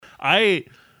I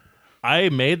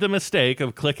made the mistake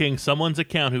of clicking someone's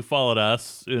account who followed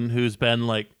us and who's been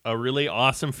like a really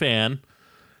awesome fan.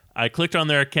 I clicked on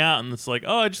their account and it's like,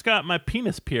 oh, I just got my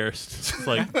penis pierced. It's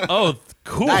like, oh,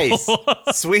 cool. Nice.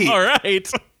 Sweet. All right.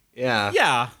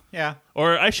 Yeah. Yeah.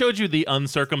 Or I showed you the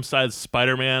uncircumcised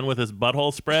Spider-Man with his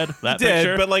butthole spread. That Did,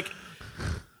 picture. but like,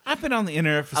 I've been on the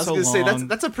internet for so long. I was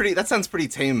gonna say that sounds pretty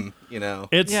tame, you know.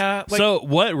 So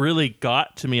what really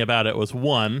got to me about it was,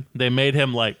 one, they made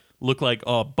him like look like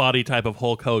a body type of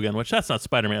Hulk Hogan, which that's not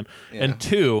Spider-Man. Yeah. And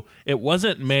two, it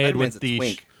wasn't made Spider-Man's with a the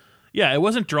twink. it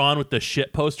wasn't drawn with the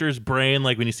shit poster's brain,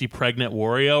 like when you see Pregnant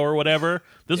Wario or whatever.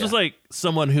 This was like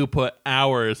someone who put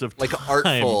hours of like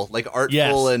time. artful,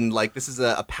 Yes. and like this is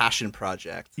a passion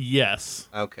project. Yes.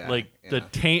 Okay. Like yeah. the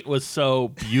taint was so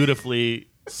beautifully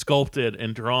sculpted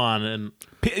and drawn, and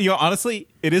honestly,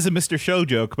 it is a Mr. Show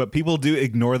joke, but people do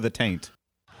ignore the taint.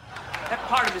 That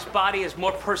part of his body has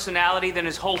more personality than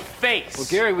his whole face. Well,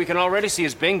 Gary, we can already see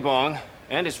his bing bong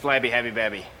and his flabby habby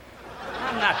babby.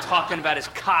 I'm not talking about his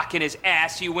cock and his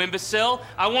ass, you imbecile.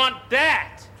 I want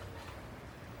that.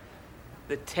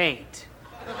 The taint.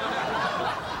 It's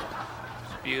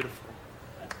beautiful.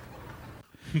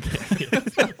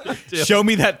 Show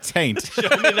me that taint. Show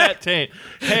me that taint.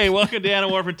 Hey, welcome to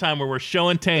Anamorphin Time, where we're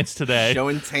showing taints today.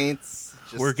 Showing taints.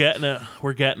 We're getting it.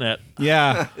 We're getting it.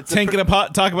 Yeah. Taint gonna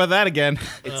talk about that again.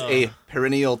 It's a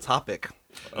perennial topic.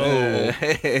 Oh,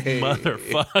 Hey.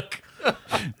 motherfuck.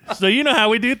 So you know how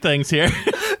we do things here.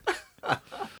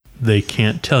 They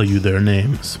can't tell you their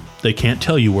names. They can't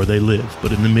tell you where they live,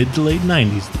 but in the mid to late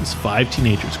 90s, these 5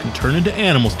 teenagers can turn into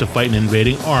animals to fight an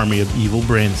invading army of evil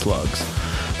brain slugs.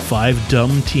 5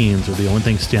 dumb teens are the only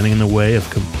thing standing in the way of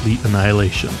complete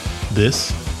annihilation.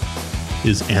 This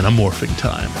is Anamorphing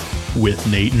Time with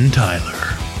Nate and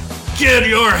Tyler. Get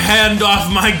your hand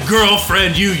off my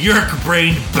girlfriend, you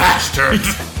yerk-brained bastard!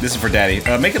 This is for Daddy.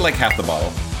 Make it like half the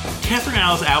bottle. Catherine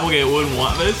Alice Applegate wouldn't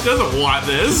want this. Doesn't want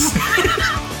this.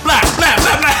 Blah, blah,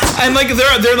 blah, blah. And like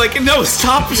they're like, no,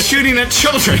 stop shooting at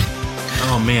children.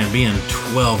 Oh man, being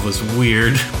 12 was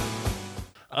weird.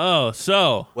 Oh,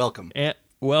 so Welcome.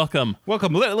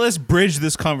 Welcome. Let's bridge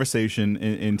this conversation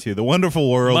into the wonderful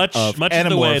world of much Animorphs.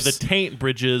 the way the taint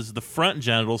bridges the front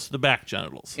genitals to the back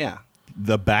genitals. Yeah.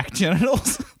 The back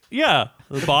genitals? Yeah,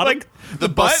 the bottom. Like The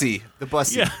bussy. The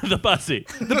bussy. Yeah, the bussy.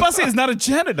 the bussy is not a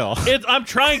genital. I'm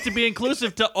trying to be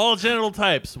inclusive to all genital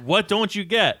types. What don't you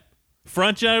get?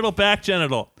 Front genital, back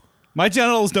genital. My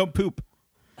genitals don't poop.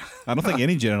 I don't think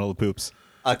any genital poops.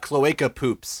 A cloaca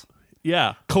poops.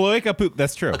 Yeah. Cloaca poop.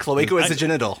 That's true. A cloaca is a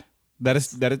genital. That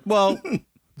is. Well,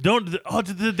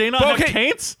 did they not have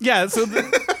taints? Yeah. So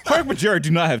the Hark Major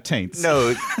do not have taints.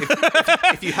 No.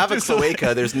 If you have a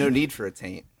cloaca, there's no need for a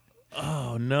taint.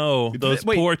 Oh no, those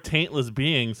poor taintless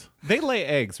beings. They lay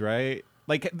eggs, right?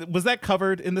 Like, was that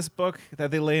covered in this book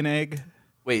that they lay an egg?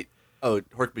 Wait. Oh,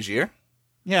 Hork-Bajir?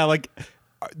 Yeah, like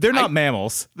they're not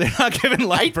mammals. They're not given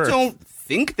live birth. I don't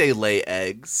think they lay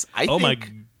eggs. I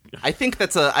think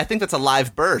that's a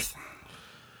live birth.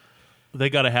 They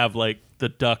got to have like the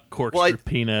duck corkscrew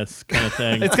penis kind of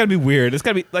thing. It's got to be weird. It's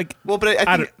got to be like. Well, but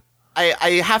I think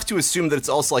I have to assume that it's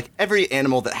also like every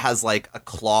animal that has like a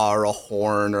claw or a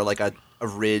horn or like a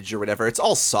ridge or whatever. It's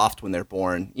all soft when they're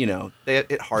born. You know,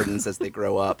 it hardens as they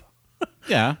grow up.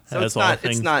 Yeah, so as all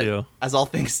things do. As all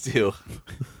things do.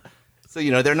 So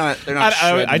you know they're not.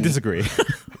 I disagree.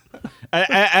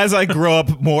 As I grow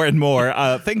up more and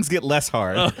more, things get less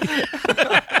hard.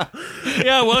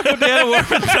 Yeah, welcome to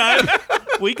Anamorphin Time.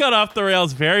 We got off the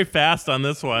rails very fast on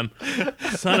this one.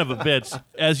 Son of a bitch.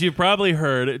 As you probably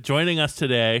heard, joining us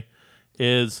today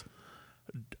is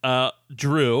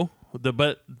Drew.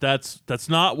 But that's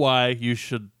not why you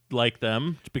should like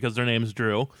them, because their name's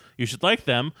Drew. You should like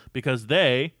them because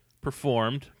they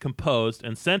performed, composed,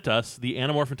 and sent us the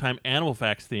Anamorphin Time Animal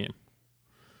Facts theme.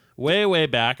 Way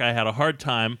back, I had a hard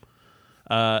time.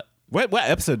 What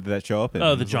episode did that show up in?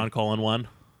 Oh, the John Cullen one.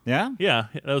 Yeah? Yeah,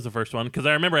 that was the first one. Because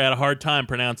I remember I had a hard time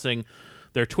pronouncing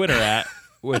their Twitter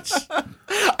which...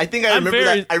 I think I remember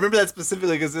that. I remember that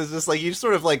specifically because it's just like, you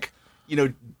sort of like, you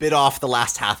know, bit off the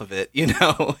last half of it, you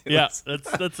know? Yeah,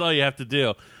 that's all you have to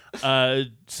do.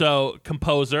 So,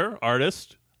 composer,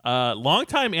 artist,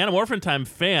 longtime Anamorphin Time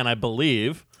fan, I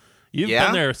believe. You've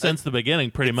been there since the beginning,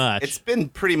 pretty much. It's been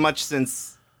pretty much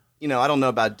since, you know, I don't know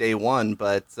about day one,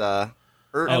 but at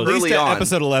least early at on.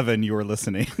 episode 11, you were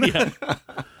listening. Yeah.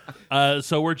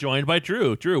 So we're joined by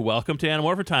Drew. Drew, welcome to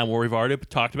Anamorphin Time, where we've already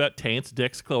talked about taints,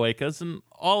 dicks, cloacas, and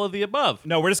all of the above.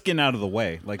 No, we're just getting out of the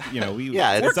way. Like, you know,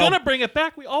 we're going to bring it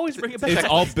back. We always bring it back. It's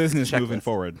all business moving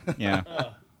forward. Yeah.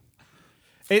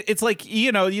 It's like,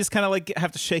 you just kind of like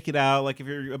have to shake it out. Like if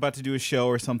you're about to do a show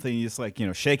or something, you just like,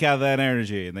 shake out that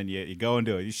energy, and then you go and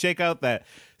do it. You shake out that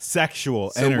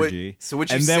sexual energy, would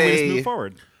you and then we just move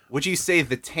forward. Would you say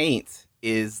the taint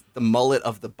is the mullet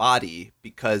of the body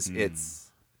because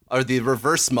it's, or the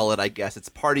reverse mullet, I guess, it's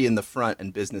party in the front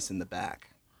and business in the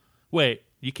back? Wait,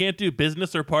 you can't do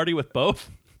business or party with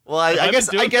both? Well, I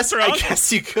guess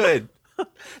you could.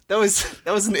 That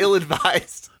was an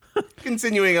ill-advised.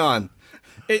 Continuing on.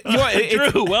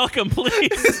 Drew, welcome,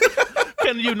 please.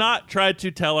 Can you not try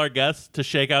to tell our guests to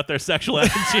shake out their sexual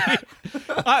energy?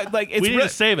 We need to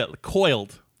save it.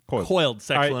 Coiled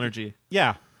sexual energy.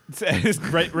 Yeah. It's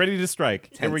ready to strike.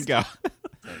 Here we go.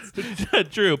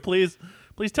 Drew, please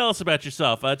tell us about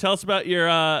yourself. Tell us about your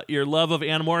love of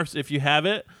Animorphs, if you have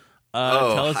it.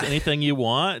 Tell us anything you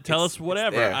want. Tell us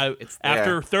whatever.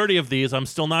 After 30 of these, I'm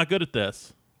still not good at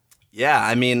this. Yeah,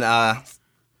 I mean, I'll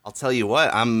tell you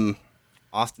what. I'm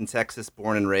Austin, Texas,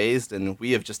 born and raised, and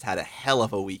we have just had a hell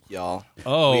of a week, y'all.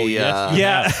 Oh, yes.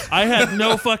 Yeah. I had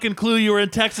no fucking clue you were in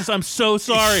Texas. I'm so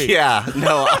sorry. Yeah,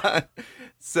 no.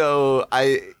 So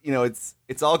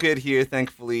it's all good here,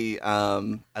 thankfully.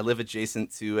 I live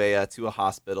adjacent to a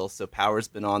hospital, so power's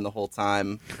been on the whole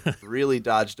time. Really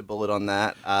dodged a bullet on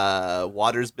that.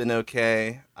 Water's been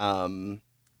okay.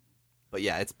 But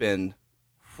yeah, it's been,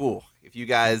 whew. If you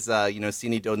guys see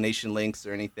any donation links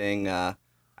or anything,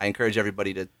 I encourage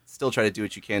everybody to still try to do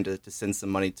what you can to send some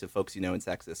money to folks in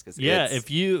Texas. Cause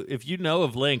if you know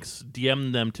of links,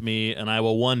 DM them to me, and I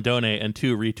will 1, donate, and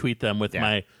 2, retweet them with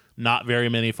my not very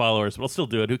many followers. But I'll still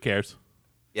do it. Who cares?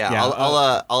 Yeah.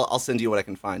 I'll send you what I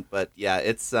can find. But yeah,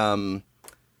 it's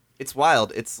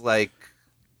wild. It's like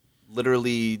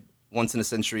literally once in a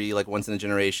century, like once in a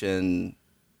generation,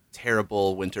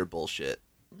 terrible winter bullshit.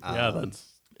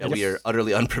 That we are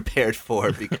utterly unprepared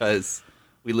for because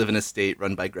we live in a state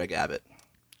run by Greg Abbott.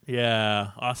 Yeah,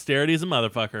 austerity's a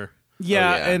motherfucker.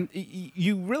 Yeah, and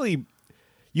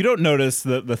you don't notice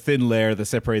the thin layer that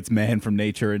separates man from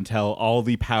nature until all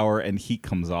the power and heat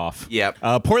comes off. Yep.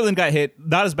 Portland got hit,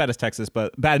 not as bad as Texas,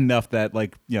 but bad enough that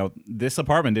this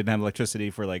apartment didn't have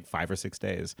electricity for like 5 or 6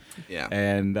 days. Yeah.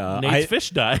 And Nate's fish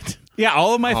died. Yeah,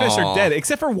 all of my fish are dead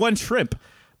except for one shrimp.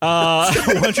 One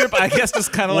trip, I guess,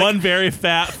 just kind of like one very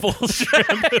fat, full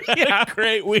shrimp. Yeah,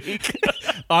 great week.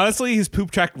 Honestly, his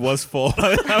poop tract was full.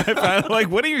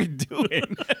 Like, what are you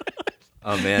doing?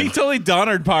 Oh man, he totally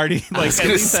Donnered party like at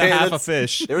least half a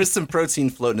fish. There was some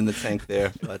protein floating in the tank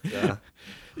there, but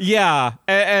yeah,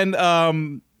 and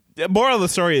moral of the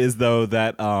story is though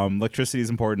that electricity is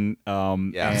important.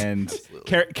 And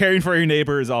caring for your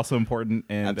neighbor is also important.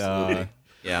 And absolutely.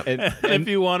 Yeah, and if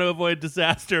you want to avoid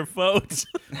disaster, vote.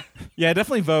 Yeah,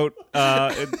 definitely vote.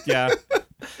 Yeah,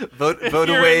 vote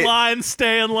You're away. In line,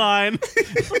 stay in line.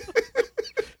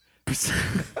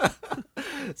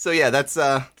 So yeah, that's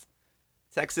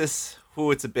Texas. Whoo,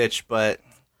 it's a bitch. But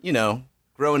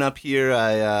growing up here,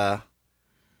 I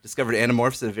discovered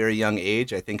Animorphs at a very young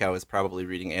age. I think I was probably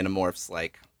reading Animorphs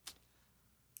like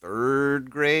 3rd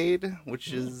grade,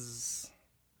 which is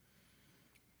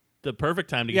the perfect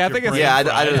time to get your brain fried.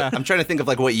 I'm trying to think of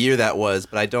like what year that was,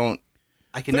 but I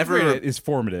can never. Is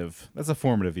formative. That's a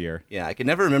formative year. Yeah, I can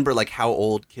never remember like how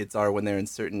old kids are when they're in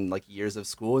certain like years of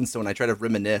school, and so when I try to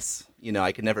reminisce,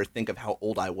 I can never think of how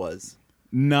old I was.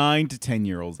 9 to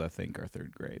 10-year-olds, I think, are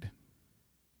 3rd grade.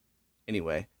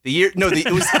 Anyway, I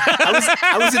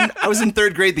was in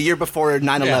 3rd grade the year before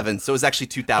 9/11, so it was actually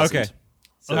 2000. Okay,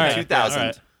 so all right. 2000. All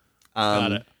right.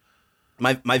 Got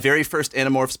it. My very first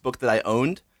Animorphs book that I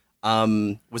owned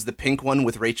was the pink one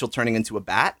with Rachel turning into a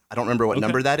bat. I don't remember what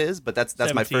number that is, but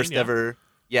that's my first ever.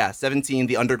 Yeah, 17.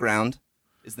 The Underground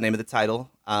is the name of the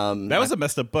title. That was a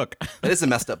messed up book. That is a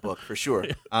messed up book for sure.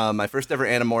 My first ever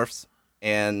Animorphs,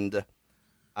 and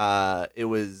it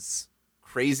was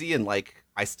crazy. And like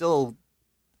I still,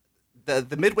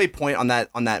 the midway point on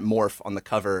that morph on the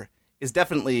cover is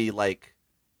definitely like,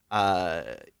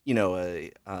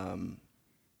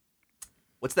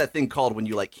 what's that thing called when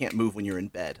you like can't move when you're in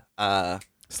bed?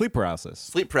 Sleep paralysis.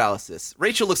 Sleep paralysis.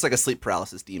 Rachel looks like a sleep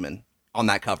paralysis demon on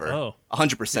that cover. Oh,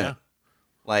 100%. Yeah.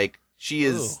 Like she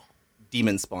is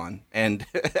demon spawn. And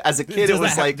as a kid, it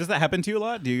was like, does that happen to you a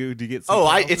lot? Do you get? Sleep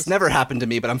paralysis? It's never happened to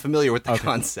me, but I'm familiar with the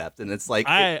concept, and it's like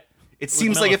it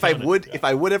seems like if I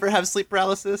would ever have sleep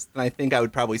paralysis, then I think I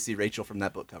would probably see Rachel from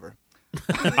that book cover.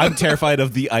 I'm terrified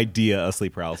of the idea of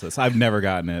sleep paralysis. I've never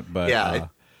gotten it, but yeah.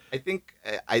 I think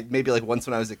I maybe like once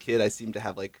when I was a kid, I seem to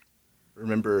have like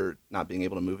remember not being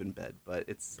able to move in bed, but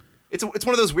it's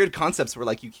one of those weird concepts where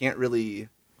like you can't really.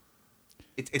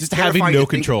 It's just having no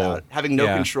control,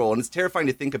 control, and it's terrifying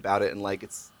to think about it, and like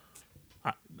it's.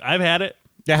 I've had it.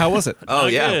 Yeah, how was it? Oh,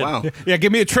 Not yeah, good. wow. Yeah,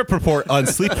 give me a trip report on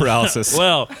sleep paralysis.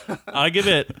 Well, I give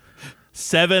it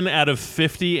 7 out of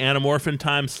 50 anamorphin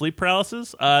times sleep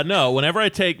paralysis. No, whenever I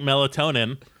take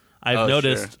melatonin, I've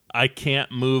noticed I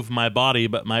can't move my body,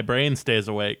 but my brain stays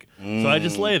awake. So I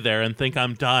just lay there and think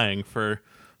I'm dying for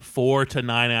 4 to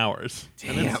 9 hours.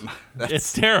 Damn.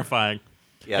 It's terrifying.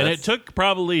 Yeah, and it took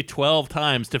probably 12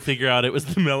 times to figure out it was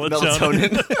the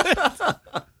melatonin.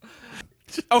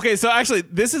 Okay, so actually,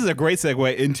 this is a great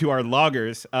segue into our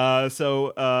loggers.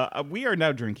 So we are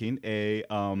now drinking a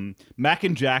Mac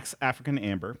and Jack's African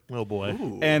Amber. Oh, boy.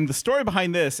 Ooh. And the story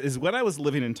behind this is when I was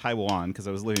living in Taiwan, because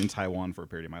I was living in Taiwan for a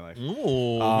period of my life.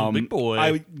 Ooh, big boy.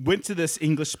 I went to this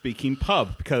English-speaking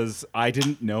pub because I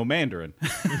didn't know Mandarin.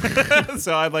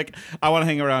 So I want to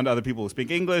hang around other people who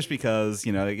speak English because,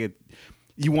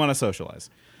 you want to socialize.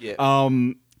 Yeah.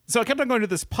 So I kept on going to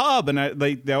this pub, and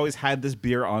they always had this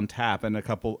beer on tap, and a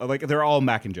couple they're all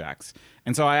Mac and Jacks.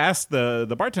 And so I asked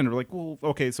the bartender, well,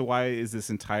 okay, so why is this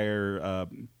entire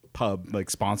pub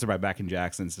sponsored by Mac and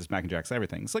Jacks, and it's just Mac and Jacks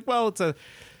everything? It's well, it's a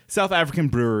South African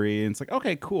brewery, and it's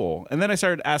okay, cool. And then I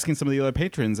started asking some of the other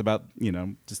patrons about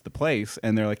just the place,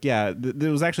 and they're like, yeah, it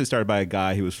was actually started by a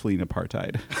guy who was fleeing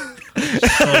apartheid.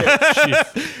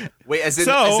 Wait,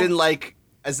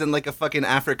 as in a fucking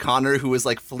Afrikaner who was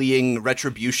fleeing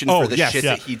retribution for the shit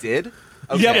that he did?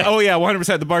 Okay. Yeah,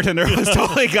 100%. The bartender was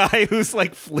totally a guy who's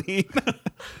fleeing.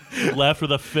 Left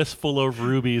with a fistful of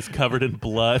rubies covered in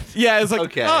blood. Yeah, it's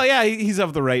okay. Oh yeah, he's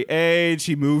of the right age.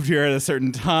 He moved here at a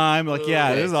certain time. This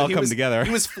is all coming together.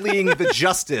 He was fleeing the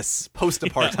justice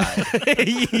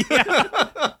post-apartheid.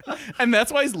 Yeah. And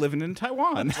that's why he's living in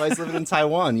Taiwan. That's why he's living in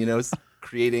Taiwan,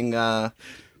 creating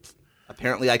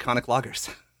apparently iconic lagers.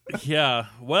 Yeah.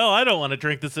 Well, I don't want to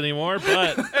drink this anymore,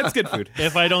 but It's good food.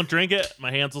 if I don't drink it, my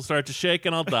hands will start to shake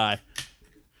and I'll die.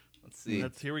 Let's see.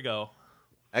 Here we go.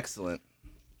 Excellent.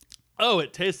 Oh,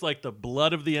 it tastes like the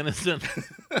blood of the innocent.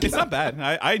 It's not bad.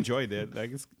 I enjoyed it.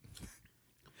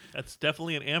 That's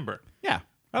definitely an amber. Yeah,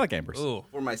 I like ambers. Ooh.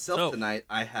 For myself tonight,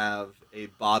 I have a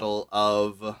bottle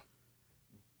of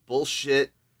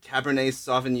bullshit Cabernet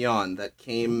Sauvignon that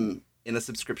came in a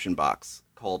subscription box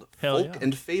called Hell Folk yeah.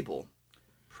 and Fable.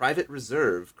 Private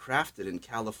Reserve, crafted in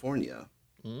California.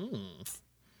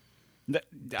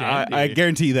 I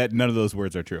guarantee that none of those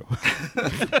words are true.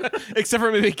 Except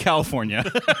for maybe California.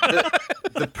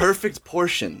 The perfect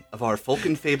portion of our Folk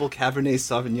and Fable Cabernet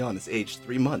Sauvignon is aged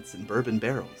 3 months in bourbon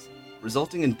barrels,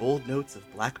 resulting in bold notes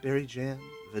of blackberry jam,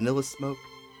 vanilla smoke,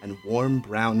 and warm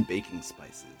brown baking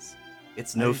spices.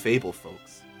 It's no fable,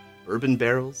 folks. Bourbon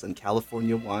barrels and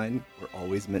California wine were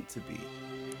always meant to be.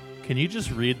 Can you just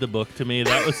read the book to me?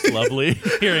 That was lovely,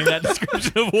 hearing that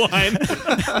description of wine.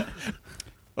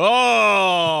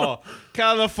 Oh,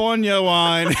 California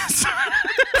wine.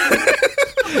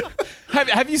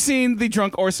 Have you seen the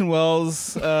drunk Orson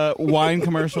Welles wine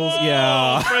commercials? Oh,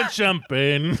 Yeah. French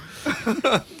champagne.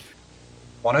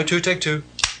 102, take 2.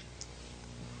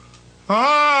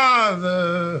 Ah,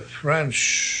 the French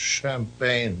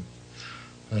champagne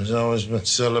has always been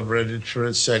celebrated for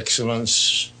its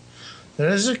excellence. There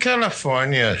is a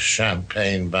California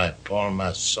champagne by Paul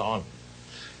Masson,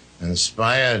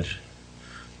 inspired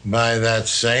by that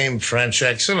same French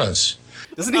excellence.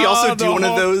 Doesn't he also do one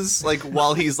of those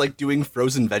while he's doing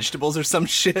frozen vegetables or some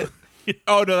shit?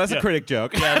 Oh no, that's a critic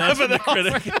joke. Yeah, that's from the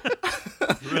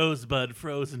critic. Rosebud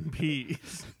frozen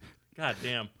peas. God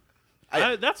damn.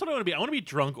 That's what I want to be. I want to be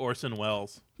drunk Orson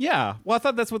Welles. Yeah. Well, I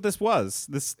thought that's what this was.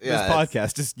 This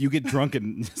podcast. Just you get drunk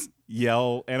and just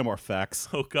yell Animorph facts.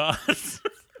 Oh God.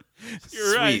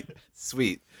 You're right.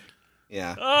 Sweet.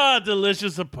 Yeah. Ah,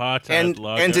 delicious apartheid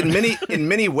lager. And in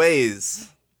many ways,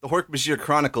 the Hork-Bajir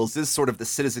Chronicles is sort of the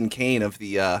Citizen Kane of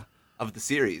the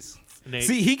series. Nate,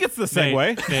 See, he gets the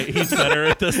segue. Nate, he's better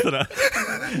at this than I.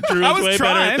 Drew's I was way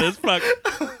trying. better at this.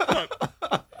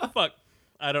 Fuck.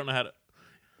 I don't know how to.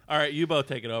 All right, you both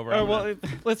take it over.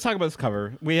 Let's talk about this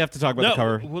cover. We have to talk about the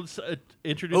cover. We'll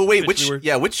introduce. Oh wait,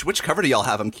 officially. which cover do y'all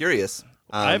have? I'm curious.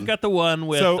 I've got the one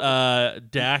with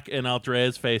Dak and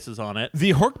Aldrea's faces on it.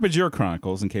 The Hork-Bajir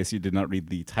Chronicles, in case you did not read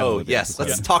the title. Oh of the yes, episode.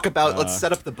 let's talk about. Let's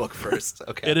set up the book first.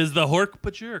 Okay. It is the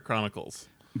Hork-Bajir Chronicles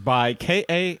by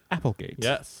K.A. Applegate.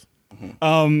 Yes.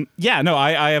 Yeah. No,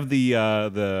 I have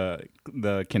the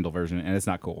Kindle version, and it's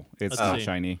not cool. It's not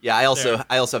shiny. Yeah, I also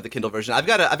have the Kindle version. I've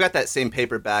got that same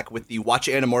paperback with the Watch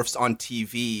Animorphs on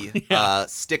TV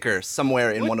sticker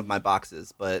somewhere in one of my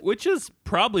boxes. But which is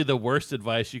probably the worst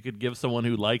advice you could give someone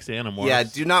who likes Animorphs. Yeah,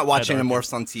 do not watch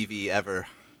Animorphs on TV ever.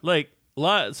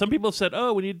 Some people have said,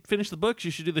 "Oh, when you finish the books,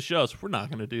 you should do the shows." We're not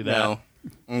going to do that.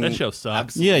 No. That show sucks.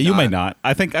 Absolutely Yeah, you not. might not.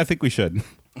 I think we should.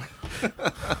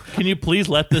 Can you please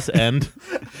let this end?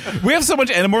 We have so much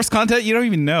Animorphs content you don't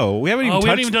even know. We haven't even We touched.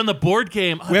 haven't even done the board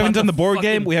game. we haven't done the board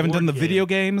game. We haven't done the video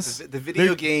games. The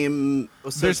video game.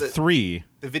 There's three.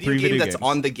 The video Three game that's games.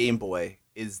 on the Game Boy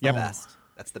is the Yep. best.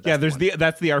 That's the best. Yeah, there's one.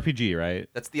 that's the RPG, right?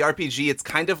 That's the RPG. It's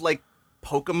kind of like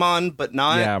Pokemon, but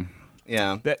not. Yeah.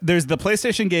 Yeah. There's the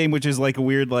PlayStation game, which is like a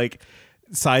weird like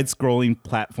side-scrolling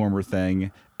platformer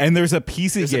thing, and there's a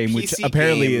PC There's a game which PC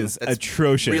apparently game is that's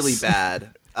atrocious. Really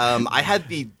bad.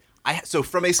 So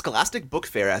from a Scholastic book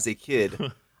fair as a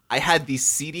kid, I had the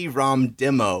CD-ROM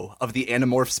demo of the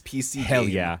Animorphs PC Hell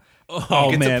game. yeah! You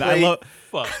Oh get to man, I play- love.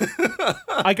 Fuck.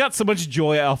 I got so much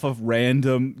joy off of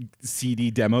random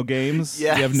CD demo games.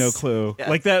 Yes. You have no clue. Yes.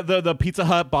 Like the Pizza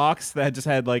Hut box that just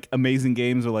had like amazing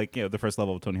games, or like the first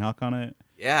level of Tony Hawk on it.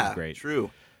 Yeah, Great. True.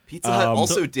 Pizza Hut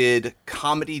also did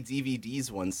comedy DVDs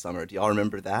one summer. Do y'all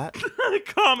remember that?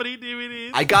 Comedy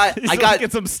DVDs. I got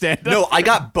Get some stand up. no, I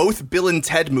got both Bill and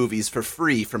Ted movies for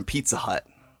free from Pizza Hut.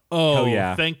 Oh, Hell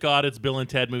yeah. Thank God it's Bill and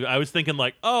Ted movie. I was thinking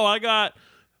like, I got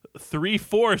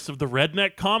 3/4 of the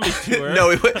Redneck Comedy Tour. No,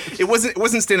 it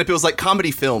wasn't stand up. It was like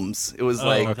comedy films. It was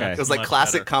like okay. it was like Much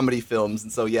classic better. comedy films.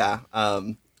 And so yeah,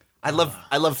 I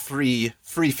love free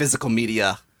physical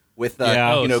media with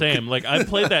Yeah. Oh, you know same. Like I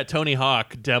played that Tony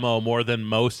Hawk demo more than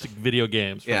most video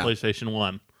games for Yeah. PlayStation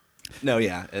 1. no,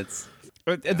 yeah, it's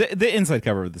The inside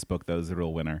cover of this book though is a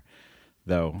real winner,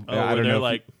 though. Oh, I where don't they're know. if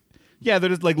like, yeah, they're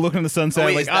just like looking at the sunset,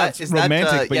 wait, like, it's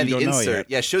romantic, but yeah, you the don't know insert. it yet.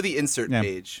 Yeah, show the insert Yeah.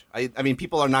 page. I mean,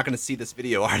 people are not going to see this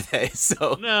video, are they?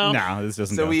 So no. No, this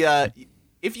doesn't. So go. we,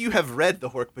 if you have read the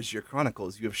Hork-Bajir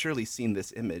Chronicles, you have surely seen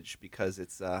this image because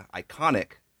it's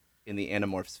iconic in the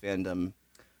Animorphs fandom.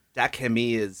 Dak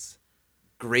Hemi is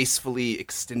gracefully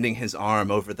extending his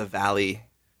arm over the valley.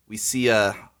 We see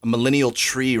a millennial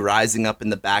tree rising up in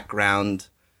the background.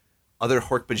 Other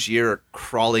Hork-Bajir are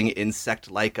crawling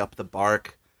insect-like up the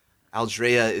bark.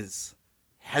 Aldrea is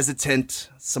hesitant,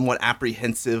 somewhat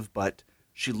apprehensive, but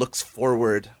she looks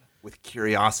forward with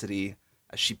curiosity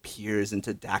as she peers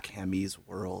into Dak Hemi's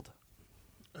world.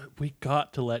 We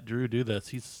got to let Drew do this.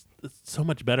 He's so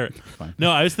much better.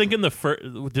 No, I was thinking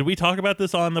did we talk about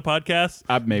this on the podcast?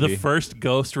 Maybe. The first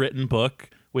ghost written book.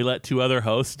 We let two other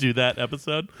hosts do that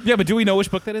episode. Yeah, but do we know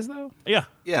which book that is though? Yeah.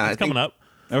 Yeah, I It's coming think- up.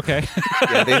 Okay.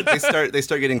 Yeah, they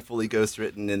start getting fully ghost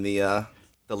written in the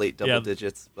late double Yeah,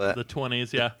 digits, but The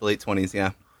 20s, yeah. the late 20s,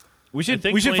 yeah. We should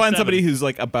think find 27. somebody who's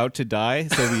like about to die,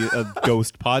 so we a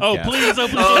ghost podcast. Oh, please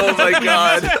open Oh my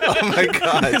god! Oh my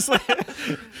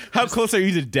god! How close are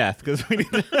you to death? Because we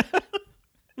need to,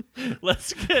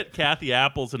 Let's get Kathy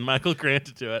Apples and Michael Grant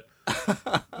to do it.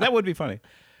 that would be funny.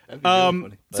 That'd be really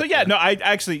funny. So yeah, no,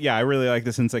 I really like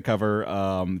this inside cover.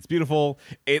 It's beautiful.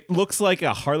 It looks like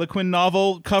a Harlequin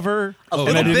novel cover. A and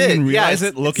little I didn't bit, even yeah, realize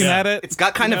it's- it looking yeah. at it. It's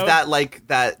got kind you of know? that like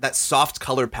that soft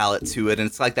color palette to it, and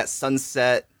it's like that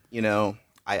sunset. You know,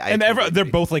 and they're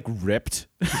both like ripped.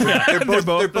 they're both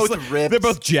ripped. They're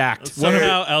both jacked.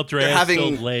 Somehow Aldrea is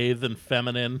having- still lithe and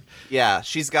feminine. Yeah,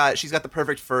 she's got the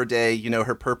perfect fur day. You know,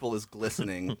 her purple is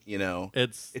glistening. You know,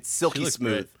 It's it's silky she looks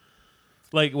smooth. great.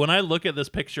 Like when I look at this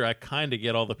picture, I kind of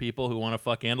get all the people who want to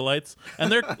fuck Andalites, and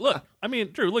they're look. I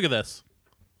mean, Drew, look at this.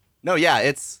 No, yeah,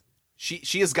 it's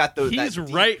she has got those. He's that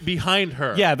deep- right behind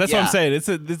her. Yeah, that's what I'm Yeah.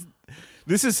 saying.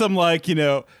 This is some like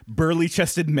burly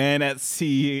chested man at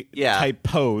sea Yeah. type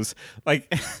pose.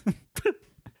 Like,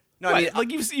 No, I mean,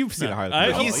 like you've seen a Harlequin. I-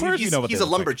 novel. he's Of course you know what he's they a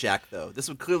look like. lumberjack though. This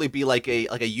would clearly be like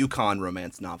a Yukon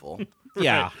romance novel.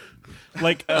 Yeah.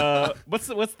 Like what's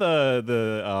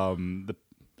the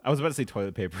I was about to say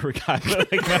toilet paper guy,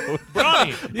 but like no.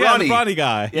 Brawny. Yeah, the Brawny. brawny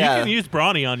guy. Yeah. You can use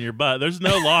Brawny on your butt. There's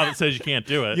no law that says you can't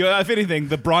do it. If anything,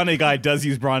 the brawny guy does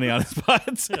use brawny on his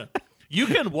butt. You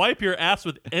can wipe your ass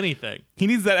with anything. He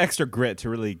needs that extra grit to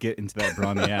really get into that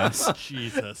brawny ass.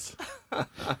 Jesus.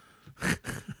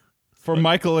 For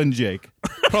Michael and Jake.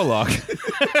 Prologue.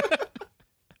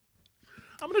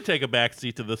 I'm going to take a back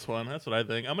seat to this one. That's what I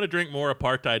think. I'm going to drink more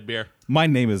apartheid beer. My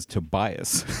name is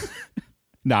Tobias.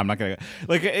 No, I'm not gonna.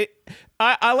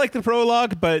 I like the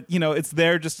prologue, but it's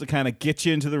there just to kind of get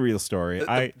you into the real story.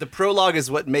 The prologue is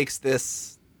what makes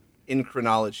this in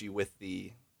chronology with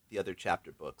the other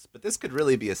chapter books, but this could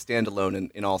really be a standalone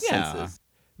in all senses.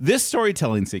 This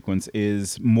storytelling sequence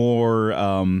is more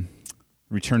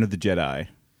Return of the Jedi.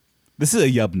 This is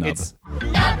a yub nub. It's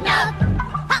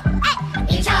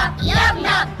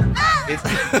It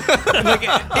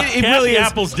Kathy really is.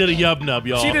 Apples did a yub nub,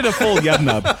 y'all. She did a full yub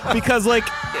nub because,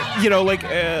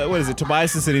 what is it?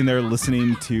 Tobias is sitting there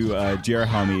listening to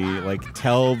Jerahami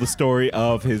tell the story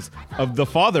of the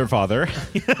father.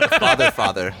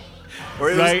 father. Or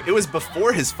Right. it was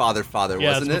before his father, Yeah,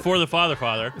 wasn't it's it? before the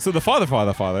father. So the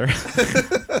father.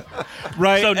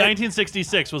 Right. So and-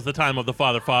 1966 was the time of the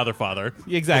father.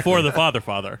 Exactly. Before the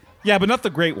father. Yeah, but not the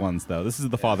great ones though. This is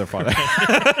the father.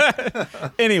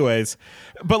 Anyways,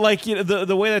 but like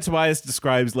the way that Tobias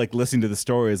describes like listening to the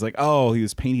story is like, oh, he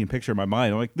was painting a picture in my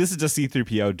mind. I'm like, this is just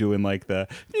C-3PO doing like the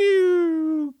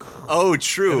Oh,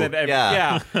 true. and then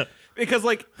Yeah. Because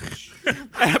like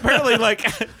apparently like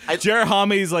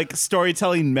Jerahami's like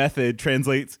storytelling method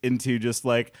translates into just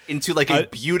like Into like a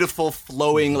beautiful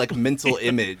flowing like mental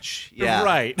image. Yeah.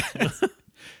 right.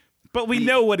 But we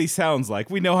know what he sounds like.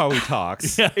 We know how he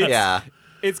talks. Yeah.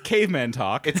 It's caveman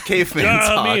talk. It's caveman Me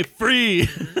talk. free.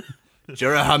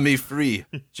 Jerahami free.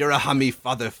 Jerahami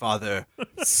father.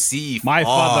 See My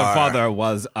far. father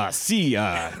was a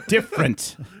seer,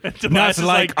 different. Tobias is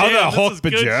like "Damn, other this is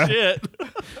good Hawkbadger." shit.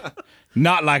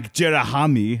 Not like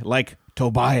Jerahami, like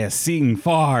Tobias, seeing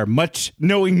far, much,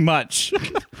 knowing much.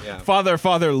 Yeah. Father,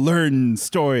 learn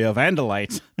story of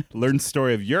Andalite, learn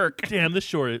story of Yerk. Damn, this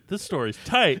story's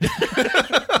tight.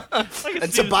 I can And see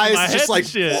this in my Tobias is head just like, and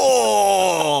shit.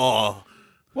 whoa.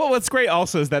 Well, what's great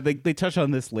also is that they touch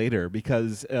on this later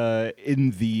because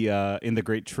in the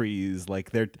Great Trees,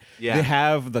 like they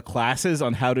have the classes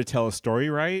on how to tell a story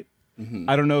right. Mm-hmm.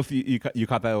 I don't know if you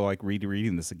caught that like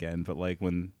reading this again, but like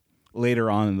when later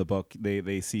on in the book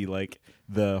they see like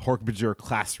the Hork-Bajir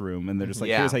classroom and they're just like,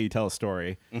 here's how you tell a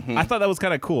story. Mm-hmm. I thought that was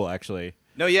kind of cool actually.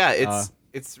 No, yeah,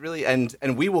 it's really and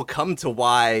we will come to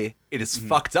why it is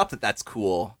fucked up that that's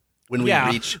cool when we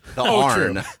reach the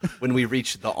Arn. When we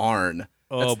reach the Arn.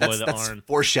 Oh, that's Arn.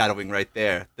 foreshadowing right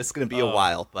there. This is going to be a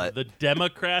while, but The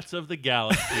Democrats of the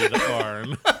Galaxy, the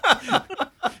Arn.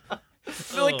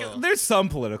 Like there's some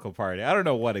political party. I don't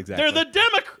know what exactly. They're the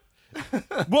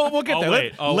Democrats. We'll get I'll there.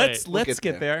 wait, I'll Let's wait.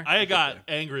 get there. I got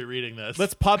angry reading this.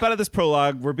 Let's pop out of this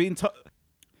prologue. We're being told.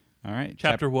 All right,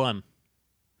 Chapter 1.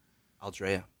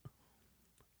 Aldrea.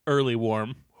 Early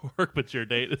warm. Work, but your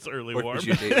date is early warm. What's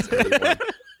your date? It's early warm.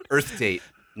 Earth date,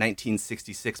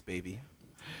 1966, baby.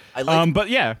 I like but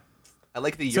yeah, I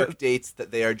like the Yerk dates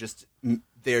that they are just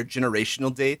they're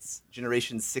generational dates.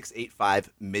 Generation 685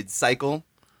 mid-cycle.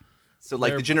 So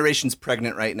like the generation's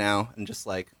pregnant right now, and just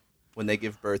like when they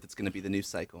give birth, it's going to be the new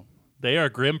cycle. They are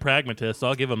grim pragmatists.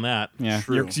 I'll give them that. yeah.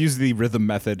 True. Yerks use the rhythm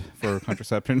method for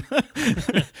contraception.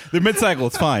 They're mid-cycle.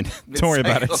 It's fine. Don't worry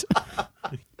about it.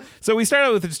 So we start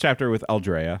out with this chapter with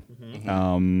Aldrea.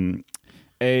 Mm-hmm.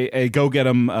 A go get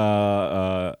 'em.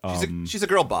 She's a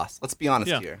girl boss. Let's be honest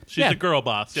Yeah. here. She's a girl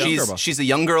boss. Yeah. She's a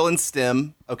young girl in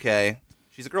STEM. Okay,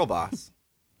 she's a girl boss.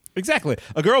 Exactly,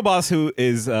 a girl boss who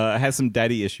is has some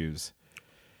daddy issues.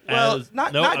 Well,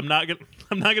 I'm not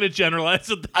gonna generalize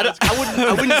it.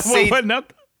 I wouldn't say. What? No.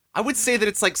 I would say that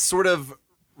it's like sort of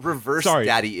reverse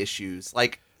daddy issues.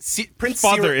 Like Prince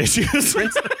Father Zero,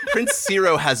 issues. Prince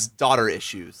Zero has daughter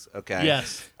issues. Okay.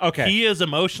 Yes. Okay. He is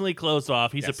emotionally closed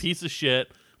off. He's a piece of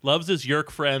shit. Loves his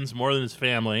Yerk friends more than his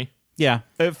family. Yeah,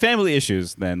 family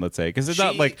issues. Then let's say because it's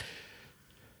not like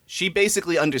she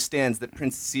basically understands that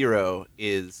Prince Zero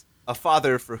is a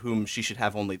father for whom she should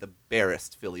have only the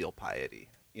barest filial piety.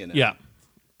 You know. Yeah.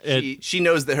 She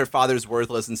knows that her father's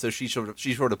worthless, and so she sort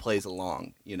of plays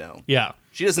along. You know. Yeah.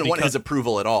 She doesn't want his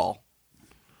approval at all.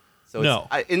 So No.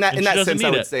 in that sense,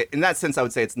 need it. I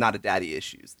would say it's not a daddy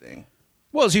issues thing.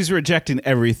 well, she's rejecting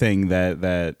everything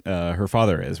that her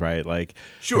father is, right? Like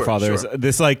her father is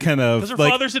this like kind of Because her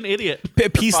like father's an idiot.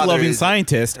 peace-loving is-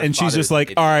 scientist, her and she's father just is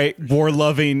like, an all right,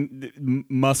 war-loving,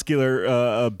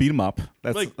 muscular, beat 'em up.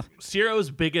 That's Like Zero's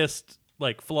biggest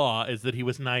like flaw is that he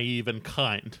was naive and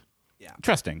kind.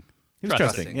 trusting. He was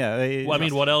Trusting. trusting. Yeah. Well, I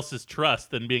mean, what else is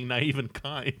trust than being naive and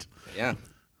kind? Yeah.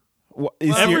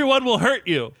 Everyone will hurt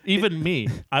you, even me.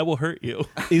 I will hurt you.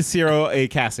 Is Zero a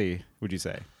Cassie? Would you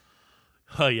say?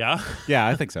 Yeah. Yeah,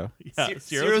 I think so. Yeah.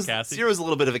 Zero's Cassie. Zero's a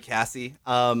little bit of a Cassie,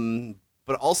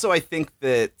 but also I think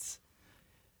that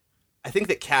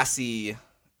Cassie,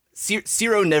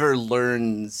 Zero never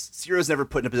learns. Zero's never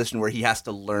put in a position where he has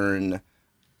to learn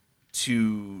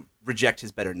to reject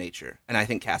his better nature, and I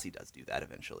think Cassie does do that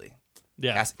eventually.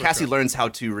 Yeah. Cassie learns how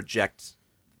to reject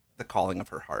the calling of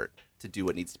her heart to do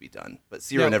what needs to be done, but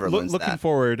Zero never learns looking that.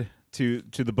 forward to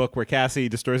the book where Cassie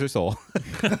destroys her soul.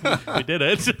 We did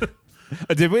it.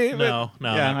 Did we? No,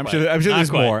 Yeah, not I'm quite. sure. Not There's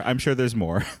quite. more. I'm sure there's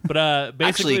more. But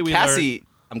basically, Actually, we Cassie. learned.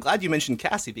 I'm glad you mentioned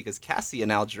Cassie because Cassie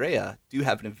and Aldrea do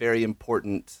have a very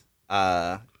important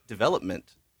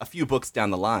development a few books down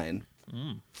the line.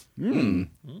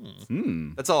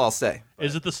 That's all I'll say.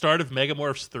 Is it the start of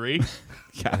Megamorphs 3?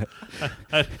 Yeah.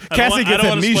 I Cassie gets don't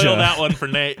want to amnesia. spoil that one for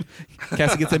Nate.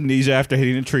 Cassie gets amnesia after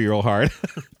hitting a tree real hard.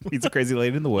 Meets a crazy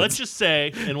lady in the woods. Let's just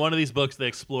say in one of these books they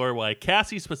explore why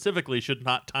Cassie specifically should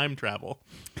not time travel.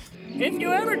 If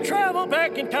you ever travel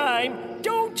back in time,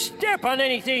 don't step on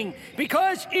anything,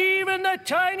 because even the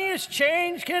tiniest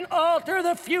change can alter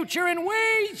the future in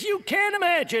ways you can't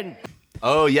imagine.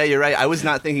 Oh, yeah, you're right. I was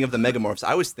not thinking of the Megamorphs.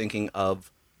 I was thinking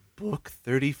of Book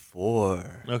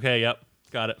 34. Okay, yep,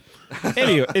 got it.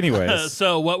 Anyways.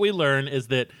 So what we learn is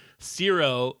that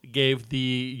Ciro gave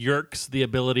the Yerks the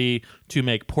ability to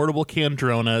make portable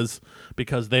Kandronas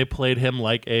because they played him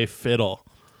like a fiddle.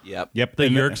 Yep. The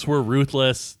Yerks were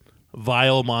ruthless,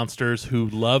 vile monsters who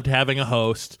loved having a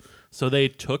host. So they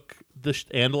took the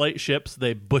Andalite ships,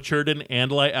 they butchered an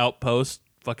Andalite outpost,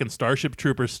 fucking Starship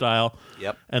Troopers style.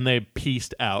 Yep. And they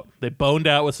pieced out. They boned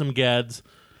out with some Geds.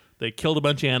 They killed a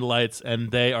bunch of Andalites, and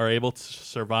they are able to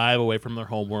survive away from their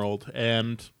homeworld.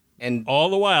 And all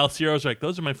the while, Ciro's like,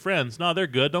 those are my friends. No, they're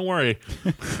good. Don't worry.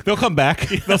 They'll come back.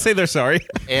 They'll say they're sorry.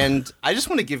 And I just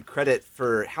want to give credit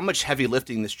for how much heavy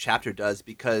lifting this chapter does,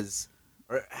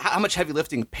 or how much heavy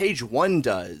lifting page 1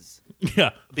 does.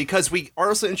 Yeah. Because we are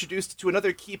also introduced to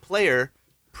another key player,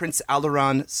 Prince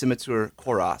Alaran Scimitar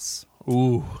Koros.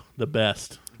 Ooh, the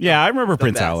best. Yeah, I remember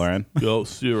Prince best. Alaran. Go,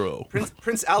 Ciro. Prince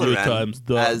Your time's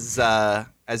Alaran, done.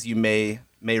 as you may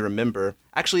remember.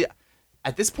 Actually,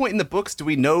 at this point in the books, do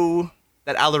we know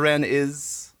that Alaran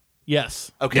is...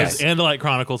 Yes. Okay. Because Andalite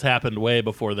Chronicles happened way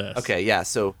before this. Okay, yeah.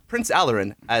 So Prince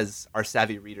Alaran, as our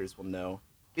savvy readers will know,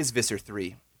 is Visser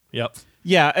 3. Yep.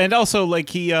 Yeah, and also, like,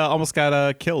 he almost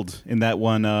got killed in that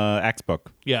one Axe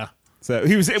book. Yeah. So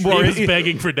he was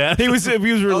begging for death. He was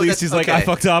released. that's He's like, okay. I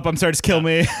fucked up. I'm sorry, just kill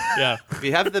me. Yeah. We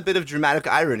have the bit of dramatic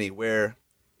irony where,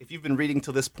 if you've been reading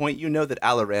till this point, you know that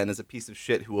Alaran is a piece of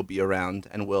shit who will be around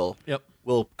and will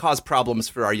cause problems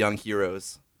for our young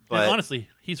heroes. But And honestly,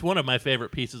 he's one of my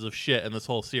favorite pieces of shit in this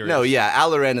whole series. no, yeah,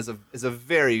 Alaran is a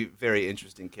very, very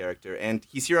interesting character, and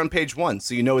he's here on page 1,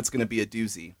 so you know it's going to be a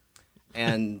doozy.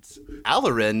 And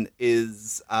Alaran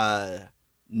is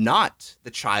not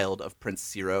the child of Prince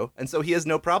Ciro, and so he has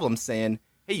no problem saying,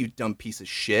 "Hey, you dumb piece of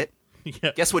shit!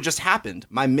 Yeah. Guess what just happened?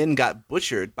 My men got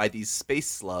butchered by these space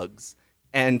slugs,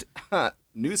 and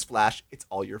newsflash, it's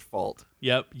all your fault."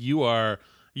 Yep. You are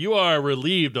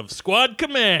relieved of squad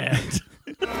command.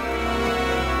 We go!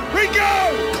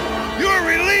 You are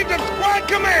relieved of squad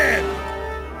command!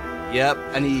 Yep,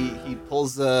 and he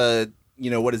pulls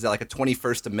what is that, like a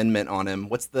 21st Amendment on him?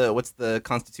 What's the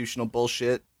constitutional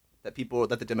bullshit that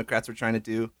the Democrats were trying to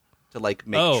do to like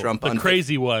make Trump the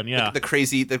crazy one, yeah. the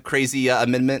crazy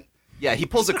amendment. Yeah, he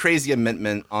pulls a crazy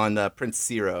amendment on Prince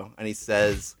Ciro, and he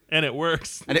says, and it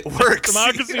works. and it works.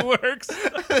 Democracy works.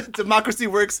 Democracy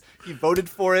works. He voted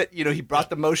for it. He brought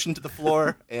the motion to the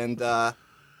floor, and I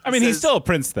mean, he's still a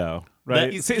prince, though,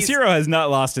 right? He's- Ciro has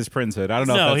not lost his princehood. I don't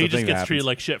know. No, if that's he a just thing that gets treated happens.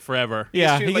 like shit forever.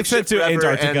 Yeah, treated he like gets sent shit to forever,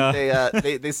 Antarctica. and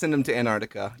they send him to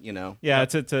Antarctica. Yeah,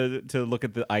 to look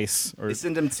at the ice. Or They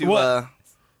send him to Well,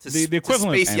 the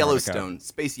equivalent of Space Antarctica. Yellowstone.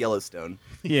 Space Yellowstone.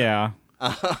 Yeah.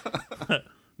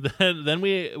 Then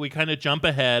we kind of jump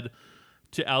ahead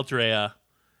to Aldrea,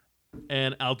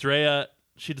 and Aldrea,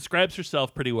 she describes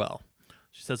herself pretty well.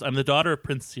 She says, "I'm the daughter of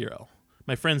Prince Ciro.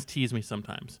 My friends tease me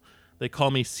sometimes. They call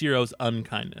me Ciro's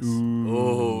unkindness.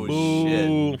 Oh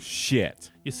Ooh.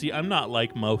 Shit. You see, I'm not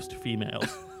like most females.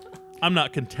 I'm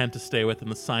not content to stay within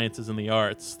the sciences and the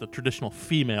arts, the traditional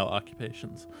female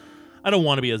occupations. I don't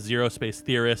want to be a zero-space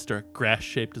theorist or a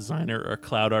grass-shaped designer or a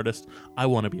cloud artist. I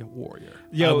want to be a warrior.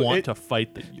 I want to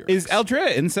fight the Yerks." Is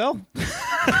Aldrea incel?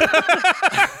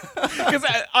 Because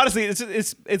honestly,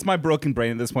 it's my broken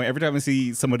brain at this point. Every time I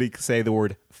see somebody say the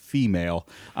word female,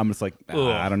 I'm just like,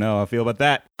 I don't know how I feel about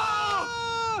that.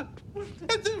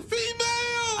 It's a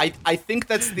female! I think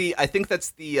that's the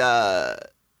the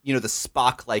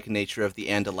Spock-like nature of the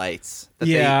Andalites. That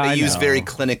Yeah, they use I know. very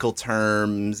clinical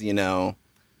terms. The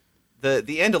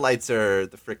Andalites are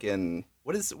the frickin'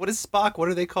 what is Spock? What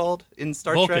are they called in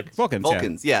Star Trek?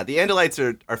 Vulcans, Yeah, the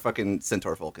Andalites are fucking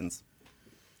Centaur Vulcans.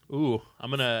 Ooh, I'm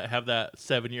going to have that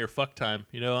 7-year fuck time.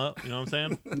 You know what I'm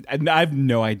saying? I have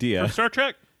no idea. For Star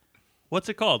Trek? What's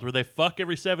it called? Where they fuck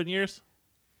every 7 years?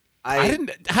 I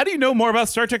didn't. How do you know more about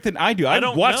Star Trek than I do? I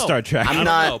don't watched know. Star Trek. I'm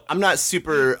not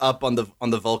super up on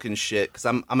the Vulcan shit because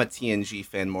I'm a TNG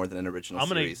fan more than an original I'm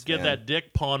going series to get fan. that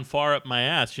dick pawn far up my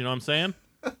ass. You know what I'm saying?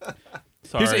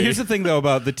 Sorry. Here's the thing, though,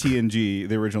 about the TNG,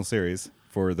 the original series,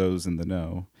 for those in the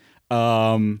know,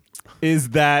 is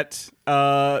that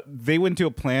they went to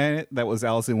a planet that was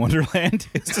Alice in Wonderland.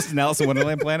 It's just an Alice in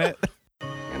Wonderland planet.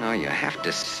 Well, you have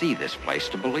to see this place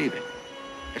to believe it.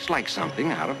 It's like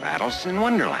something out of Alice in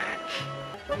Wonderland.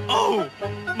 Oh,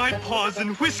 my paws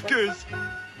and whiskers.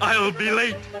 I'll be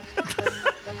late.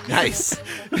 Nice.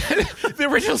 The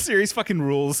original series fucking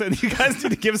rules, and you guys need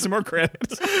to give some more credit.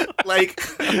 Like,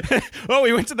 oh,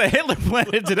 we went to the Hitler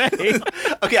planet today.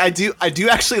 Okay, I do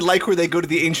actually like where they go to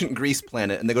the ancient Greece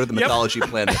planet and they go to the mythology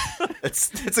planet.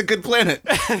 It's a good planet.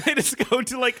 They just go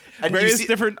to like And various you see-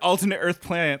 different alternate Earth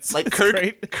planets. Like It's Kirk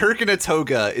great. Kirk in a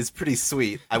toga is pretty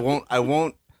sweet. I won't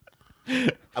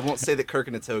say that Kirk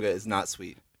in a toga is not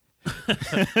sweet.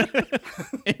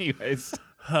 Anyways,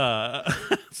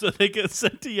 So they get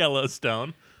sent to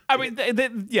Yellowstone. I mean,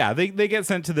 they get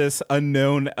sent to this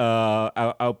unknown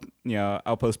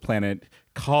outpost planet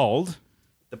called.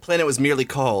 The planet was merely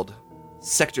called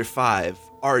Sector 5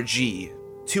 RG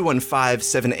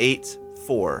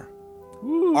 215784.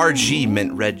 RG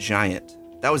meant red giant.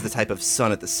 That was the type of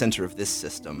sun at the center of this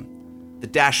system. The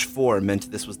 -4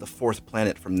 meant this was the fourth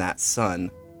planet from that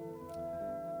sun.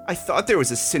 I thought there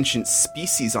was a sentient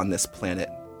species on this planet,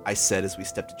 I said as we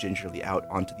stepped gingerly out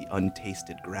onto the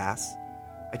untasted grass.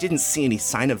 I didn't see any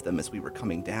sign of them as we were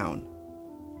coming down.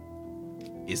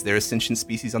 Is there a sentient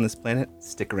species on this planet?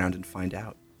 Stick around and find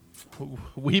out.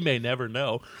 We may never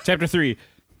know. Chapter 3.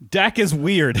 Dak is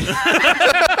weird.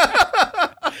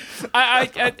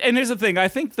 And here's the thing. I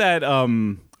think that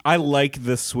I like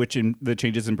the switch in the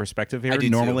changes in perspective here. I do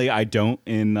Normally, too. I don't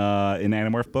in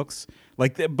Animorph books.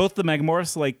 Like both the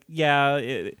Megamorphs, like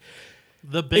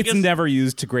The biggest, it's never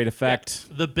used to great effect.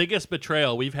 the biggest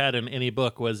betrayal we've had in any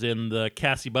book was in the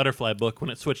Cassie Butterfly book when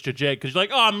it switched to Jake. Because you're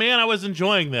like, oh man, I was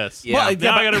enjoying this. Yeah. Well,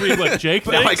 Now I got to read what Jake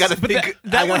Now I thinks. gotta think.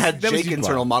 that I gotta was- have that was Jake used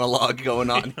internal well. monologue going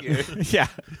on here. Yeah.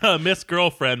 Miss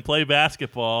Girlfriend, play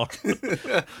basketball.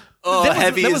 Oh, That was-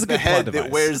 heavy that is was a the good plot head that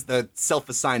device. wears the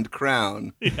self-assigned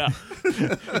crown. Yeah.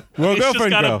 Well, He's just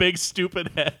girlfriend, got go. a big stupid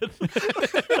head.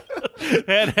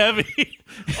 Head heavy.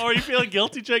 Oh, are you feeling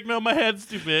guilty, Jake? No, my head's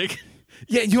too big.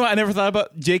 Yeah, you know what I never thought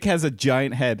about? Jake has a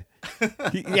giant head.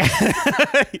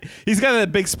 He's got a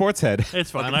big sports head. It's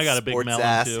fine. I got a big Sports melon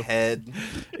ass too. head.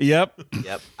 Yep.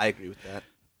 Yep, I agree with that.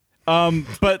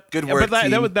 But Good work, But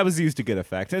team. that was used to good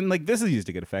effect, and like this is used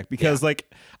to good effect because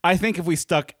like I think if we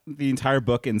stuck the entire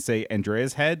book in say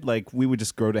Andrea's head, like we would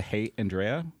just grow to hate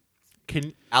Andrea.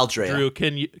 Aldrea. Drew,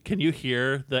 can you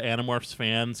hear the Animorphs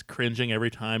fans cringing every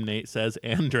time Nate says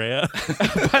Andrea?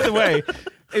 By the way,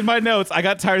 in my notes, I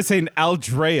got tired of saying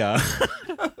Aldrea.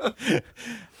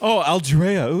 Oh,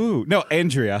 Aldrea. Ooh, no,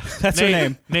 Andrea. That's her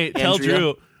name. Nate,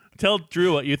 Andrea? tell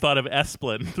Drew what you thought of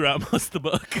Esplin throughout most of the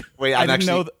book. Wait, I I'm didn't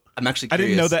actually, know I'm actually I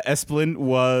curious. didn't know that Esplin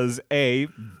was A,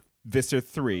 Visser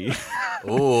 3.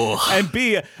 Ooh. And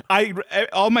B,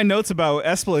 all my notes about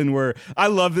Esplin were, I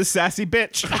love this sassy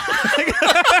bitch.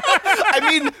 I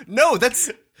mean, no,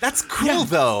 that's cool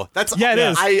though. That's Yeah, it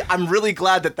is. I'm really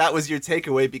glad that was your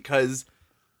takeaway because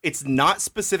it's not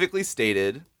specifically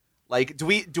stated. Like, do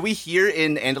we hear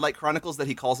in Andalite Chronicles that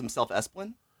he calls himself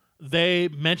Esplin? They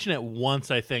mention it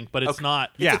once, I think, but it's not.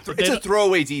 Yeah. It's a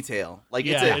throwaway detail. Like,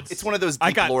 Yeah, it's one of those deep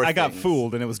I got lore got things.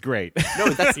 fooled and it was great. No,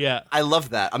 that's Yeah. I love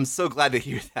that. I'm so glad to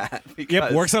hear that. Yep,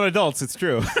 because- works on adults. It's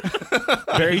true.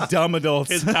 Very dumb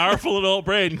adults. His powerful adult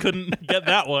brain couldn't get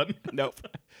that one. Nope.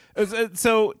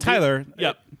 So Tyler,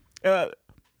 Yep.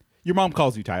 your mom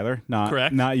calls you Tyler,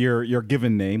 Correct. not your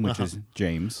given name, which is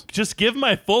James. Just give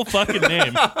my full fucking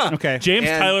name. Okay, James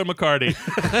And- Tyler McCarty.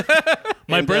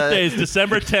 My And, birthday is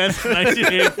December 10th,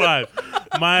 1985.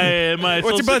 My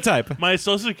What's your blood type? My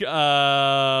social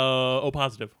O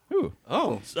positive. Ooh.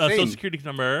 Oh, Social same. security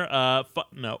number.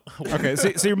 No. Okay,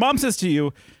 so your mom says to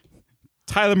you,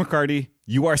 Tyler McCarty,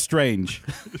 you are strange,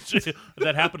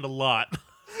 That happened a lot.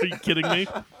 Are you kidding me?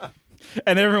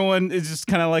 and everyone is just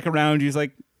kind of like around you. He's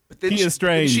like, Then he is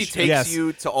strange. Then she takes Yes.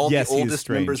 you to all Yes, the he is oldest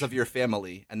strange. members of your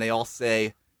family, and they all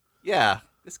say, "Yeah,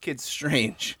 this kid's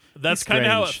strange." That's He's kind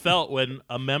of how it strange. felt when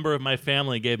a member of my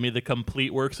family gave me the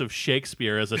complete works of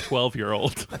Shakespeare as a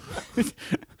 12-year-old.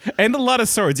 And a lot of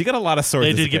swords. You got a lot of swords.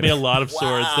 They as did give me a kid. lot of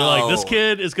swords. They're like, this Wow.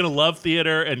 kid is going to love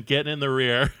theater and get in the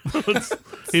rear.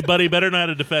 But he better know how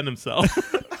to defend himself.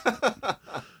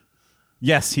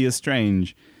 Yes, he is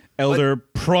strange. Elder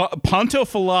Ponto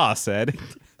Falah said,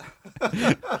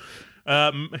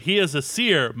 He is a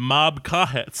seer, Mob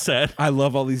Kahet said. I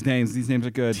love all these names. These names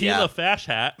are good. Tila Fash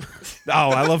Hat. Oh,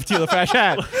 I love Tila Fash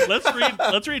Hat.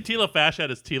 Let's read Tila Fash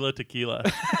Hat as Tila Tequila.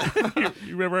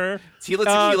 you remember her? Tila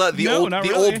Tequila, no, not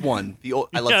really. old one.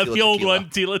 I love Yeah, Tila the old Tequila. one,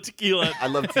 Tila Tequila. I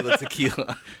love Tila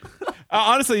Tequila.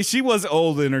 Honestly, she was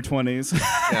old in her 20s.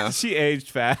 Yeah. She aged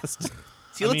fast.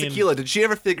 Tila I mean- Tequila. Did she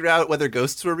ever figure out whether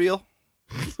ghosts were real?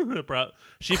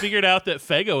 She figured out that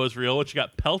Faygo was real when she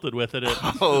got pelted with it at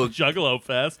Juggalo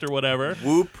Fest or whatever.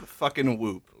 Whoop, fucking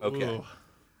whoop. Okay.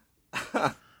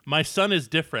 My son is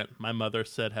different, my mother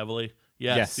said heavily.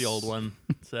 Yes, the old one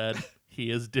said, he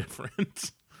is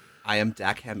different. I am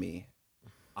Dak Hemi.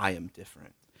 I am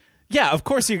different. Yeah, of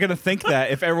course you're gonna think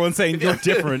that if everyone's saying you're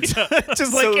different,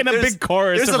 just like in a big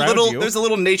chorus There's around you. There's a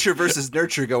little nature versus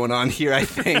nurture going on here, I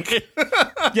think.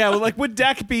 Yeah, well, like would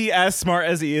Dak be as smart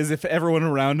as he is if everyone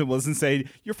around him wasn't saying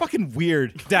you're fucking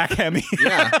weird, Dak Hemi?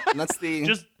 Yeah, and that's the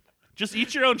just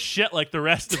eat your own shit like the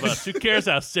rest of us. Who cares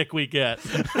how sick we get?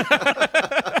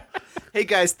 Hey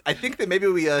guys, I think that maybe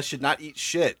we should not eat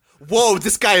shit. Whoa,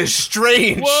 this guy is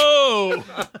strange. Whoa.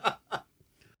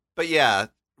 But yeah.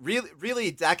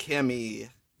 Really, Dak Hemi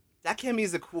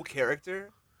is a cool character,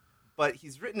 but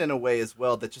he's written in a way as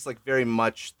well that's just like very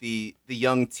much the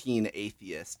young teen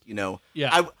atheist. You know,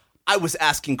 yeah. I was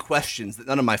asking questions that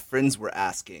none of my friends were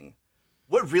asking.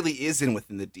 What really is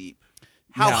Within the Deep?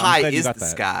 How high is the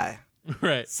sky?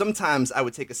 Right. Sometimes I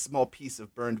would take a small piece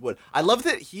of burned wood. I love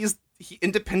that he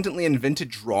independently invented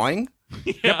drawing.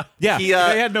 Yeah. Yeah.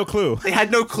 They had no clue. They had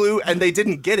no clue, and they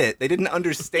didn't get it. They didn't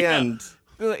understand. Yeah.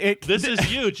 This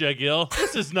is you, Jagil.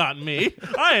 This is not me.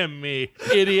 I am me,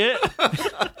 idiot.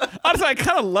 Honestly, I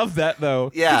kind of love that, though.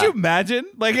 Yeah. Could you imagine?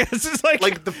 Like, it's just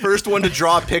like the first one to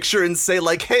draw a picture and say,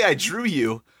 like, hey, I drew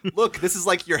you. Look, this is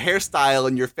like your hairstyle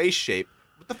and your face shape.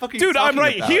 What the fuck are you dude, talking I'm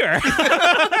right about? here.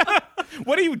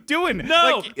 What are you doing?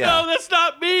 No, like, no, that's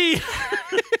not me.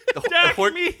 Dak,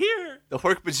 me here. The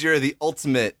Hork-Bajir are the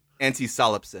ultimate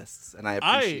anti-solipsists, and I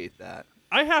appreciate that.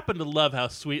 I happen to love how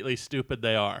sweetly stupid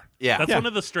they are. Yeah. That's one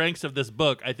of the strengths of this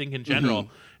book, I think, in general,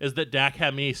 is that Dak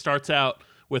Hemi starts out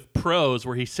with prose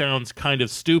where he sounds kind of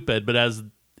stupid, but as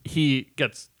he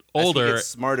gets older, he gets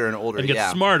smarter and older, and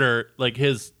gets smarter, like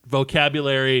his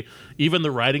vocabulary, even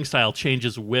the writing style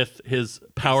changes with his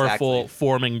powerful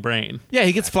forming brain. Yeah,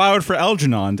 he gets flowered for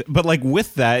Algernon, but like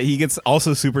with that, he gets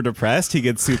also super depressed. He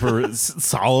gets super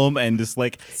solemn and just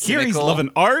like cynical. Here he's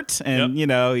loving art, and you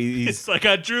know he's it's like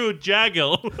I drew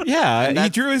Jagil. Yeah, he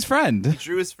drew his friend. He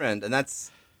drew his friend, and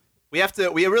that's we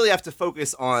really have to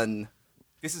focus on.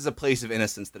 This is a place of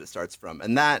innocence that it starts from,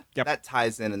 and that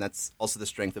ties in, and that's also the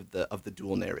strength of the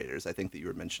dual narrators. I think that you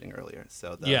were mentioning earlier.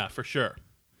 So yeah, for sure.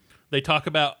 They talk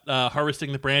about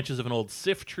harvesting the branches of an old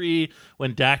sif tree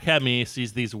when Dak Hemi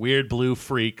sees these weird blue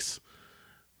freaks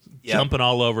jumping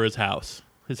all over his house.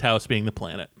 His house being the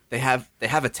planet. They have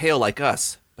a tail like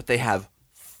us, but they have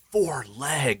 4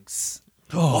 legs.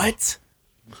 Oh.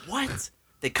 What?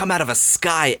 They come out of a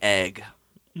sky egg.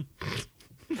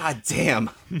 God damn.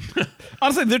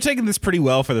 Honestly, they're taking this pretty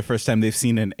well for the first time they've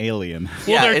seen an alien.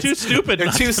 Well, they're too stupid. They're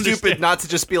too stupid not to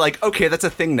just be like, okay, that's a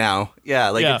thing now. Yeah,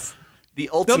 like it's the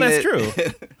ultimate. No, that's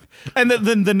true. And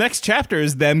then the next chapter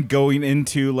is them going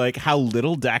into like how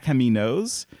little Dak Hemi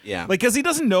knows. Yeah. Like, because he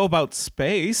doesn't know about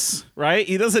space, right?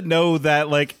 He doesn't know that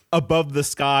like above the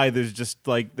sky there's just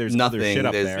like there's nothing. Other shit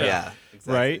up there. Yeah,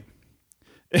 exactly. Right?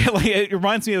 Like it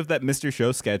reminds me of that Mr.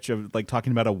 Show sketch of like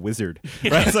talking about a wizard.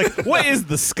 Right? It's like, what is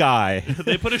the sky?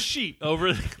 They put a sheet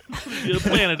over the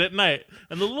planet at night,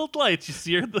 and the little lights you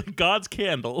see are the god's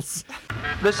candles.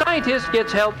 The scientist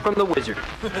gets help from the wizard.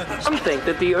 Some think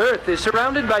that the Earth is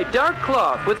surrounded by dark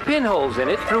cloth with pinholes in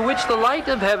it through which the light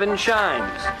of heaven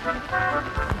shines.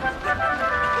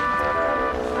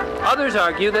 Others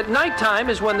argue that nighttime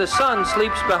is when the sun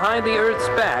sleeps behind the Earth's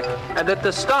back, and that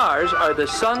the stars are the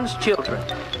sun's children.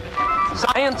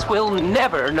 Science will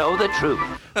never know the truth.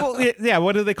 Well, yeah,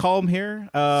 what do they call them here?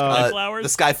 Sky flowers? The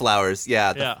sky flowers,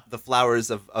 yeah. The flowers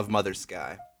of Mother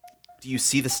Sky. Do you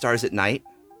see the stars at night?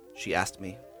 She asked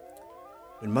me.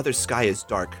 When Mother Sky is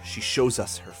dark, she shows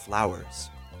us her flowers.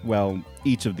 Well,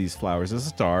 each of these flowers is a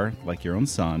star, like your own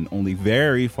sun, only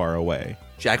very far away.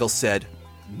 Jaggle said,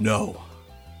 no.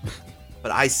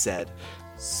 But I said,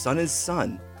 sun is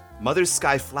sun. Mother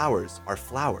Sky flowers are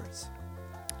flowers.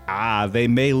 Ah, they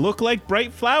may look like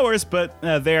bright flowers, but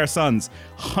they are suns.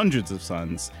 Hundreds of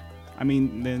suns. I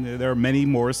mean, there are many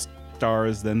more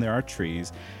stars than there are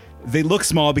trees. They look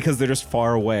small because they're just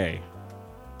far away.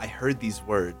 I heard these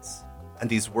words, and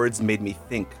these words made me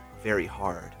think very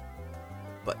hard.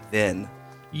 But then...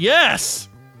 Yes!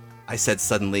 I said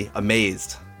suddenly,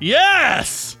 amazed.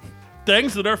 Yes!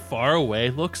 Things that are far away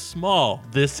look small.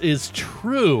 This is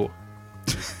true.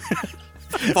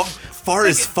 Far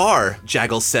is far,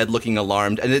 Jaggle said, looking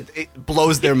alarmed, and it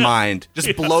blows their mind.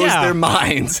 Just blows their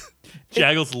minds.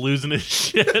 Jaggle's losing his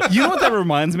shit. You know what that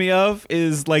reminds me of?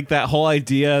 Is like that whole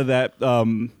idea that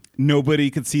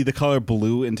nobody could see the color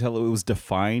blue until it was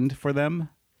defined for them.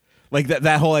 Like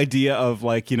that whole idea of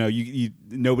like, you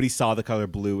nobody saw the color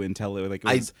blue until it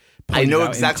was I know pointed out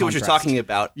exactly in what you're contrast. talking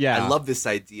about. Yeah. I love this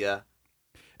idea.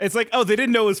 It's like, oh, they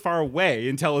didn't know it was far away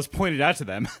until it was pointed out to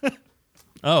them.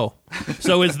 Oh,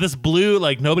 so is this blue,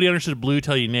 like nobody understood blue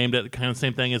till you named it, kind of the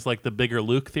same thing as like the bigger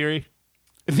Luke theory?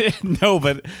 No,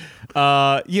 but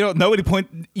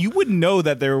you wouldn't know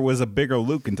that there was a bigger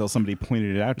Luke until somebody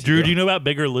pointed it out to you. Drew, do you know about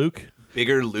bigger Luke?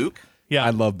 Bigger Luke? Yeah. I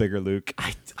love bigger Luke.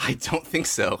 I don't think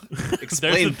so.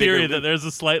 Explain There's a theory bigger that Luke. there's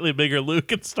a slightly bigger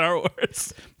Luke in Star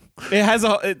Wars. It has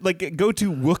go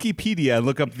to Wikipedia and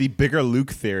look up the bigger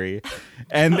Luke theory,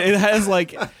 and it has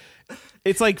like.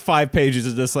 It's like 5 pages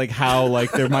of just like how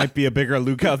like there might be a bigger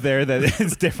Luke out there that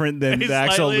is different than the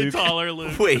actual slightly Luke. taller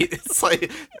Luke. Wait, it's like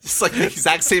the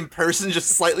exact same person, just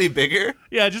slightly bigger?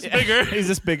 Yeah, just bigger. He's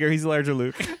just bigger. He's larger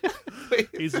Luke.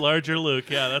 He's larger Luke.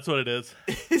 Yeah, that's what it is.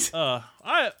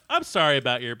 I'm sorry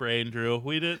about your brain, Drew.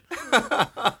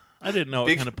 I didn't know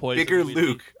what kind of poison. Bigger we'd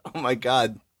Luke. Oh my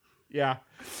god. Yeah.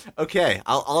 Okay,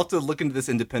 I'll have to look into this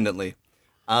independently.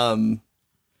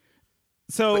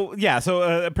 So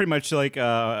pretty much like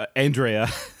Andrea.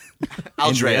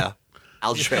 Aldrea.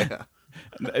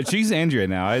 She's Andrea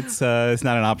now. It's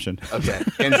not an option. Okay,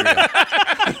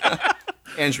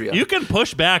 Andrea. You can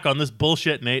push back on this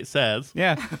bullshit Nate says.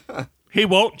 Yeah. He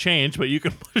won't change, but you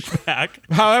can push back.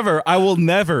 However, I will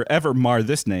never ever mar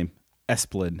this name.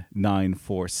 Esplin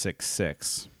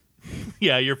 9466.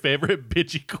 Yeah, your favorite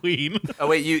bitchy queen. Oh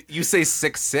wait, you say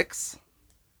 6'6"?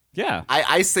 Yeah.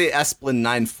 I say Esplin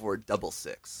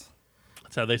 9466.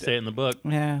 That's how they say it in the book.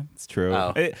 Yeah, it's true.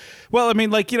 Oh. Well, I mean,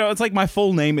 like, it's like my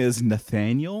full name is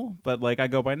Nathaniel, but like I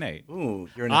go by Nate. Ooh,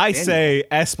 you're Nathaniel. I say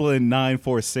Esplin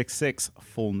 9466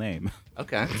 full name.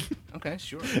 Okay,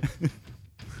 sure.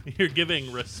 You're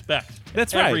giving respect.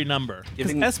 That's every right. number.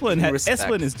 Giving respect.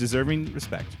 Esplin is deserving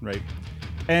respect, right?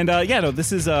 And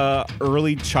this is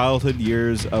early childhood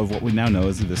years of what we now know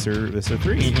as Visser 3.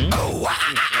 Mm-hmm. Oh, wow.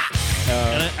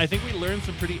 And I think we learned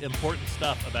some pretty important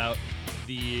stuff about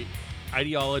the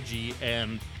ideology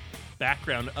and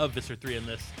background of Visser 3 in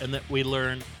this, and that we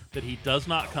learned that he does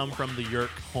not come from the Yeerk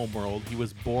homeworld. He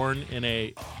was born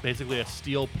in basically a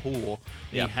steel pool.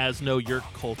 Yep. He has no Yeerk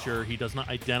culture. He does not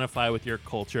identify with Yeerk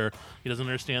culture. He doesn't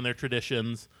understand their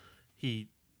traditions. He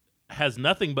has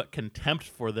nothing but contempt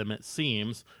for them, it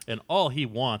seems, and all he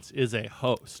wants is a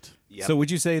host. Yep. So would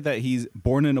you say that he's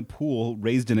born in a pool,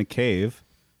 raised in a cave?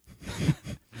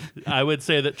 I would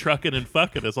say that trucking and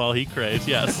fucking is all he craves,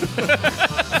 yes.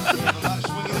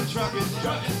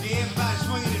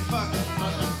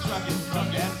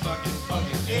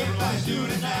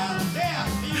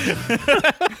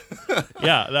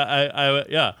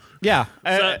 Yeah.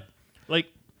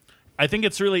 I think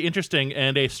it's really interesting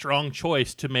and a strong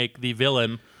choice to make the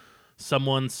villain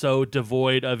someone so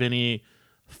devoid of any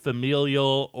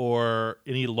familial or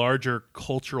any larger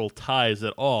cultural ties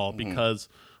at all, because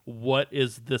what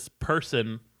is this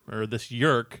person or this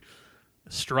Yeerk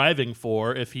striving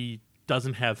for if he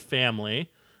doesn't have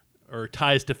family or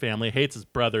ties to family, hates his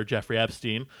brother, Jeffrey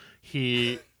Epstein.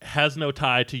 He has no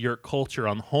tie to Yeerk culture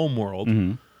on the homeworld.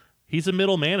 Mm-hmm. He's a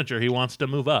middle manager. He wants to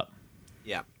move up.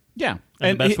 Yeah. Yeah.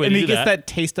 And the best way to he do gets that- that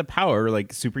taste of power,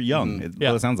 like super young.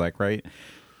 What it sounds like, right?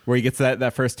 Where he gets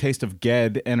that first taste of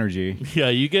Ged energy. Yeah,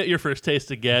 you get your first taste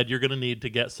of Ged, you're going to need to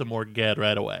get some more Ged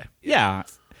right away. Yeah.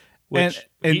 Which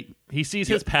And he sees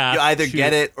his path. You either to-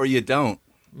 get it or you don't.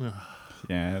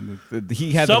 Yeah.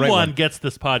 He had Someone the right one. gets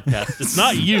this podcast. It's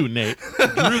not you, Nate.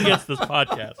 Drew gets this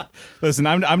podcast. Listen,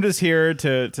 I'm just here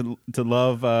to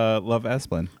love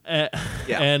Esplin.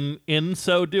 And in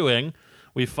so doing,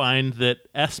 we find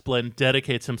that Esplin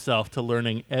dedicates himself to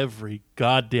learning every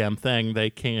goddamn thing they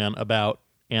can about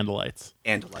Andalites.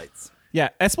 Yeah,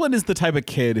 Esplin is the type of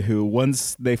kid who,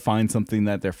 once they find something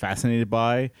that they're fascinated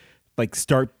by, like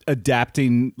start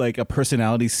adapting like a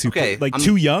personality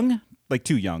too young, like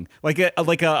a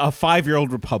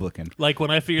 5-year-old Republican. Like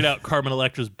when I figured out Carmen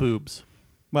Electra's boobs.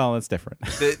 Well, that's different.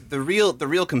 The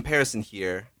real comparison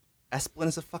here, Esplin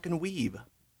is a fucking weeb.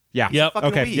 Yeah. Yep. Fucking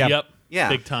Okay. weeb. Yep. Yeah.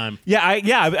 Big time. Yeah,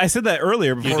 I said that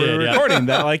earlier before we were yeah. recording.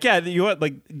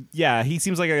 That he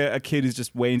seems like a kid who's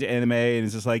just way into anime and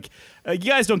is just like, you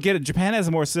guys don't get it. Japan has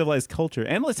a more civilized culture.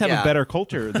 Analysts have a better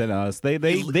culture than us. They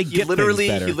get literally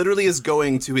things better. He literally is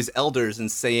going to his elders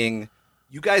and saying,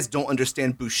 "You guys don't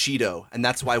understand Bushido, and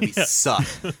that's why we suck."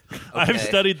 Okay? I've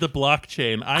studied the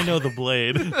blockchain. I know the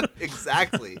blade.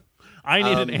 Exactly. I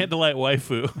need an Andalite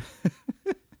waifu.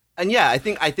 And yeah, I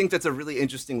think that's a really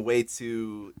interesting way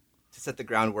to set the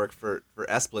groundwork for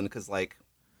Esplin, because like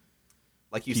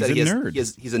you said, he's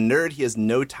a nerd. He has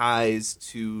no ties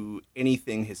to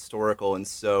anything historical, and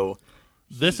so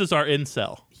this is our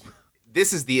incel.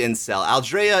 this is the incel.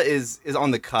 Aldrea is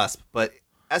on the cusp, but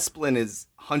Esplin is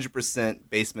 100%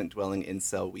 basement dwelling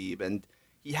incel weeb, and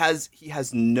he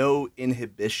has no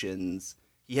inhibitions.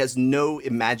 He has no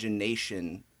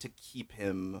imagination to keep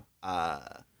him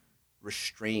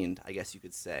restrained, I guess you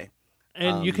could say.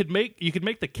 And you could make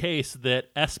the case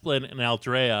that Esplin and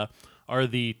Aldrea are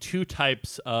the two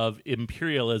types of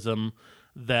imperialism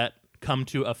that come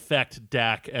to affect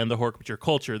Dak and the Hork-Bajir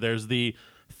culture. There's the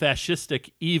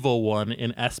fascistic evil one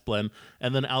in Esplin,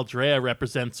 and then Aldrea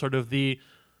represents sort of the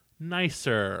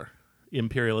nicer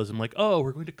imperialism, like, oh,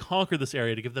 we're going to conquer this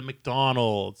area to give them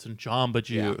McDonald's and Jamba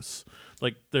Juice.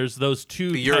 Like, there's those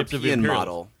two the types of European imperialism.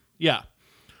 model. Yeah,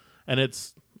 and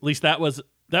it's at least that was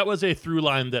a through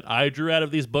line that I drew out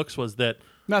of these books, was that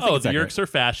the Yeerks are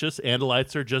fascists,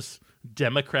 Andalites are just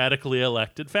democratically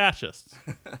elected fascists.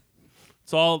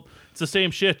 It's the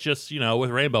same shit, just with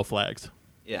rainbow flags.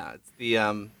 Yeah, it's the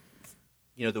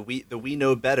the we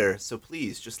know better, so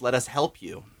please just let us help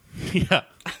you. Yeah.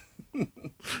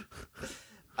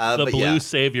 The Blue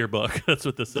Savior book. That's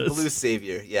what this is. The Blue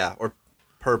Savior, yeah, or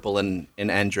purple in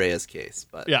Andrea's case,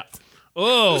 but yeah.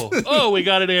 Oh, we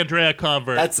got an Andrea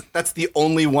convert. That's the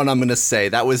only one I'm gonna say.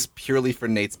 That was purely for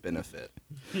Nate's benefit.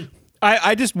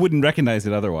 I just wouldn't recognize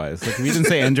it otherwise. Like, if you didn't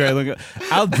say Andrea, look,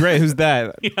 Aldrea, who's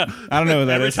that? Yeah. I don't know who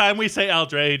that Every is. time we say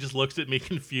Aldrea, he just looks at me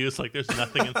confused, like there's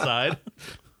nothing inside.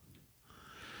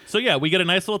 So yeah, we get a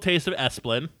nice little taste of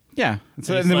Esplin. Yeah.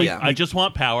 So, and then I just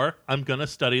want power. I'm gonna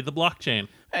study the blockchain.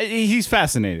 He's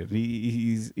fascinated.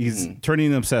 He's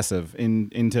turning obsessive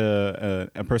into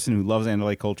a person who loves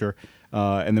Andalite culture.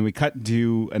 And then we cut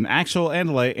to an actual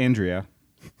Andalite, Andrea.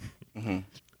 Mm-hmm.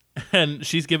 And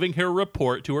she's giving her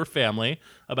report to her family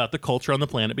about the culture on the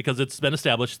planet, because it's been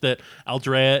established that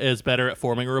Aldrea is better at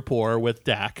forming a rapport with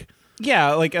Dak.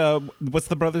 Yeah, like, what's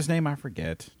the brother's name? I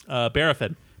forget.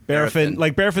 Barafin.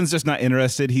 Like, Barafin's just not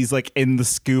interested. He's, like, in the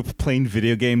scoop playing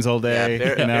video games all day.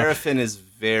 Yeah, Barafin is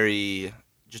very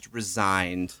just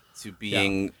resigned to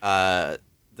being the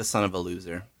son of a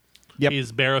loser. Yep.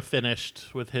 He's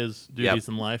finished with his duties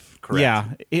in life. Correct.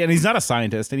 Yeah, and he's not a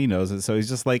scientist, and he knows it. So he's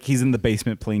just like, he's in the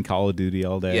basement playing Call of Duty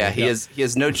all day. Yeah, he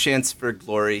has no chance for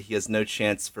glory. He has no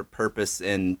chance for purpose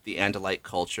in the Andalite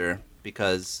culture,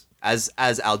 because as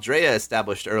Aldrea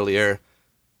established earlier,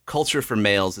 culture for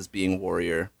males is being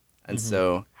warrior. And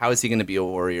so how is he going to be a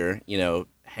warrior,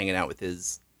 hanging out with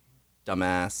his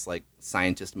dumbass, like,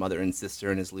 scientist mother and sister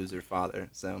and his loser father?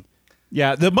 So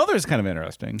yeah, the mother's kind of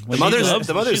interesting. The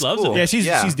mother's cool. Yeah,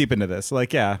 she's deep into this.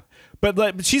 Like, yeah, but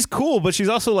like, she's cool, but she's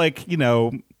also like,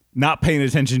 not paying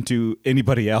attention to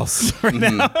anybody else right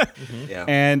now. Yeah,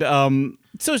 and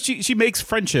so she makes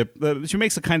friendship. She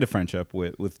makes a kind of friendship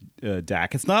with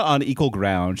Dak. It's not on equal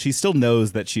ground. She still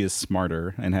knows that she is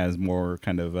smarter and has more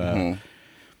kind of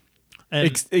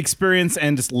experience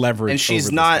and just leverage. And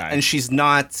she's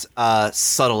not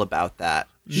subtle about that.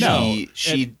 No,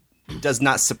 she does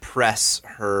not suppress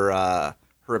her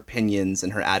opinions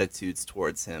and her attitudes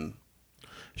towards him.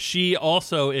 She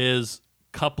also is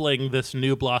coupling this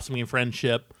new blossoming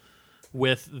friendship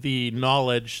with the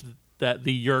knowledge that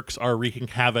the Yeerks are wreaking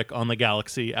havoc on the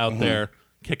galaxy out there,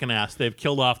 kicking ass. They've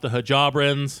killed off the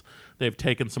Hajabrins. They've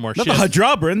taken some more ships. Not the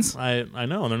Hajabrins. I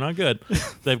know, they're not good.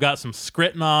 They've got some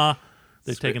Skritna.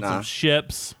 They've taken some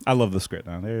ships. I love the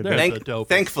Skritna. They're the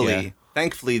dopest.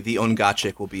 Thankfully, the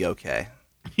Ungachik will be okay.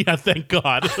 Yeah, thank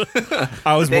God.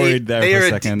 I was worried there for a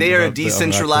second. They are a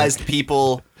decentralized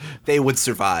people. They would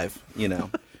survive,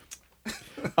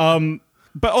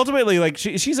 But ultimately, like,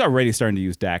 she's already starting to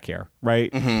use Dak here,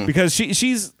 right? Mm-hmm. Because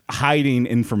she's hiding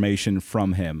information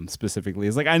from him specifically.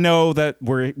 It's like, I know that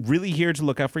we're really here to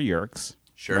look out for Yeerks,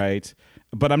 sure, right?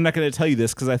 But I'm not going to tell you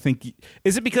this because I think,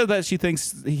 is it because that she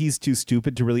thinks he's too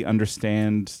stupid to really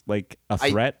understand, like, a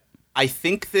threat? I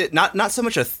think that not so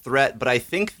much a threat, but I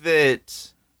think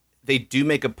that they do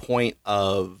make a point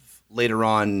of later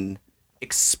on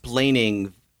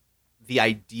explaining the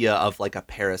idea of, like, a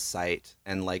parasite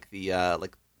and like the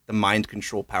mind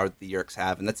control power that the Yeerks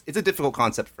have, and it's a difficult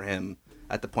concept for him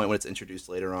at the point when it's introduced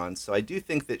later on. So I do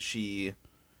think that she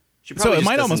probably so it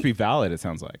might almost be valid. It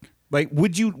sounds like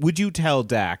would you tell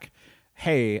Dak,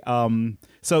 hey,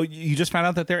 so you just found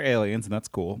out that they're aliens and that's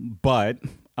cool, but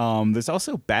there's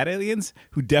also bad aliens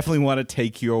who definitely want to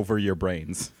take you over your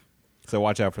brains, so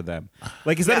watch out for them.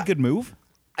 Like, is that a good move?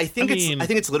 I think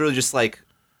it's literally just like,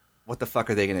 what the fuck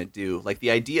are they gonna do? Like,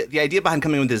 the idea behind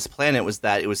coming to this planet was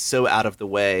that it was so out of the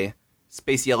way.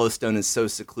 Space Yellowstone is so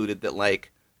secluded that,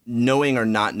 like, knowing or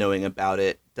not knowing about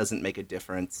it doesn't make a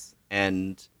difference.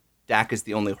 And Dak is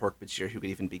the only Hork-Bajir who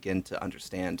could even begin to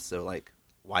understand. So, like,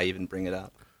 why even bring it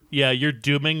up? Yeah, you're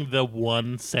dooming the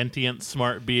one sentient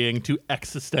smart being to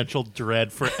existential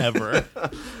dread forever.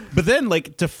 But then,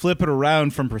 like, to flip it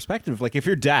around from perspective, like, if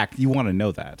you're Dak, you want to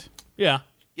know that. Yeah.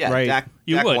 Yeah, Right. Dak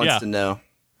You would, wants yeah. to know.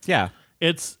 Yeah.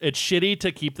 It's shitty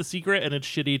to keep the secret, and it's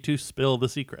shitty to spill the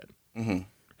secret. Mm-hmm.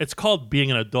 It's called being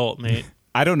an adult, Nate.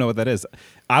 I don't know what that is.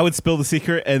 I would spill the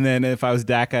secret, and then if I was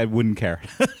Dak, I wouldn't care.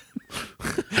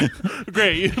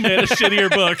 Great, you made a shittier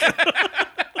book.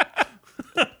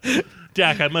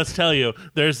 Dak, I must tell you,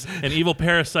 there's an evil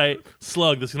parasite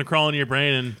slug that's going to crawl into your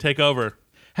brain and take over.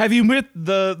 Have you met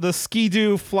the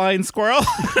Ski-Doo flying squirrel?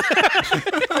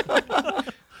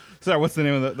 Sorry, what's the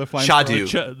name of the flying Chadu.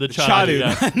 squirrel? The Chadu.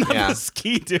 Yeah. Not Yeah. the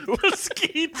Ski-Doo. The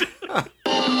Ski-Doo.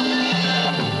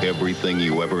 Everything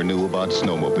you ever knew about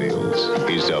snowmobiles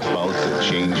is about to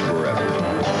change forever.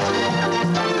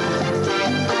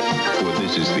 For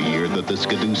this is the year that the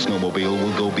Ski-Doo snowmobile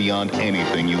will go beyond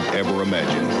anything you've ever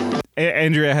imagined.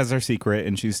 Andrea has her secret,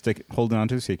 and she's holding on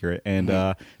to a secret,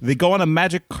 and they go on a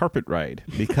magic carpet ride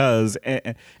because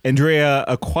Andrea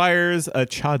acquires a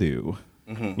Chadu,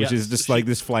 which is just like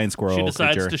this flying squirrel She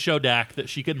decides creature. to show Dak that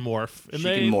she can morph. And She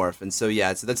can morph, and so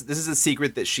this is a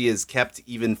secret that she has kept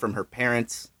even from her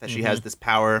parents, that she has this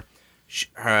power.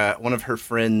 One of her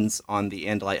friends on the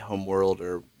Andalite homeworld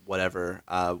or whatever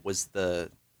was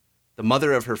the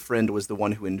mother of her friend was the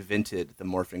one who invented the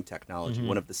morphing technology.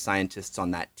 One of the scientists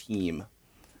on that team.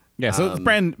 Yeah, so it's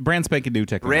brand spanking new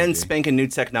technology. Brand spanking new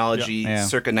technology, Yeah.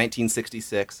 circa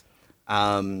 1966,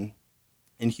 in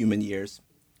human years.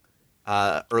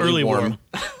 Early warm.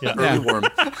 Yeah. Early warm.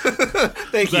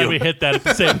 Thank Glad you. we hit that at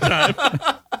the same time.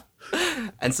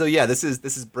 And so this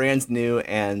is brand new,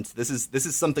 and this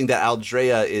is something that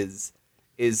Aldrea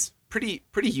is pretty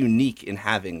unique in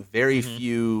having. Very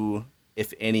few,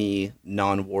 if any,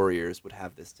 non-warriors would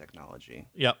have this technology.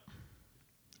 Yep.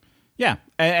 Yeah,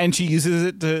 and she uses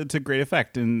it to great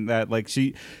effect in that, like,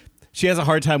 she has a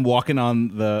hard time walking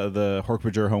on the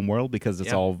Hork-Bajir homeworld because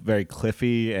it's all very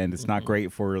cliffy and it's not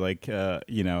great for, like, a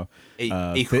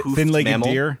hoofed thin-legged mammal.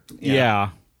 deer. Yeah.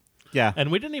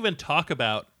 And we didn't even talk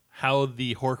about how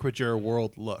the Hork-Bajir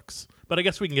world looks. But I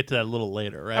guess we can get to that a little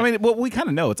later, right? I mean, well, we kind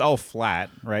of know it's all flat,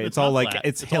 right? It's all not like flat.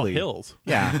 it's all hilly. hills.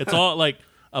 Yeah. It's all like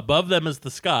above them is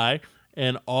the sky,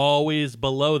 and always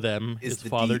below them is the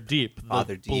Father Deep,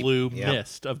 Father the Deep, blue yeah.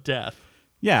 mist of death.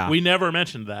 Yeah. We never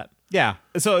mentioned that. Yeah.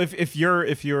 So if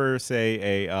you're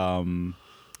say a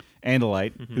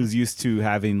Andalite who's used to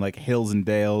having like hills and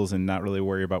dales and not really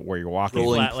worry about where you're walking,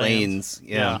 Rolling Flatlands. plains.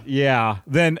 Yeah. yeah,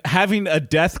 then having a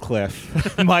death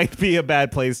cliff might be a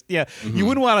bad place. Yeah, you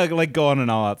wouldn't want to like go on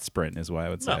an all-out sprint, is what I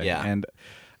would say. No. Yeah.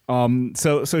 And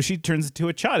so she turns into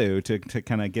a Chadu to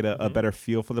kind of get a better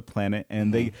feel for the planet,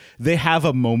 and they have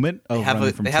a moment of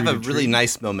running from They have tree a to really tree.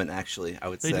 nice moment, actually, I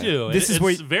would say. They do. This is it's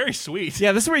where very sweet.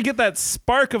 Yeah, this is where you get that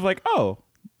spark of like, oh,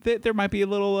 there might be a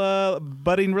little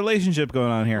budding relationship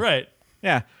going on here. Right.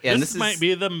 Yeah. Yeah, and this might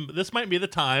be the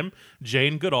time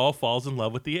Jane Goodall falls in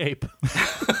love with the ape.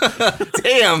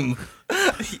 Damn.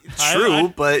 True,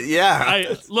 I- but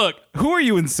yeah. Look, Who are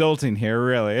you insulting here,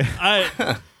 really?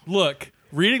 look,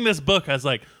 reading this book, I was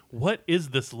like, what is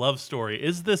this love story?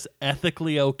 Is this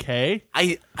ethically okay? I'm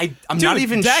Dude, not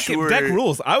even Dak, sure. Dak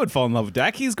rules. I would fall in love with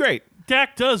Dak. He's great.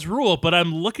 Dak does rule, but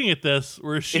I'm looking at this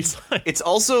where she's like, It's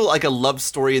also like a love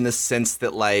story in the sense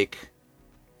that like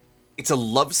it's a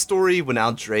love story when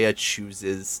Aldrea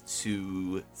chooses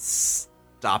to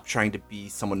stop trying to be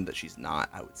someone that she's not,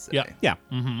 I would say. Yeah. Yeah.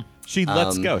 Mm-hmm. She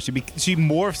lets go. She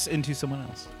morphs into someone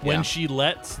else. when Yeah. she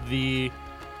lets the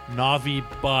Na'vi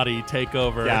body take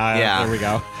over. Yeah. There we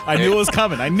go. I knew it was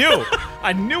coming. I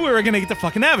knew we were gonna get the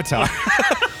fucking Avatar.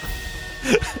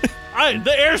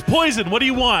 The air's poison. What do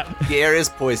you want? The air is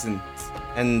poison.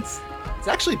 And it's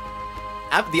actually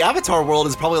the Avatar world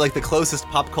is probably like the closest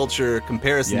pop culture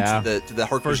comparison Yeah. to the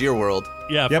Hork-Bajir world.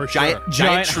 Yeah, Yep. for sure.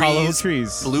 Giant hollow trees,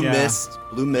 trees. blue Yeah. mist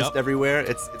Yep. everywhere.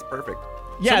 It's perfect.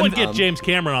 Yeah. Someone and- get James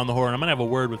Cameron on the horn. I'm gonna have a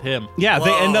word with him. yeah.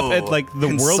 They end up at Whoa. like the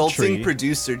world Consulting tree.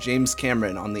 producer James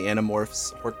Cameron on the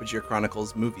Animorphs Hork-Bajir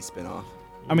Chronicles movie spinoff.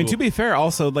 I mean, to be fair,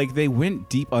 also like they went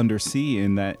deep undersea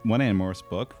in that one Animorphs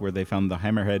book where they found the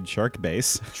Hammerhead shark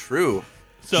base. True.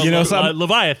 So You know, some-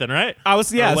 Leviathan, right? I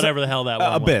was Or whatever the hell that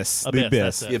one Abyss. was. The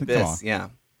Abyss. That's The it. Come on. Abyss, yeah.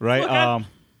 Right. Look,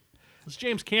 it's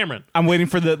James Cameron. I'm waiting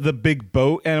for the big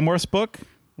boat Animorphs book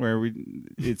where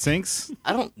it sinks.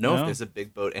 I don't know No? if there's a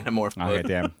big boat Animorph book. Okay,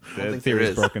 damn. I don't The think there theory's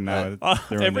is, broken now. but-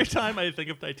 They ruined Every it. time I think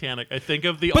of Titanic, I think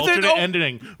of the But then- alternate oh.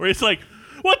 ending where it's like,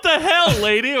 what the hell,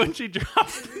 lady? When she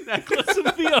drops the necklace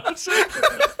into the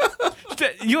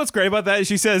ocean. You know what's great about that?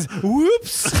 She says,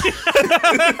 "Whoops."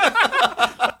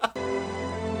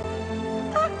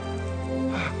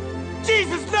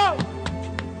 Jesus, no!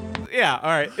 Yeah, all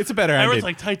right. It's a better ending. Everyone's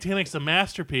like, Titanic's a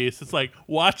masterpiece. It's like,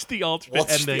 watch the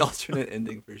alternate ending. The alternate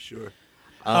ending for sure.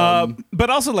 But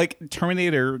also, like,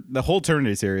 Terminator, the whole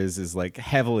Terminator series is, like,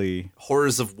 heavily...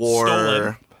 Horrors of War.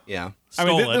 Stolen. Yeah. I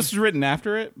mean, this was written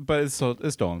after it, but it's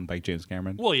stolen by James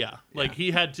Cameron. Well, yeah. Like,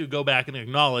 he had to go back and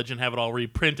acknowledge and have it all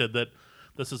reprinted that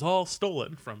this is all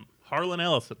stolen from Harlan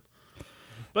Ellison.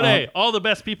 But hey, all the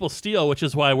best people steal, which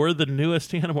is why we're the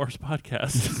newest Animorphs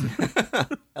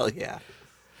podcast. Hell yeah.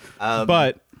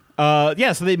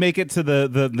 So they make it to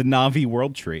the Na'vi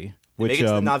world tree. They make it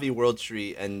to the Na'vi world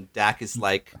tree, and Dak is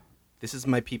like, this is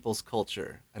my people's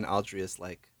culture. And Aldrey is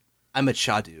like, I'm a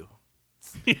Chadu.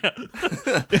 Yeah.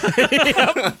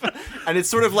 And it's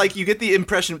sort of like you get the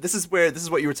impression, this is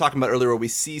what you were talking about earlier, where we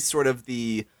see sort of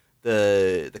the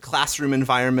classroom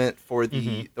environment for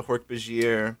the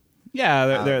Hork-Bajir.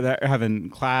 Yeah, they're having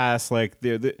class, like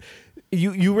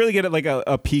you really get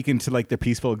a peek into like their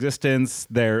peaceful existence.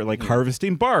 They're like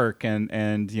harvesting bark and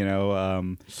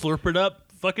slurp it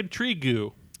up, fucking tree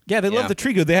goo. Yeah, they love the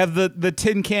tree goo. They have the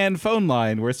tin can phone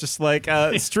line where it's just like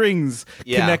strings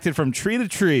connected from tree to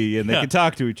tree, and they can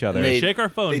talk to each other. They shake our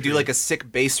phone. They do like a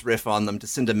sick bass riff on them to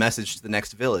send a message to the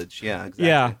next village. Yeah,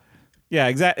 exactly. Yeah,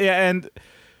 exactly. Yeah, and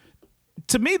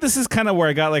to me, this is kind of where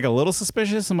I got like a little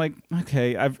suspicious. I'm like,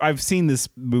 okay, I've seen this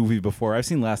movie before. I've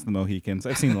seen Last of the Mohicans.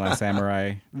 I've seen The Last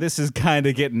Samurai. This is kind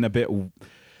of getting a bit.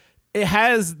 It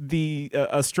has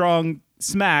a strong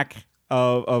smack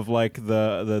of like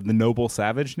the noble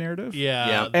savage narrative.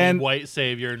 Yeah. And white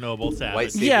savior, noble savage.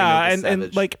 White savior, noble and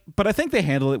savage. like, but I think they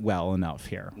handle it well enough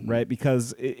here, right?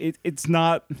 Because it's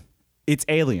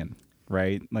alien.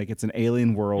 Right? Like it's an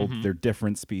alien world. They're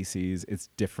different species. It's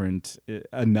different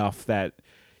enough that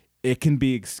it can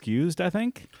be excused, I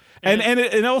think. And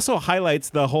it also highlights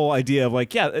the whole idea of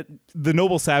like, the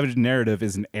noble savage narrative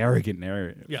is an arrogant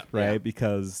narrative, right? Yeah.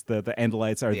 Because the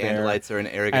Andalites are there. The Andalites are an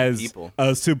arrogant as people.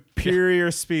 A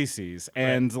superior species.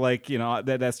 And like,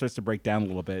 that starts to break down a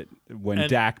little bit when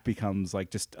Dak becomes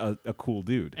like just a cool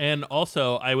dude. And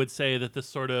also, I would say that this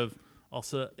sort of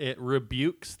it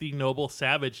rebukes the noble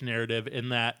savage narrative in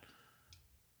that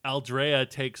Aldrea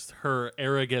takes her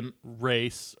arrogant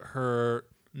race, her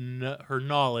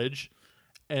knowledge,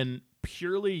 and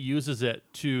purely uses it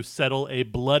to settle a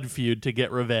blood feud to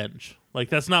get revenge. Like,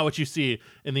 that's not what you see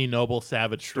in the noble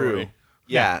savage story.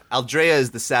 Yeah, Aldrea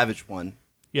is the savage one.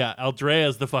 Yeah, Aldrea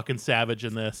is the fucking savage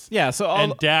in this. Yeah,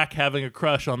 and Dak having a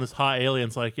crush on this hot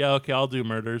alien's like, yeah, okay, I'll do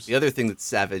murders. The other thing that's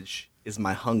savage is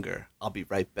my hunger. I'll be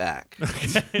right back.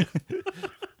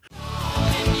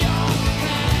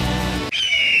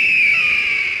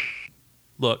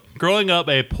 Look, growing up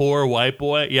a poor white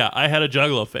boy, I had a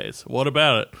Juggalo phase. What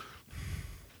about it?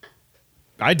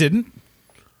 I didn't.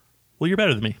 Well, you're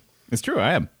better than me. It's true,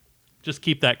 I am. Just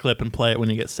keep that clip and play it when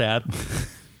you get sad.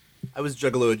 I was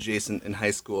Juggalo adjacent in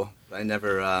high school, but I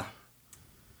never,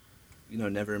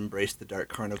 never embraced the dark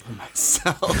carnival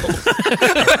myself.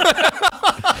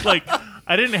 Like,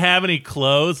 I didn't have any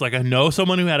clothes. Like, I know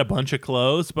someone who had a bunch of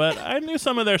clothes, but I knew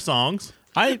some of their songs.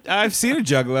 I've seen a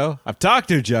Juggalo. I've talked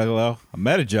to a Juggalo. I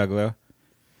met a Juggalo.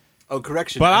 Oh,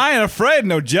 correction. But I ain't afraid of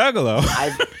no Juggalo.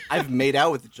 I've made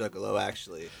out with the Juggalo,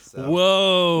 actually. So.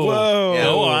 Whoa. Yeah.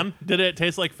 Go on. Did it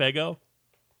taste like Faygo?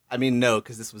 I mean, no,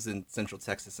 because this was in Central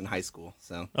Texas in high school.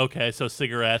 So okay, so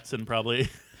cigarettes and probably...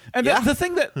 And the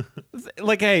thing that,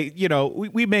 like, hey,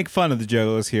 we make fun of the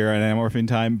Juggalos here at Animorphine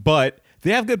Time, but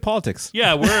they have good politics.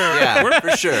 Yeah, we're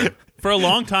for sure. For a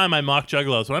long time, I mocked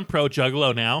Juggalos, but I'm pro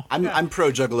Juggalo now. I'm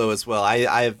pro Juggalo as well.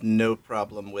 I have no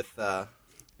problem with the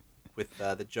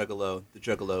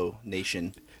Juggalo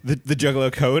nation. The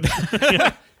Juggalo code.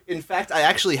 In fact, I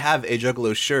actually have a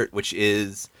Juggalo shirt, which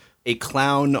is a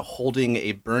clown holding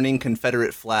a burning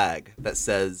Confederate flag that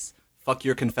says "Fuck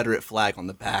your Confederate flag" on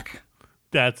the back.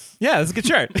 That's a good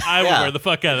shirt. I would wear the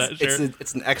fuck out of that shirt.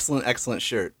 It's an excellent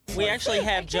shirt. We actually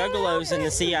have juggalos in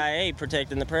the CIA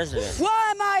protecting the president.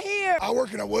 Why am I here? I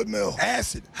work in a wood mill.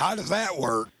 Acid. How does that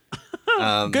work?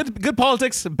 Good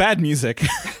politics, bad music.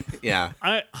 Yeah.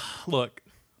 Look.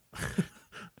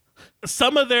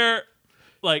 Some of their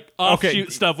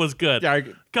offshoot stuff was good. Yeah,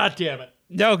 God damn it.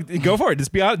 No, go for it.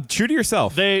 Just be honest. True to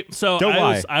yourself. Don't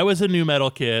lie. I was a new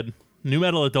metal kid, new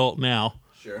metal adult now.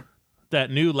 Sure. That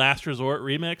new Last Resort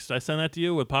remix, did I send that to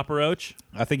you with Papa Roach?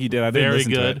 I think you did. I didn't Very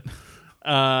listen good.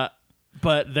 To it.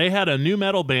 But they had a new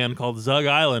metal band called Zug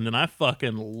Island, and I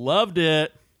fucking loved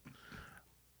it.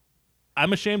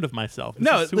 I'm ashamed of myself.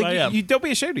 This is who I am. You don't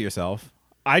be ashamed of yourself.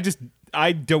 I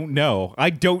don't know. I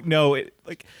don't know it.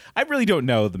 Like, I really don't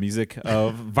know the music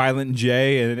of Violent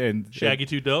J and Shaggy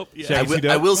Too Dope. Yeah.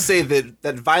 I will say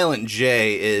that Violent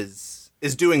J is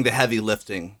is doing the heavy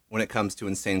lifting when it comes to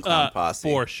Insane Clown Posse.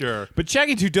 For sure. But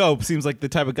Shaggy 2 Dope seems like the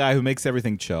type of guy who makes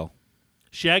everything chill.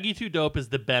 Shaggy 2 Dope is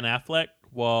the Ben Affleck,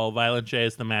 while Violent J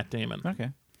is the Matt Damon.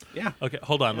 Okay. Yeah. Okay,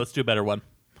 hold on. Let's do a better one.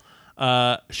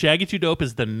 Shaggy 2 Dope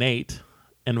is the Nate,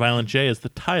 and Violent J is the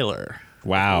Tyler.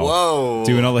 Wow. Whoa.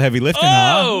 Doing all the heavy lifting,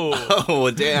 Oh!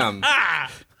 Oh, damn.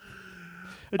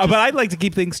 But I'd like to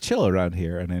keep things chill around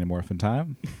here on Anamorphin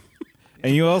Time.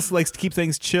 And you also likes to keep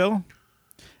things chill?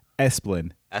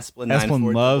 Esplin.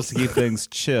 Esplin loves to keep things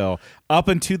chill. Up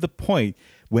until the point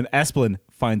when Esplin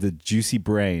finds a juicy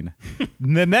brain.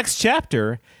 The next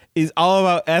chapter is all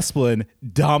about Esplin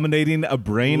dominating a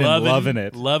brain and loving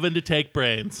it. Loving to take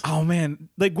brains. Oh, man.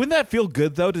 Like, wouldn't that feel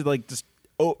good, though, to, like, just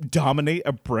dominate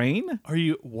a brain? Are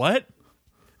you... What?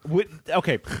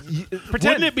 Okay. Pretend.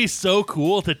 Wouldn't it be so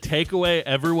cool to take away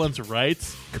everyone's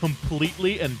rights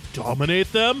completely and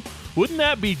dominate them? Wouldn't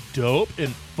that be dope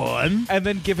and fun? And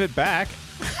then give it back.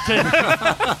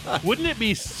 Wouldn't it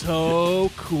be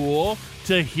so cool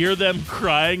to hear them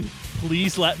crying,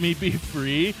 "Please let me be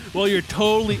free," while you're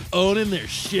totally owning their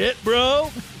shit,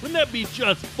 bro? Wouldn't that be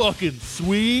just fucking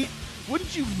sweet?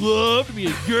 Wouldn't you love to be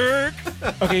a jerk?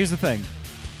 Okay, here's the thing.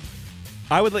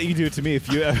 I would let you do it to me if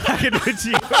I could do it to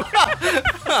you.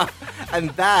 And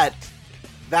that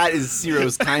is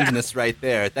Ciro's kindness right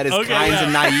there. That is kind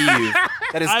and naive.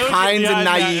 That is kind and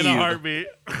naive. In a heartbeat.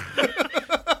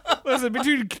 Listen,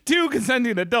 between two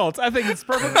consenting adults, I think it's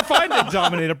perfectly fine to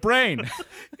dominate a brain.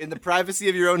 In the privacy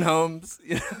of your own homes.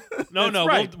 No,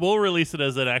 right. we'll release it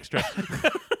as an extra.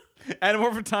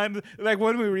 Anamorphin Time, like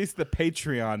when we release the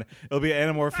Patreon, it'll be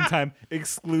an Anamorphin Time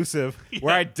exclusive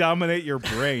where I dominate your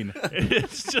brain.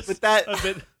 It's just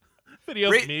a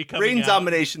video of me coming brain out.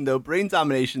 Brain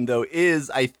domination though is,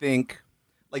 I think,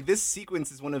 like this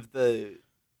sequence is one of the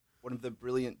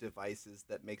brilliant devices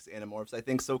that makes Animorphs, I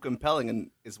think, so compelling, and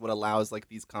is what allows like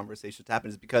these conversations to happen,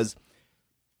 is because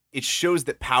it shows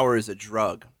that power is a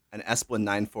drug, and Esplin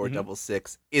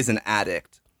 9466 is an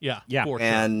addict. Yeah. For sure.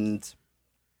 And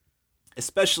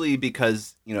especially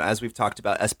because, you know, as we've talked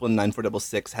about, Esplin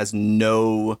 9466 has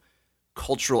no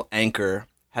cultural anchor,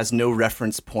 has no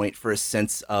reference point for a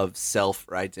sense of self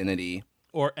or identity.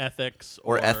 Or ethics.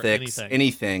 Or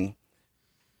anything.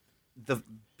 The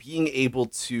being able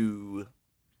to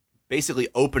basically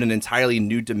open an entirely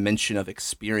new dimension of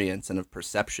experience and of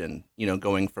perception, you know,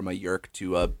 going from a yerk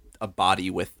to a body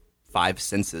with 5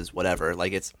 senses, whatever.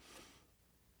 Like it's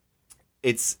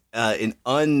an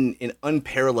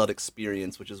unparalleled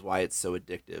experience, which is why it's so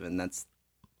addictive, and that's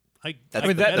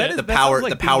the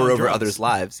power over others'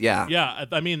 lives. Yeah.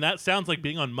 I mean, that sounds like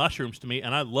being on mushrooms to me,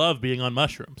 and I love being on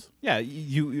mushrooms. Yeah,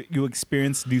 you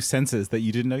experience new senses that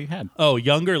you didn't know you had. Oh,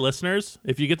 younger listeners,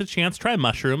 if you get the chance, try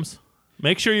mushrooms.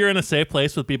 Make sure you're in a safe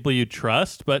place with people you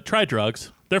trust, but try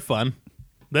drugs. They're fun.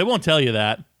 They won't tell you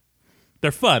that.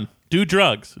 They're fun. Do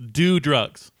drugs.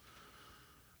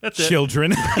 That's it.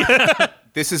 Children.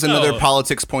 This is another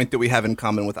politics point that we have in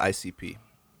common with ICP.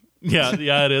 Yeah,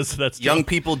 it is. That's true. Young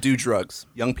people do drugs.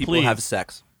 Young people have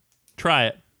sex. Try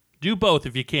it. Do both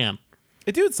if you can.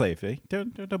 Do it safely.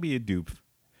 Don't be a dupe.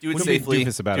 Do it Don't safely. Be a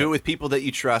doofus about do it with people that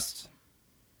you trust.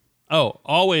 Oh,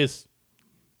 always.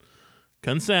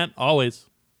 Consent. Always.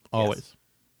 Always.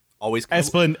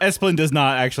 Esplin does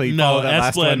not actually follow that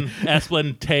last one.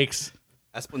 Esplin takes.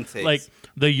 Esplin takes. Like,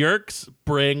 the Yerks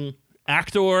bring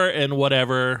Actor and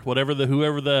whoever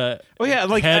the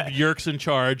head Yerk's in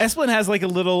charge. Esplin has like a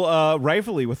little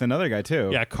rifle-y with another guy too.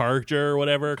 Yeah, Karger or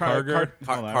whatever.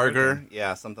 Karger.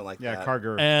 Yeah, something like that. Yeah,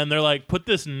 Karger. And they're like, put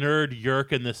this nerd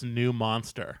Yerk in this new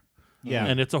monster. Yeah.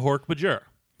 And it's a Hork-Bajir.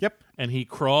 Yep. And he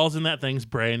crawls in that thing's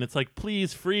brain. It's like,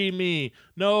 please free me.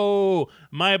 No,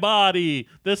 my body.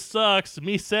 This sucks.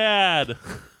 Me sad.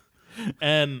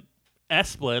 And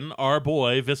Esplin, our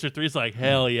boy, Visser 3's like,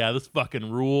 hell yeah, this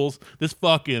fucking rules.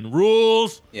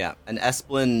 Yeah, and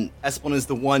Esplin is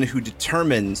the one who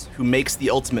determines, who makes the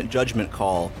ultimate judgment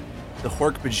call. The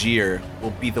Hork-Bajir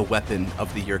will be the weapon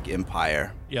of the Yerk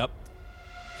Empire. Yep.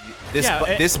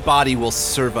 This body will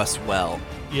serve us well.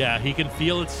 Yeah, he can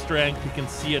feel its strength. He can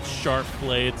see its sharp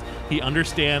blades. He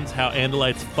understands how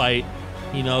Andalites fight.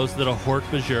 He knows that a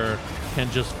Hork-Bajir can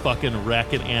just fucking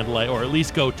wreck an Andalite, or at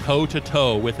least go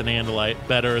toe-to-toe with an Andalite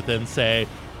better than, say,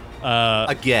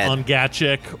 Again.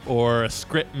 Ungachik or a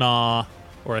Skritnaw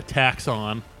or a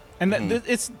Taxon. And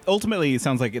it's ultimately, it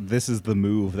sounds like this is the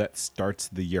move that starts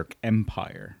the Yerk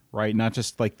Empire, right? Not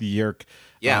just like the Yerk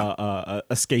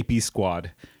escapee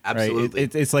squad. Absolutely.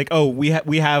 Right? It's like, oh, we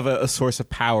have a source of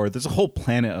power. There's a whole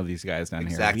planet of these guys down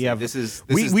exactly. here. This is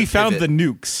we the found pivot. the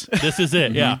nukes. This is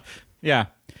it, yeah. Yeah.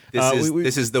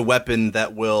 This is the weapon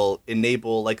that will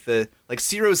enable like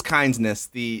Ciro's kindness,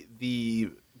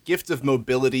 the gift of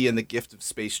mobility and the gift of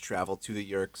space travel to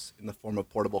the Yeerks in the form of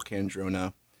portable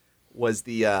Kandrona was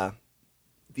the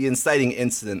inciting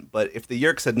incident. But if the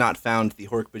Yeerks had not found the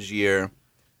Hork-Bajir,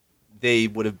 they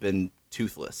would have been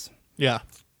toothless. Yeah.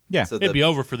 Yeah. So it'd be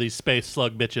over for these space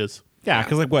slug bitches. Yeah,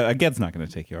 because like what? A Ged's not going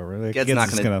to take you over. Like, Ged's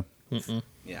not going to.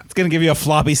 Yeah. It's going to give you a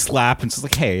floppy slap, and it's just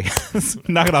like, hey,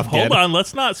 knock it off, Ged. Hold on,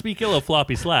 let's not speak ill of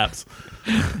floppy slaps.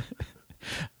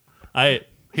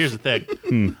 Here's the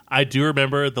thing. I do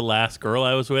remember the last girl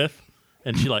I was with,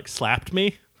 and she like slapped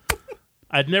me.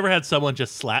 I'd never had someone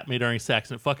just slap me during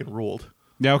sex, and it fucking ruled.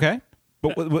 Yeah, okay.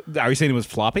 But what, are you saying it was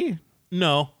floppy?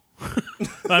 No.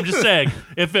 I'm just saying,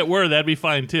 if it were, that'd be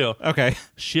fine too. Okay.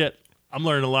 Shit. I'm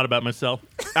learning a lot about myself.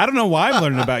 I don't know why I'm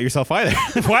learning about yourself either.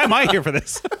 Why am I here for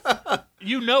this?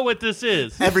 You know what this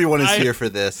is. Everyone is here for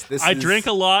this. I drink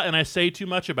a lot and I say too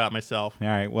much about myself. All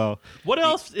right, well. What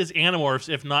else is Animorphs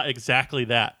if not exactly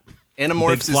that?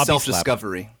 Animorphs is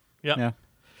self-discovery. Yep. Yeah.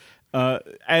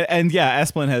 And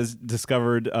Esplin has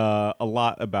discovered a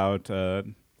lot about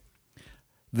the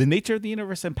nature of the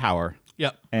universe and power.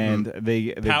 Yep. And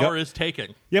they power is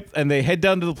taking. Yep, and they head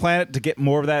down to the planet to get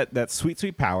more of that sweet,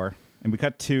 sweet power. And we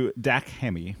cut to Dak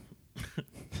Hemi.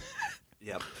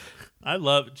 Yep. I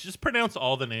love just pronounce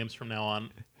all the names from now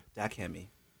on. Dak Hemi.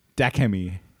 Dak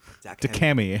Hemi. Dak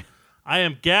Hemi. I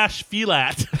am Gash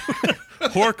Filat.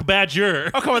 Hork Badger.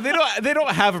 Oh come on, they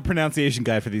don't have a pronunciation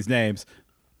guide for these names.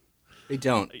 They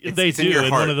don't. They do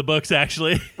in one of the books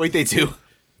actually. Wait, they do.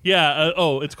 Yeah.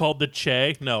 It's called the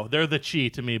Che. No, they're the Chi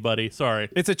to me, buddy. Sorry.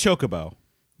 It's a chocobo.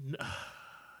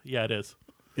 Yeah, it is.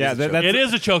 Yeah, it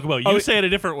is a chocobo. You say it a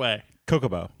different way.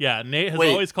 Kokobo. Yeah, Nate has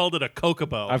always called it a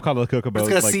kokobo. I've called it a kokobo It's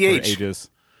got a like, CH. for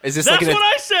ages. Is this That's what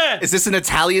I said. Is this an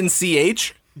Italian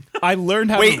CH? I learned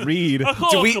how to read. A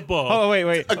kokobo. Oh,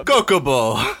 wait. A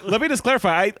kokobo. Let me just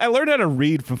clarify. I learned how to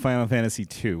read from Final Fantasy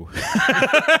II.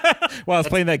 While I was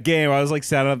playing that game, I was like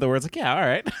sounding out the words like, yeah, all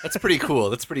right. That's pretty cool.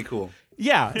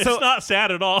 Yeah. It's so not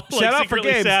sad at all. Shout out for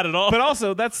games. Sad at all. But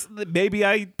also, maybe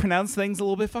I pronounce things a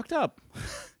little bit fucked up.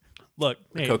 Look,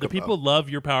 Nate, the people love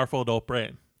your powerful adult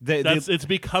brain. It's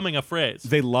becoming a phrase.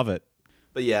 They love it.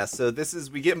 But yeah, so this is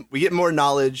we get more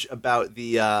knowledge about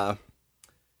the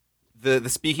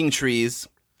speaking trees,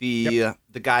 the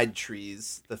guide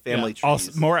trees, the family trees.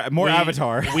 Also, more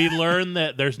Avatar. We learn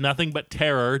that there's nothing but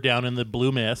terror down in the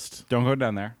blue mist. Don't go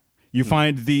down there. You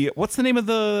find what's the name of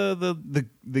the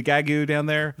Gagu down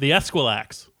there? The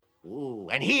Esquilax. Ooh,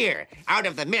 and here, out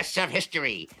of the mists of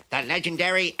history, the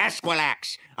legendary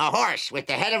Esquilax, a horse with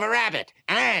the head of a rabbit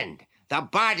and the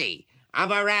body of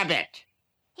a rabbit.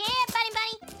 Here, buddy.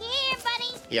 Here,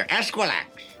 buddy. Your Esquilax.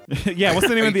 Yeah, what's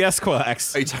the name of the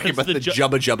Esquilax? Are you talking about the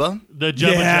Jubba Jubba? The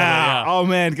Jubba Jubba, yeah. Oh,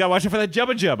 man. Gotta watch it for that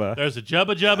Jubba Jubba. There's a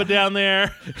Jubba Jubba down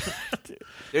there.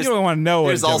 You don't want to know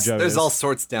what Jubba Jubba is. There's all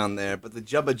sorts down there, but the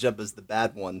Jubba Jubba is the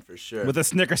bad one for sure. With a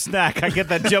Snicker snack, I get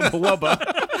that Jubba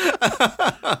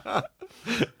Wubba.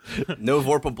 No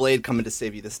Vorpal Blade coming to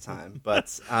save you this time,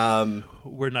 but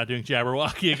we're not doing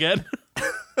Jabberwocky again.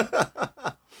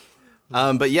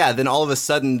 But yeah, then all of a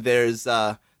sudden there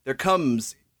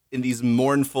comes in these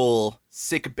mournful,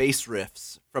 sick bass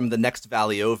riffs from the next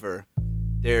valley over.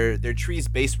 Their tree's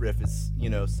bass riff is,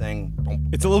 saying...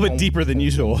 It's a little bit deeper than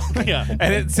usual. Yeah.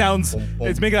 And it's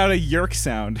making out a yerk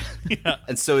sound. Yeah.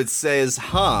 And so it says,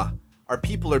 our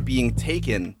people are being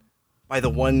taken by the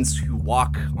ones who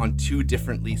walk on two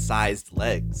differently sized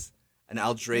legs. And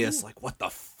Aldrea's like, what the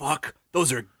fuck?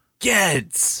 Those are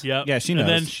Geds. Yep. Yeah, she knows. And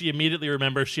then she immediately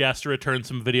remembers she has to return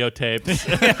some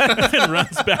videotapes and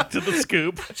runs back to the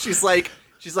scoop. She's like,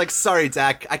 sorry,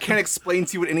 Dak, I can't explain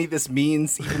to you what any of this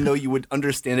means, even though you would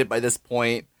understand it by this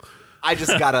point. I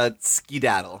just gotta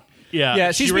skedaddle.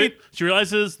 Yeah. She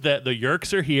realizes that the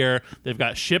Yeerks are here. They've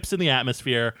got ships in the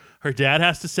atmosphere. Her dad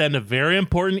has to send a very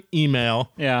important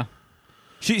email. Yeah.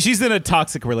 She's in a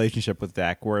toxic relationship with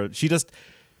Dak where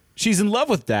she's in love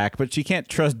with Dak, but she can't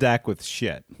trust Dak with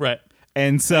shit. Right.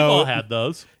 And so we've all had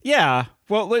those. Yeah.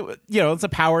 Well, it's a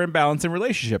power imbalance in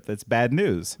relationship. That's bad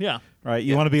news. Yeah. Right?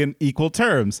 You want to be in equal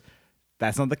terms.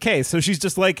 That's not the case. So she's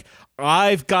just like,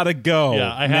 I've got to go.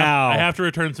 Yeah, I have to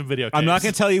return some videotapes. I'm not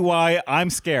going to tell you why. I'm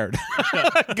scared.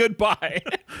 Goodbye.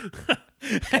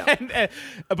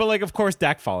 But of course,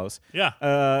 Dak follows. Yeah.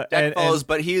 Dak follows,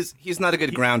 but he's not a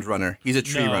good ground runner. He's a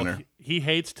tree runner. He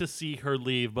hates to see her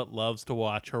leave, but loves to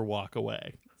watch her walk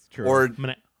away. It's true. Or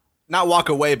not walk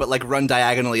away, but run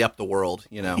diagonally up the world.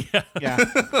 Yeah.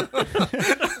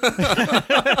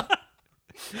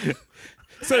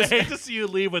 I hate to see you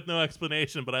leave with no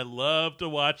explanation, but I love to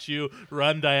watch you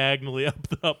run diagonally up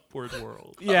the upward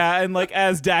world. Yeah, and like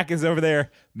as Dak is over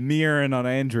there mirroring on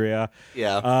Andrea,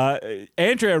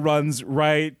 Andrea runs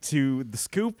right to the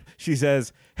scoop. She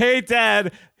says, "Hey,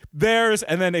 Dad, there's,"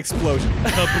 and then explosion.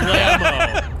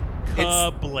 Kablamo.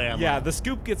 Kablamo. Yeah, the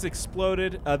scoop gets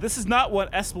exploded. This is not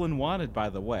what Esplin wanted, by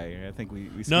the way. I think we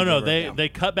No, they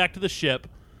cut back to the ship.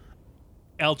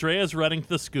 Aldrea's running to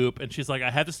the scoop, and she's like,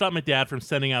 I had to stop my dad from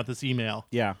sending out this email.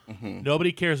 Yeah.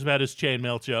 Nobody cares about his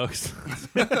chainmail jokes.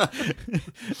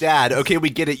 Dad, okay, we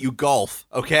get it. You golf,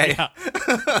 okay? Yeah.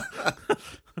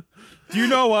 Do you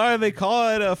know why they call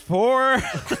it a 4?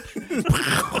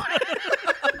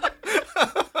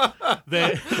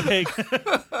 They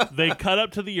cut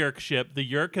up to the Yerk ship. The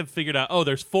Yerk have figured out,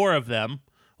 there's 4 of them.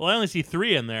 Well, I only see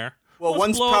 3 in there. Well, Let's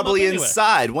one's blow 'em up probably anyway.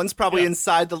 inside. One's probably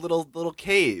inside the little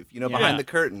cave, behind the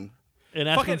curtain. And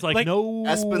Espen's like, no.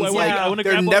 Espen's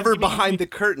they're never behind the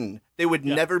curtain. They would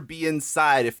never be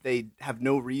inside if they have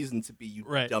no reason to be, you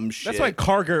dumb shit. That's why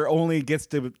Karger only gets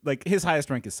to, like, his highest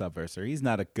rank is Subversir. He's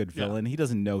not a good villain. He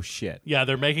doesn't know shit. Yeah,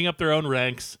 they're making up their own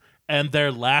ranks, and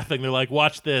they're laughing. They're like,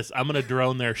 watch this. I'm going to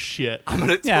drone their shit. I'm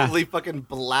going to totally fucking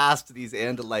blast these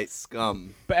Andalite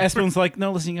scum. But Espen's like,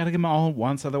 no, listen, you got to give them all at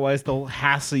once. Otherwise, they'll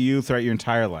hassle you throughout your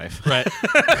entire life. Right.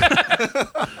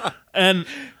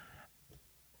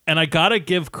 And I got to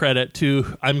give credit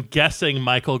to, I'm guessing,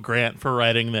 Michael Grant for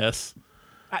writing this.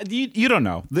 You don't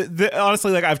know.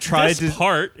 Honestly, like I've tried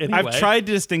I've tried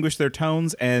to distinguish their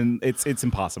tones, and it's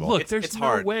impossible. Look, there's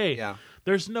no way. Yeah.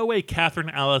 There's no way Catherine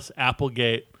Alice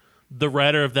Applegate, the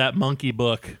writer of that Monkey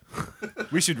book.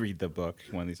 We should read the book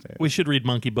one of these days. We should read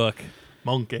Monkey book.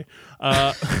 Monkey.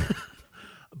 But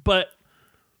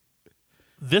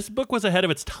this book was ahead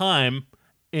of its time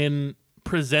in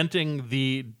presenting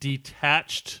the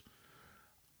detached,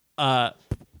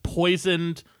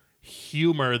 poisoned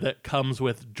humor that comes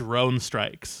with drone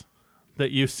strikes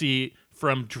that you see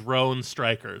from drone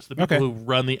strikers, the people who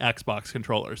run the Xbox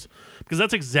controllers. Because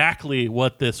that's exactly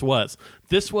what this was.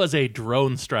 This was a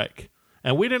drone strike.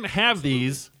 And we didn't have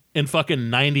these in fucking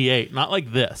 98. Not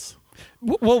like this.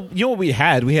 Well, you know what we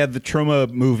had? We had the Troma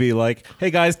movie like,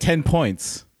 hey guys, 10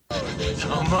 points.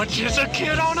 How much is a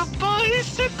kid on a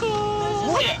bicycle?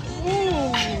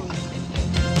 Ooh.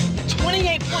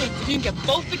 28 points if you can get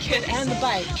both the kid and the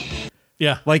bike.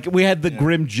 Yeah. Like we had the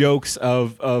grim jokes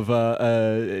of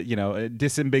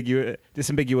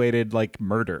disambiguated like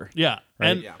murder. Yeah. Right?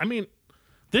 And I mean,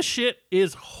 this shit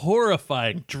is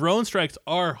horrifying. Drone strikes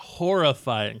are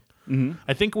horrifying. Mm-hmm.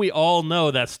 I think we all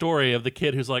know that story of the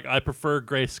kid who's like, I prefer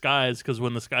gray skies because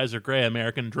when the skies are gray,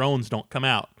 American drones don't come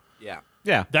out. Yeah.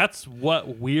 Yeah. That's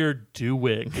what we're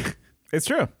doing. It's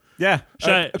true. Yeah.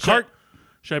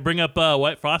 Should I bring up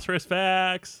white phosphorus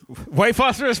facts? White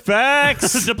phosphorus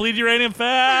facts? Depleted uranium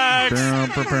facts?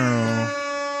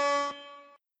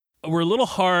 We're a little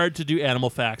hard to do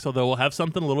animal facts, although we'll have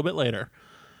something a little bit later.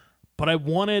 But I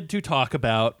wanted to talk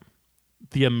about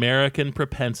the American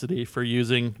propensity for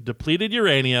using depleted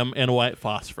uranium and white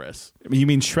phosphorus. You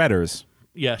mean shredders?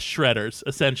 Yeah, shredders.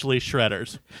 Essentially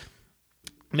shredders.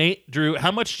 Nate, Drew,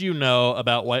 how much do you know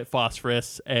about white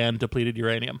phosphorus and depleted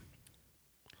uranium?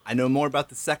 I know more about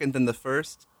the second than the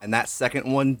first, and that second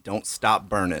one don't stop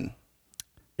burning.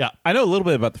 Yeah. I know a little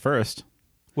bit about the first.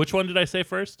 Which one did I say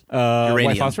first? Uranium.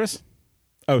 White phosphorus?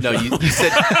 Oh, no, sure. you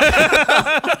said...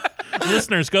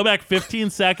 Listeners, go back 15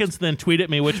 seconds, then tweet at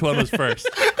me which one was first.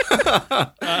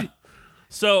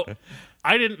 So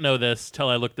I didn't know this till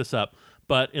I looked this up,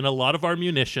 but in a lot of our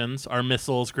munitions, our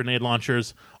missiles, grenade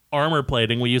launchers, armor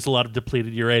plating, we use a lot of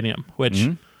depleted uranium, which...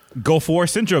 Mm-hmm. Gulf War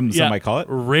syndrome, some might call it.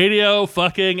 Radio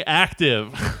fucking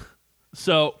active.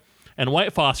 So, and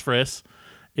white phosphorus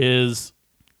is,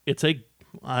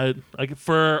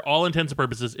 for all intents and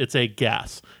purposes, it's a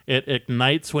gas. It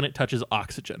ignites when it touches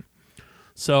oxygen.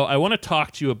 So I want to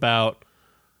talk to you about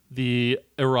the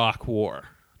Iraq War,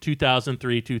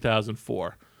 2003,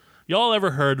 2004. Y'all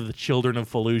ever heard of the Children of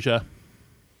Fallujah?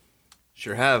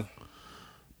 Sure have.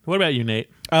 What about you,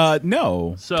 Nate?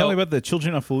 No. So, tell me about the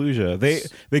Children of Fallujah.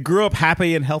 They grew up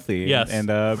happy and healthy. Yes. And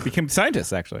became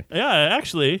scientists, actually. Yeah,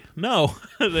 actually, no.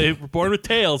 They were born with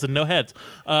tails and no heads.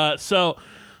 So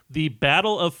the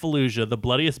Battle of Fallujah, the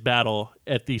bloodiest battle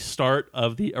at the start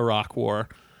of the Iraq War,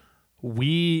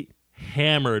 we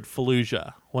hammered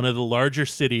Fallujah, one of the larger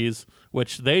cities,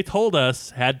 which they told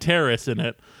us had terrorists in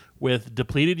it, with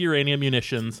depleted uranium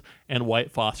munitions and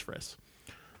white phosphorus.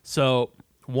 So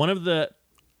one of the...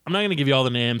 I'm not going to give you all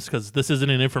the names because this isn't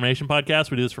an information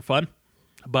podcast. We do this for fun.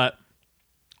 But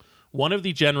one of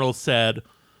the generals said,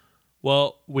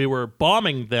 Well, we were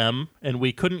bombing them, and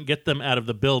we couldn't get them out of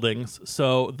the buildings.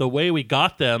 So the way we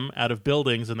got them out of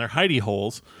buildings and their hidey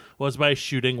holes was by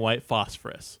shooting white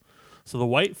phosphorus. So the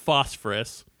white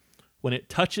phosphorus, when it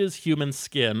touches human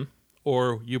skin,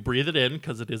 or you breathe it in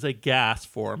because it is a gas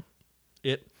form,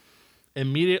 it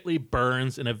immediately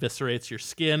burns and eviscerates your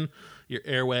skin, your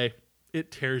airway.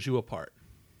 It tears you apart.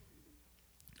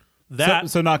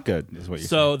 So not good is what you're saying.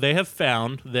 So they have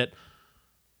found that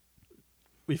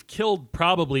we've killed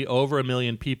probably over 1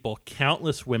 million people,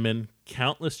 countless women,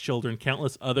 countless children,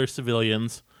 countless other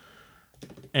civilians,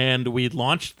 and we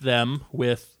launched them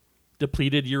with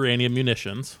depleted uranium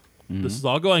munitions. Mm-hmm. This is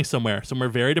all going somewhere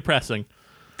very depressing.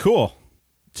 Cool.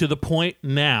 To the point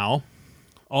now,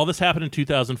 all this happened in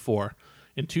 2004.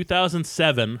 In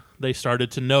 2007, they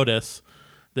started to notice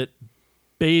that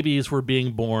babies were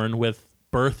being born with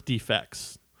birth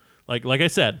defects. Like I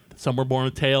said, some were born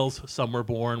with tails, some were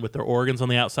born with their organs on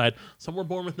the outside, some were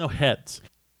born with no heads.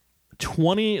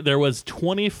 There was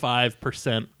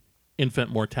 25%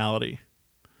 infant mortality.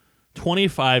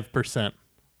 25%.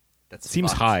 That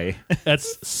seems high.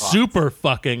 That's super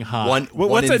fucking high.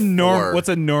 What's a normal?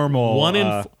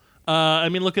 I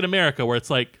mean, look at America, where it's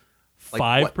like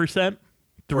 5%,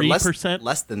 3%.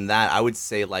 Less than that, I would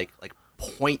say like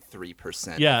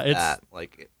 0.3%. Yeah, it's that.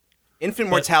 Like infant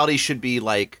mortality should be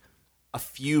like a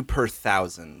few per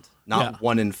thousand, not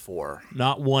 1 in 4.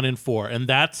 Not 1 in 4, and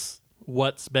that's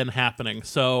what's been happening.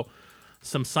 So,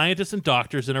 some scientists and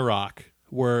doctors in Iraq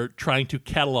were trying to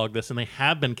catalog this, and they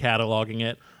have been cataloging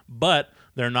it, but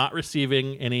they're not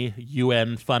receiving any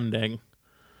UN funding.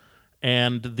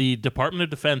 And the Department of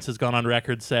Defense has gone on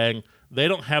record saying they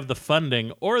don't have the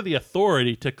funding or the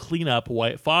authority to clean up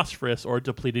white phosphorus or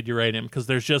depleted uranium, because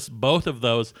there's just both of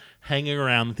those hanging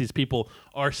around that these people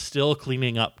are still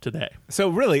cleaning up today. So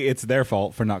really, it's their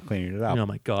fault for not cleaning it up. Oh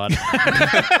my God!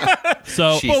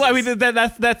 So, well, I mean,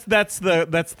 that's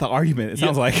the argument. It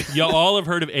sounds like you all have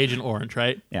heard of Agent Orange,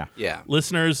 right? Yeah.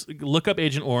 Listeners, look up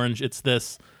Agent Orange. It's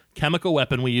this chemical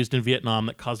weapon we used in Vietnam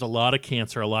that caused a lot of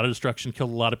cancer, a lot of destruction,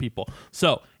 killed a lot of people.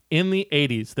 So in the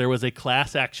 80s, there was a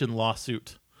class action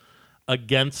lawsuit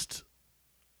against,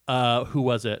 who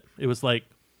was it? It was like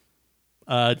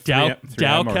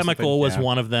Dow Chemical was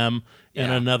one of them,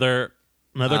 and another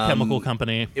chemical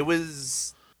company. It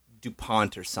was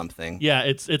DuPont or something. Yeah,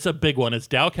 it's a big one. It's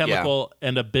Dow Chemical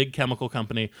and a big chemical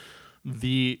company.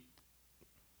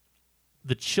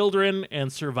 The children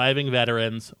and surviving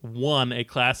veterans won a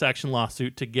class action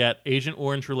lawsuit to get Agent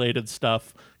Orange related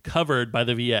stuff covered by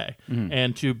the VA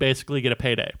and to basically get a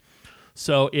payday.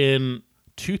 So in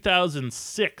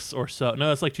 2006 or so,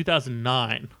 no, it's like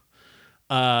 2009,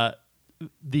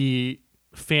 the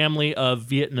family of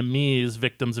Vietnamese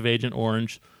victims of Agent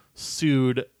Orange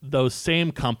sued those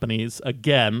same companies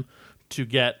again to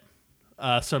get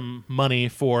some money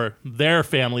for their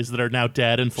families that are now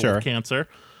dead and full of cancer.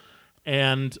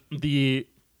 And the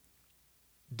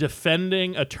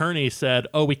defending attorney said,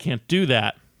 we can't do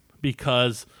that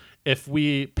because if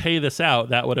we pay this out,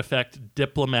 that would affect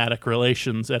diplomatic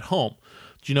relations at home.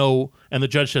 Do you know? And the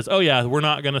judge says, we're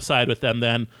not going to side with them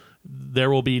then. There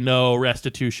will be no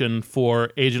restitution for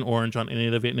Agent Orange on any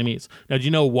of the Vietnamese. Now, do you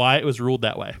know why it was ruled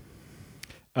that way?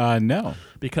 No.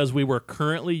 Because we were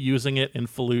currently using it in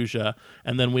Fallujah,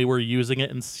 and then we were using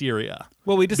it in Syria.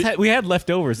 Well, we had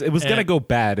leftovers. It was going to go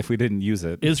bad if we didn't use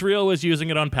it. Israel was using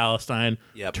it on Palestine.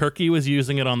 Yep. Turkey was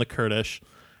using it on the Kurdish.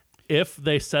 If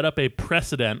they set up a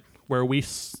precedent where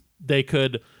they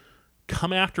could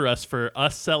come after us for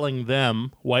us selling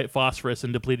them white phosphorus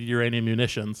and depleted uranium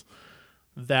munitions,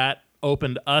 that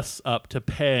opened us up to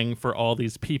paying for all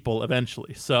these people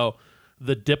eventually. So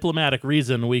the diplomatic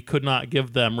reason we could not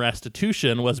give them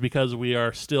restitution was because we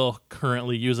are still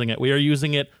currently using it. We are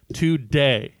using it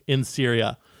today in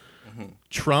Syria. Mm-hmm.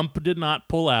 Trump did not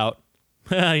pull out.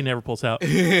 He never pulls out.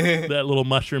 That little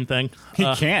mushroom thing. He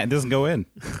can't. It doesn't go in.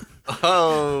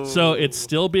 So it's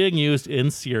still being used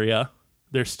in Syria.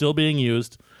 They're still being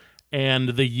used. And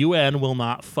the UN will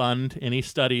not fund any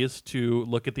studies to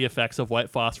look at the effects of white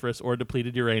phosphorus or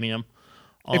depleted uranium.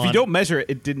 If you don't measure it,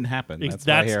 it didn't happen.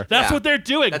 That's what they're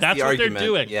doing. That's what they're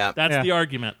doing. Yeah. That's the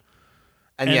argument.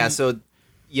 And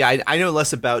I know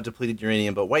less about depleted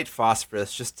uranium, but white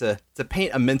phosphorus, just to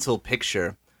paint a mental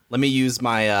picture, let me use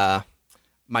my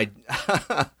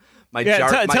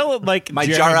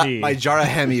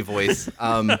Jarahemi voice.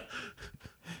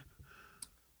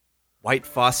 White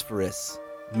phosphorus,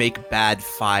 make bad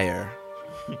fire.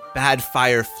 Bad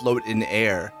fire float in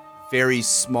air. Very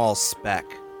small speck.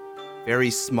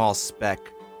 Very small speck.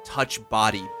 Touch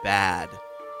body bad.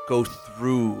 Go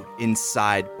through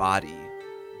inside body.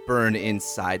 Burn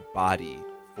inside body.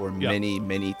 for many,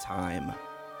 many time.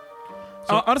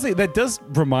 Honestly, that does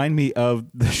remind me of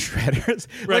the Shredders.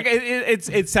 Right. Like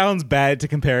it sounds bad to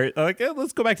compare it. Like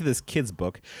let's go back to this kid's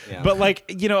book. Yeah. But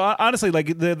like honestly,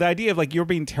 like the idea of like you're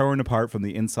being torn apart from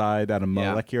the inside at a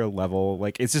molecular level,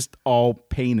 like it's just all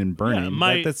pain and burning.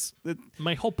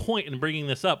 My whole point in bringing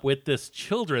this up with this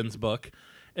children's book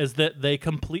is that they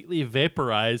completely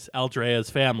vaporize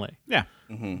Aldrea's family. Yeah.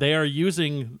 Mm-hmm. They are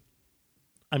using,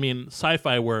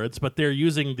 sci-fi words, but they're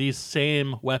using these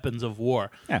same weapons of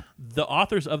war. Yeah. The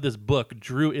authors of this book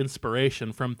drew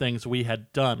inspiration from things we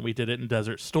had done. We did it in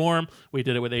Desert Storm. We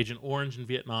did it with Agent Orange in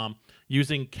Vietnam.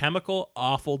 Using chemical,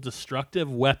 awful, destructive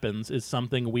weapons is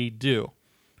something we do,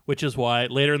 which is why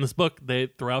later in this book they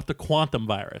throw out the quantum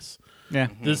virus. Yeah.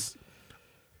 This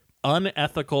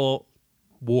unethical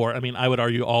war. I would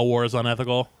argue all war is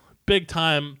unethical. Big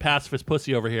time pacifist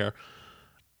pussy over here.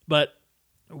 But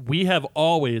we have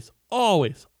always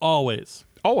just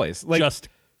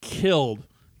killed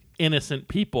innocent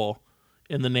people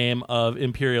in the name of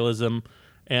imperialism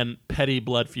and petty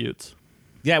blood feuds.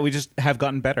 Yeah, we just have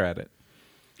gotten better at it.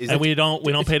 We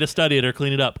don't pay to study it or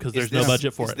clean it up because there's no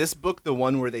budget for it. Is this book the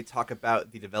one where they talk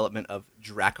about the development of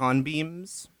Dracon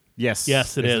beams? Yes.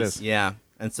 Yes, it is. Yeah,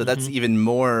 and so that's even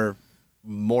more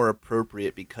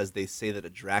appropriate because they say that a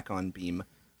Dracon beam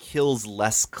kills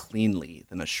less cleanly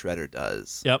than a shredder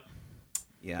does. Yep.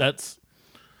 Yeah.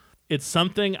 It's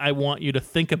something I want you to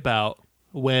think about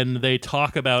when they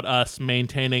talk about us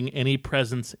maintaining any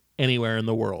presence anywhere in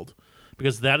the world.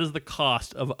 Because that is the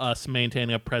cost of us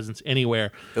maintaining a presence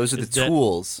anywhere. Those are the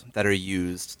tools that are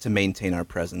used to maintain our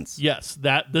presence. Yes,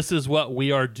 this is what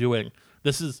we are doing.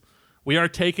 We are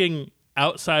taking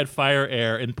outside fire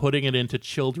air and putting it into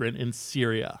children in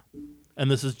Syria. And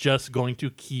this is just going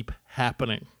to keep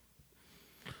happening.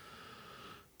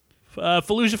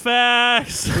 Fallujah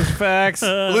facts.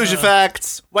 Fallujah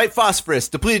facts. White phosphorus.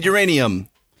 Depleted uranium.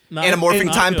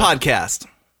 Anamorphing Time podcast.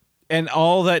 And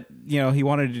all that he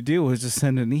wanted to do was just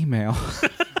send an email.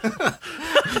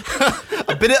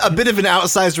 a bit of an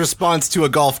outsized response to a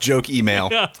golf joke email.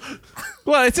 Yeah.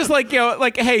 Well, it's just like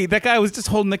hey, that guy was just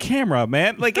holding the camera,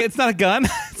 man. Like it's not a gun.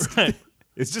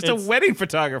 It's just a wedding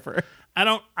photographer. I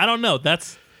don't know.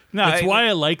 That's why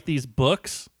I like these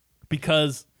books,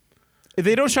 because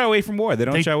they don't shy away from war. They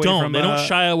don't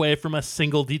shy away from a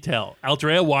single detail.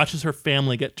 Aldrea watches her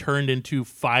family get turned into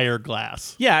fire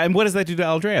glass. Yeah, and what does that do to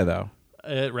Aldrea though?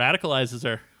 It radicalizes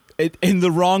her. In the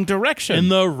wrong direction.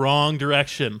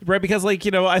 Right, because I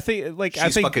think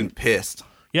she's fucking pissed.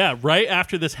 Yeah, right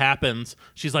after this happens,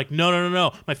 she's like,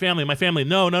 no, my family,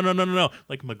 no.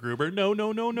 Like MacGruber, no.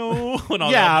 When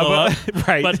all that blow up,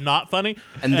 right. But not funny.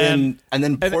 And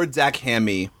then poor Dak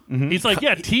Hammy. He's like,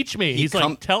 yeah, teach me. He's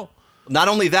like, tell. Not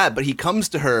only that, but he comes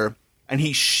to her and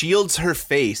he shields her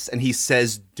face and he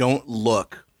says, "Don't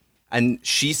look." And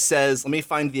she says, let me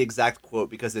find the exact quote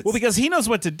because it's... Well, because he knows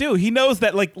what to do. He knows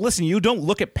that, listen, you don't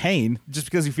look at pain just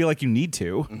because you feel like you need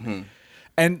to. Mm-hmm.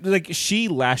 And, she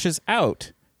lashes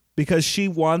out because she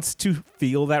wants to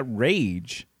feel that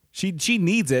rage. She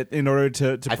needs it in order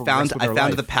to I progress with her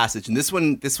found life. the passage, and this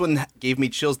one gave me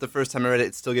chills the first time I read it.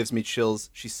 It still gives me chills.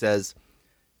 She says,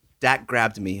 "Dak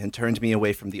grabbed me and turned me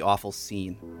away from the awful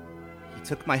scene. He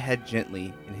took my head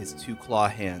gently in his 2 claw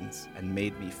hands and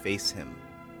made me face him.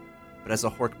 But as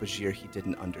a Hork-Bajir, he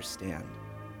didn't understand.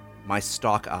 My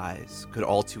stalk eyes could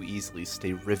all too easily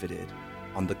stay riveted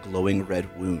on the glowing red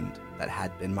wound that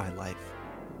had been my life."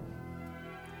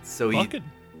 So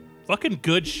fucking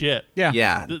good shit.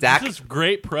 Yeah. This is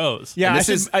great prose. Yeah, this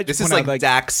is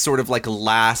Dak's sort of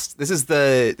last. This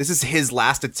is his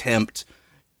last attempt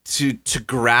to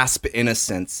grasp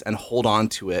innocence and hold on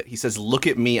to it. He says, "Look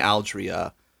at me,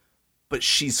 Aldrea," but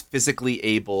she's physically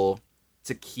able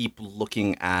to keep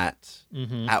looking at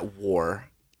war.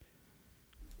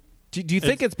 Do you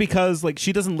think it's because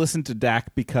she doesn't listen to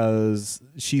Dak because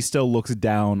she still looks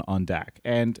down on Dak?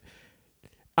 And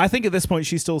I think at this point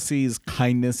she still sees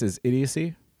kindness as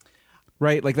idiocy,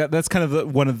 right? That's kind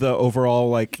of one of the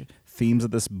overall themes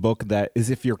of this book, that is,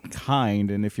 if you're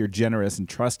kind and if you're generous and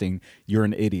trusting, you're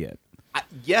an idiot.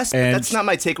 Yes, but that's not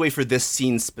my takeaway for this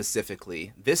scene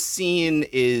specifically. This scene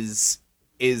is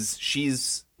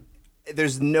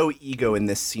there's no ego in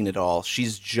this scene at all.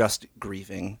 She's just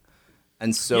grieving.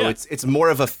 And so it's more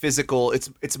of a physical,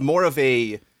 it's more of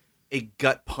a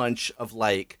gut punch of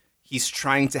he's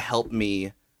trying to help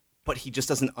me, but he just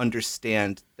doesn't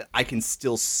understand that I can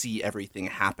still see everything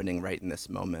happening right in this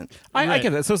moment. I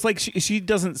get that. So it's she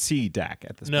doesn't see Dak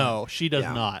at this point. No, she does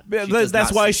not.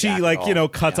 That's why she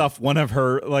cuts off one of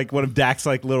her one of Dak's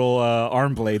little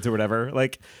arm blades or whatever.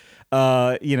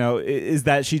 is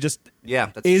that she just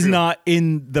that's is true. not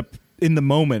in the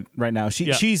moment right now.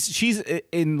 She's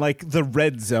in like the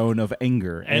red zone of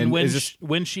anger, And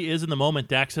when she is in the moment,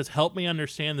 Dak says, "Help me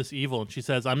understand this evil," and she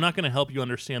says, "I'm not going to help you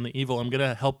understand the evil. I'm going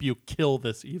to help you kill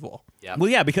this evil." Yeah. Well,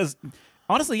 yeah, because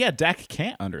honestly, Dak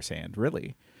can't understand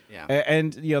really. Yeah.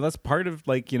 And that's part of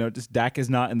just Dak is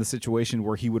not in the situation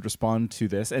where he would respond to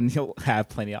this, and he'll have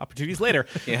plenty of opportunities later.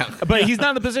 But he's not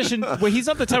in the position where he's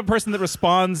not the type of person that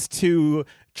responds to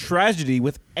tragedy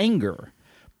with anger.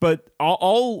 But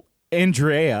all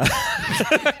Andrea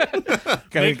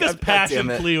make this passion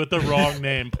plea with the wrong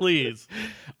name, please.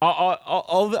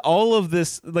 All of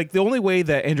this, like the only way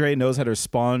that Andrea knows how to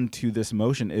respond to this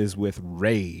emotion is with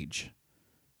rage,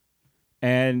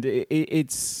 and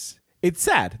it's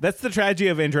sad. That's the tragedy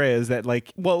of Andrea, is that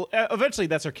eventually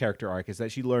that's her character arc, is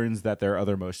that she learns that there are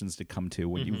other emotions to come to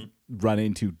when you run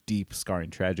into deep, scarring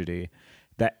tragedy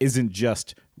that isn't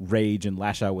just rage and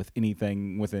lash out with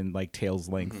anything within like tail's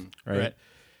length, right?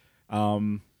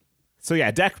 So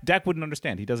yeah, Dak wouldn't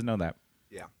understand. He doesn't know that.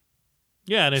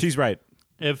 Yeah, and she's right.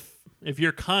 If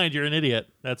you're kind, you're an idiot.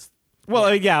 That's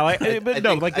I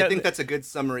think that's a good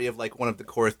summary of like one of the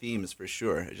core themes for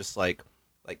sure. It's just like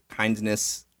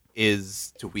kindness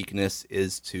is to weakness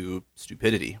is to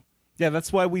stupidity. Yeah,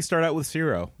 that's why we start out with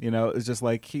Zero. It's just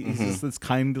like he's just this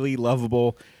kindly,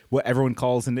 lovable, what everyone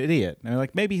calls an idiot, and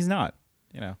like maybe he's not.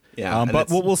 Yeah, but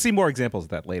we'll see more examples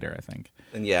of that later, I think.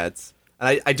 And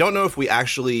I don't know if we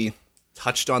actually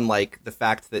touched on like the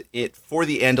fact that for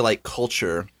the Andalite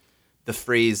culture, the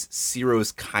phrase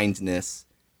Zero's kindness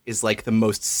is like the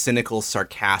most cynical,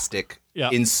 sarcastic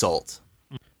insult.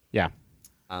 Yeah.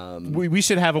 We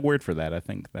should have a word for that. I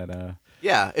think that.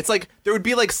 Yeah, it's like there would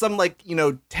be like some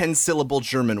 10-syllable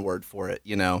German word for it.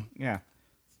 Yeah.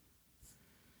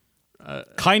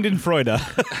 Kind and Freude.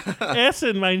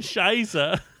 Essen mein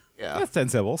Scheiße. Yeah, that's 10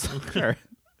 syllables. Sure.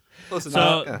 Close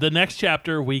So enough. the next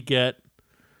chapter, we get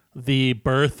the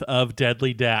birth of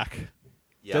Deadly Dak.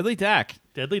 Yep.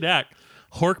 Deadly Dak.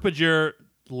 Hork-Bajir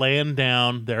laying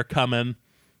down. They're coming.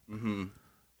 Mm-hmm.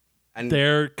 And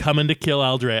they're coming to kill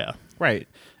Aldrea. Right.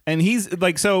 And he's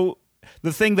like, so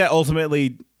the thing that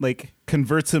ultimately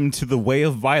converts him to the way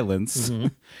of violence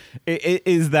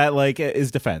is that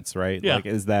is defense, right? Yeah.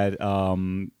 Is that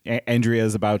Andrea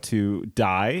is about to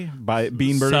die by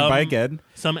being murdered by a Ged.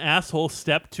 Some asshole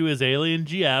stepped to his alien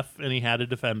GF and he had to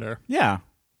defend her. Yeah.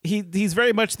 He's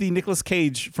very much the Nicolas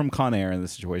Cage from Con Air in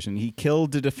this situation. He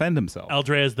killed to defend himself.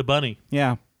 Aldrea's the bunny.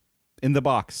 Yeah. In the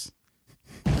box.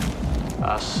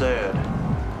 I said,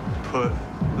 put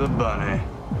the bunny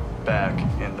back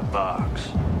in the box.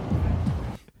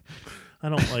 I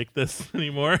don't like this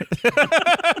anymore.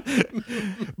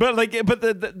 But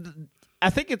I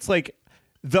think it's like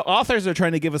the authors are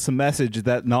trying to give us a message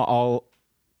that not all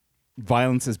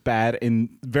violence is bad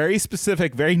in very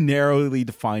specific, very narrowly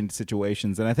defined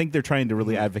situations, and I think they're trying to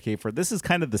really advocate for this is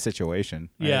kind of the situation.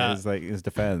 Right? Yeah, it's like his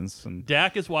defense. And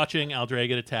Dak is watching Aldrea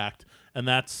get attacked, and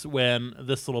that's when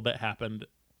this little bit happened.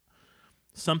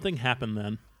 Something happened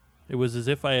then. It was as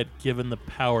if I had given the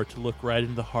power to look right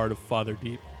into the heart of Father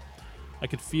Deep. I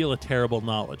could feel a terrible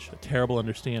knowledge, a terrible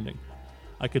understanding.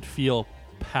 I could feel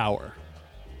power.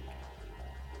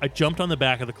 I jumped on the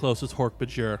back of the closest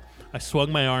Hork-Bajir. I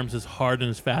swung my arms as hard and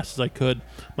as fast as I could.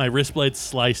 My wrist blade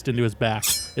sliced into his back.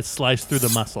 It sliced through the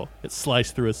muscle. It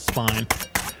sliced through his spine.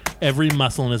 Every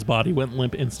muscle in his body went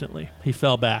limp instantly. He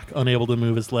fell back, unable to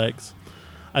move his legs.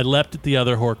 I leapt at the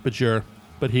other Hork-Bajir,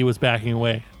 but he was backing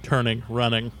away, turning,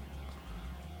 running.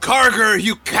 Karger,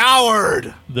 you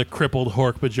coward! The crippled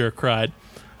Hork-Bajir cried.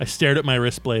 I stared at my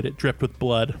wrist blade. It dripped with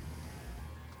blood.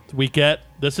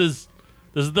 This is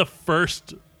the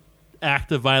first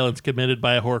act of violence committed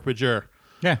by a Hork-Bajir.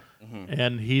 Yeah.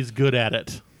 And he's good at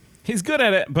it. He's good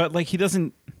at it, but he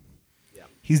doesn't. Yeah.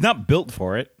 He's not built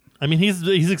for it. I mean, he's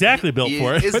exactly built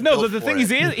for it. But no, the thing is,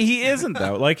 he isn't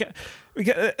though.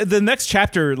 The next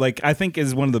chapter, I think,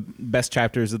 is one of the best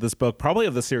chapters of this book, probably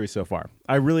of the series so far.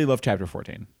 I really love chapter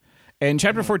 14, and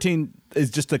chapter 14 is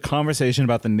just a conversation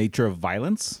about the nature of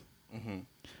violence,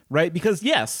 right? Because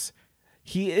yes,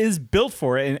 he is built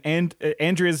for it, and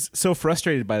Andrea's so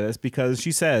frustrated by this because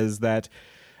she says that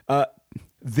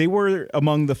they were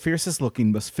among the fiercest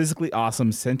looking, most physically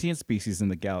awesome sentient species in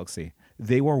the galaxy.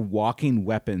 They were walking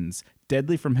weapons,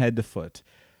 deadly from head to foot,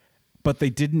 but they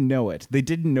didn't know it. They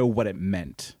didn't know what it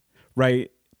meant,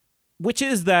 right? Which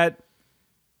is that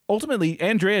ultimately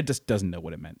Andrea just doesn't know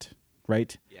what it meant,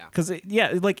 right? Yeah. Because,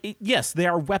 yes, they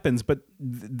are weapons, but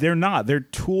they're not. They're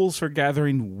tools for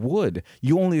gathering wood.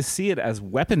 You only see it as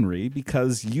weaponry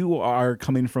because you are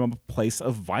coming from a place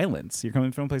of violence. You're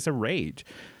coming from a place of rage.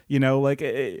 You know, like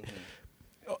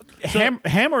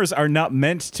hammers are not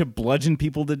meant to bludgeon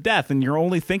people to death, and you're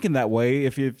only thinking that way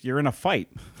if you're in a fight.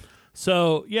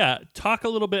 So, yeah, talk a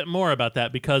little bit more about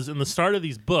that, because in the start of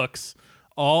these books,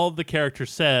 all the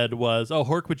characters said was,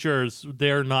 Hork-Bajurs,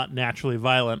 they're not naturally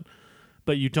violent,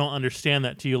 but you don't understand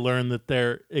that till you learn that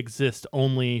there exist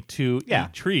only to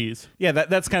eat trees. Yeah,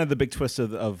 that's kind of the big twist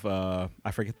of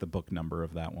I forget the book number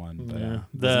of that one.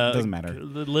 But, doesn't matter.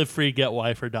 The Live Free, Get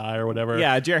Wife or Die or whatever.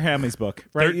 Yeah, J.R. Hamley's book.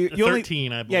 Right?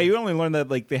 13, I believe. Yeah, you only learn that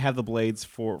like they have the blades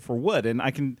for wood, and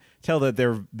I can tell that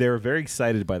they're very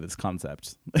excited by this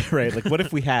concept, right? Like, what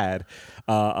if we had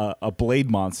a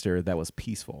blade monster that was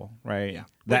peaceful, right? Yeah.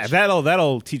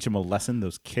 That'll teach them a lesson,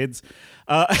 those kids.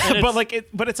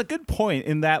 But it's a good point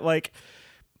in that like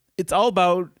it's all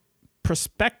about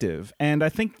perspective, and I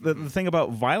think the thing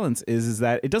about violence is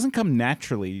that it doesn't come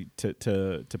naturally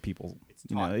to people. It's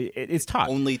taught. It's taught.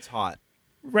 Only taught.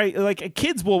 Right, like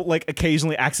kids will like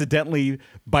occasionally accidentally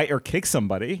bite or kick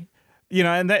somebody. You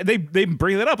know, and they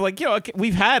bring it up like, you know,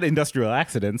 we've had industrial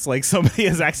accidents, like somebody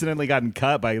has accidentally gotten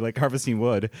cut by like harvesting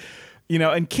wood. You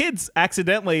know, and kids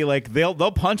accidentally like they'll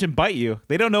punch and bite you.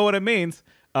 They don't know what it means.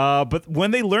 But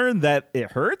when they learn that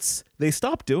it hurts, they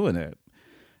stop doing it.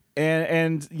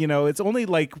 And you know, it's only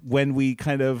like when we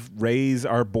kind of raise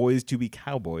our boys to be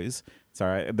cowboys.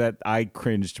 Sorry, that I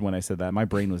cringed when I said that. My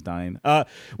brain was dying.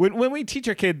 When we teach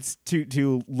our kids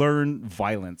to learn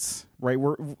violence, right?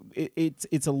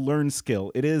 It's a learned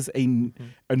skill. It is a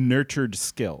nurtured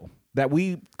skill that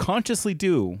we consciously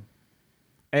do.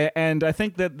 And I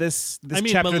think that this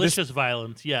chapter, malicious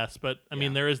violence, yes, but I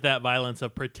mean there is that violence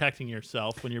of protecting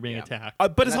yourself when you're being attacked.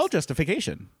 But it's all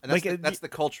justification. And that's the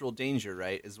cultural danger,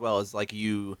 right? As well as like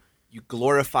you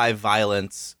glorify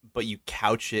violence, but you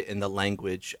couch it in the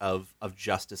language of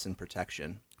justice and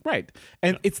protection. Right.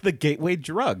 And it's the gateway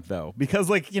drug, though, because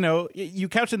like, you know, you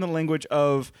couch in the language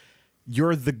of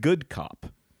you're the good cop.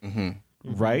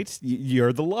 Right?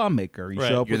 You're the lawmaker. You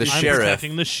show up you're the I'm sheriff.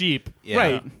 protecting the sheep. Yeah.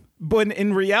 Right. But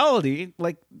in reality,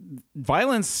 like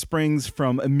violence springs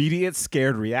from immediate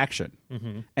scared reaction.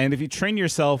 And if you train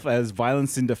yourself as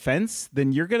violence in defense,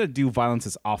 then you're going to do violence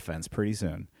as offense pretty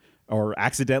soon. Or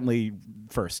accidentally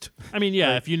first. I mean,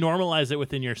 yeah, if you normalize it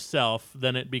within yourself,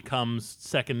 then it becomes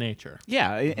second nature.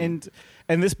 Yeah, and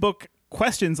this book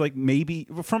questions, like, maybe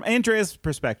from Andrea's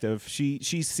perspective, she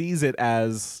sees it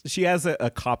as she has a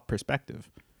cop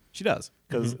perspective. She does,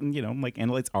 because you know, like,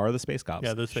 Andalites are the space cops.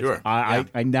 Yeah, they're space cops.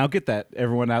 I now get that.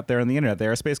 Everyone out there on the internet, they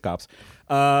are space cops.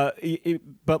 But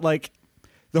like,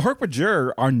 the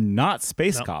Hork-Bajir are not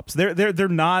space cops. They're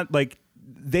not like.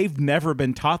 They've never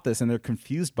been taught this, and they're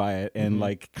confused by it, and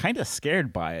like kind of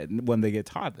scared by it when they get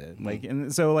taught it. Like,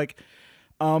 and so like,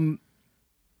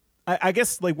 I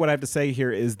guess like what I have to say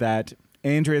here is that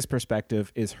Andrea's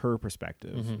perspective is her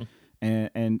perspective,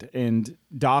 and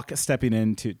Doc stepping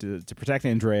in to protect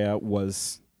Andrea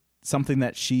was something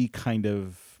that she kind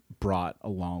of brought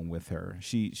along with her.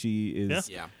 She is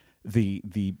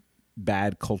the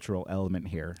bad cultural element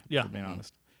here. Yeah, to be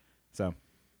honest. So.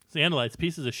 The Andalites,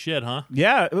 pieces of shit, huh?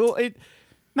 Yeah, well,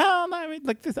 I mean,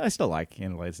 like this, I still like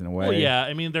Andalites in a way. Well, yeah,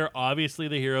 I mean, they're obviously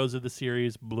the heroes of the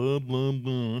series. Blah blah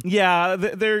blah. Yeah,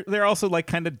 they're also like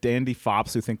kind of dandy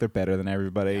fops who think they're better than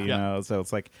everybody. You know, so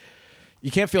it's like you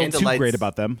can't feel too great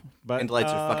about them. But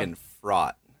Andalites are fucking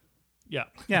fraught. Yeah,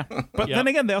 yeah. But then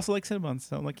again, they also like Cinnabons,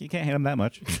 so like you can't hate them that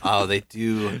much. Oh, they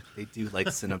do. They do like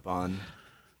Cinnabon.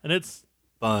 And it's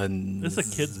buns. It's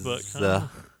a kid's book. Huh?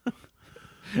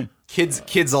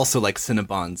 Kids also like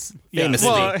Cinnabons. Yeah. Famously,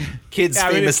 Well, kids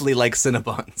famously like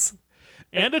Cinnabons.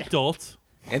 And adults.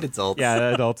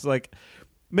 Yeah, adults. Like,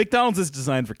 McDonald's is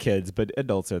designed for kids, but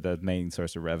adults are the main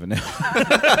source of revenue.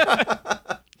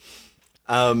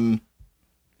 And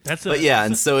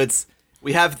so it's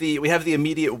we have the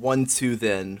immediate 1-2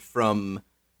 then from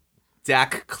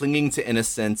Dak clinging to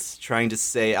innocence, trying to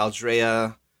say,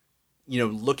 Aldrea, you know,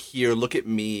 look here, look at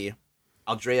me.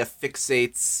 Aldrea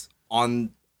fixates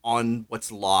on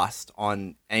what's lost,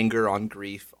 on anger, on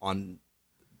grief, on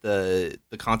the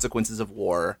consequences of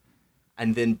war,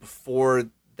 and then before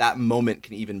that moment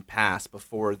can even pass,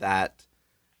 before that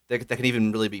can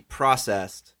even really be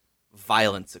processed,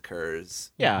 violence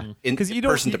occurs. Yeah, because you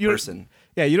don't person to person.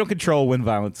 Yeah, you don't control when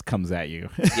violence comes at you.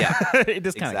 Yeah, it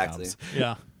just kind of comes.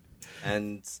 Yeah,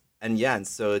 and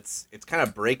so it's kind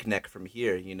of breakneck from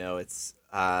here. You know, it's.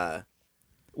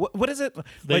 What is it?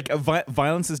 Like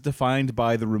violence is defined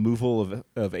by the removal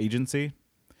of agency.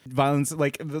 Violence,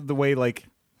 like the way, like.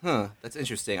 That's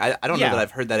interesting. I don't know that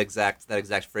I've heard that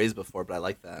exact phrase before, but I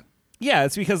like that. Yeah,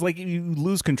 it's because like you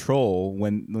lose control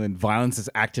when violence is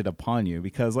acted upon you.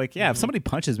 Because like, yeah, if somebody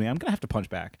punches me, I'm gonna have to punch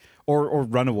back or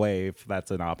run away if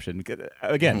that's an option. Because,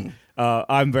 again,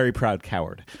 I'm a very proud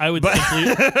coward. I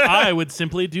would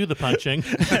simply do the punching.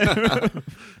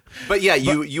 But yeah,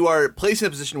 you are placed in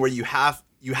a position where you have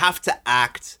to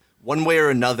act one way or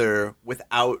another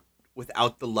without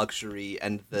the luxury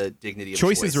and the dignity of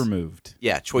choice. Choice is removed.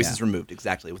 Yeah, choice is removed,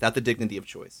 exactly. Without the dignity of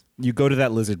choice. You go to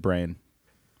that lizard brain.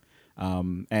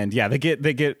 And yeah, they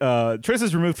get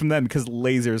choices removed from them because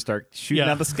lasers start shooting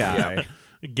out the sky.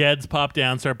 Geds pop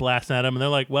down, start blasting at them, and they're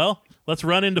like, well, let's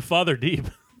run into Father Deep.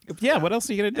 Yeah, what else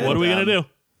are you going to do? What are we going to do?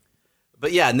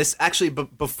 But yeah, and this actually,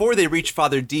 before they reach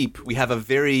Father Deep, we have a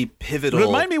very pivotal...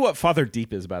 Remind me what Father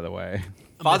Deep is, by the way.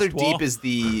 Father Deep is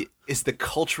the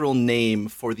cultural name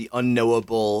for the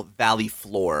unknowable valley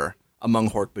floor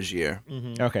among Hork-Bajir.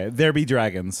 Mm-hmm. Okay, there be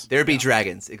dragons. There be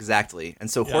dragons, exactly. And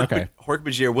so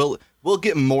Hork-Bajir, we'll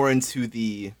get more into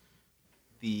the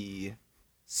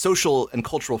social and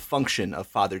cultural function of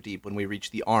Father Deep when we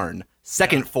reach the Arn.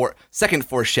 Second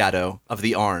foreshadow of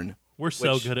the Arn. We're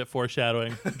so good at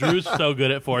foreshadowing. Drew's so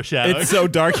good at foreshadowing. It's so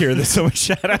dark here. There's so much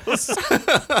shadows.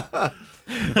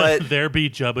 But there be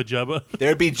Jubba Jubba.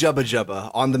 There be Jubba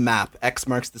Jubba on the map. X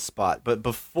marks the spot. But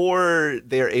before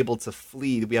they are able to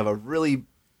flee, we have a really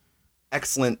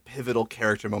excellent pivotal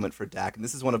character moment for Dak. And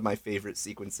this is one of my favorite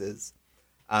sequences.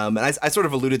 And I sort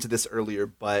of alluded to this earlier,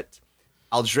 but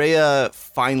Aldrea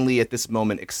finally at this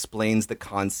moment explains the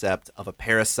concept of a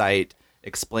parasite,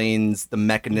 explains the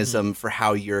mechanism for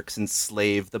how Yeerks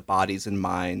enslave the bodies and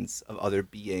minds of other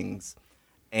beings.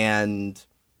 And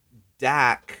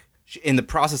Dak, in the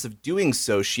process of doing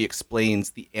so, she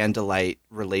explains the Andalite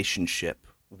relationship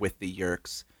with the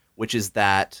Yeerks, which is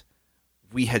that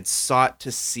we had sought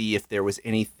to see if there was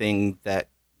anything that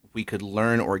we could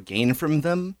learn or gain from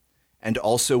them, and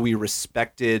also we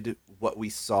respected what we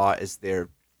saw as their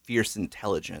fierce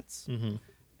intelligence. Mm-hmm.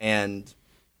 And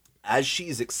as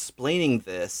she's explaining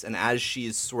this, and as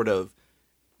she's sort of,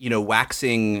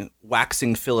 waxing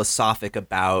philosophic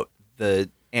about the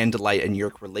Andalite and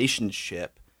Yeerk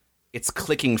relationship, it's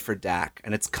clicking for Dak,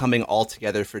 and it's coming all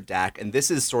together for Dak. And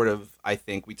this is sort of, I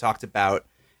think, we talked about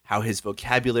how his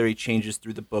vocabulary changes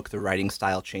through the book, the writing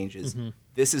style changes. Mm-hmm.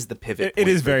 This is the pivot point.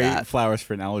 It is very that. Flowers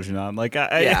for an Algernon. Like,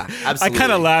 absolutely. I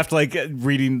kind of laughed, like,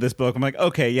 reading this book. I'm like,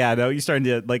 okay, yeah, no, you're starting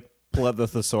to, like, pull up the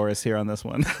thesaurus here on this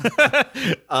one.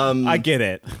 I get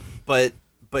it. But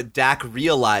Dak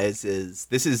realizes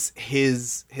this is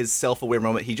his self-aware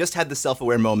moment. He just had the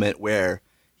self-aware moment where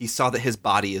he saw that his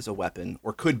body is a weapon,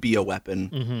 or could be a weapon,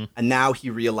 mm-hmm. and now he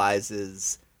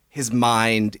realizes his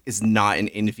mind is not an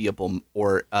enviable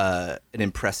or an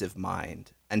impressive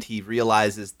mind. And he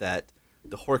realizes that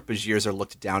the Hork-Bajirs are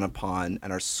looked down upon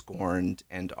and are scorned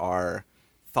and are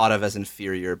thought of as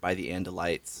inferior by the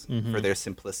Andalites mm-hmm. for their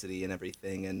simplicity and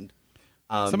everything. And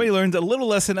somebody learned a little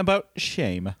lesson about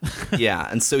shame. Yeah,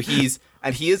 and so he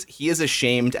is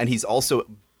ashamed, and he's also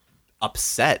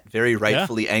upset, very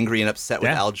rightfully angry and upset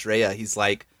with Aldrea. He's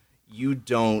like, you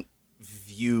don't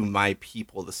view my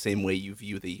people the same way you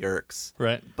view the Yeerks.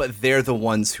 Right. But they're the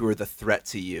ones who are the threat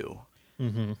to you.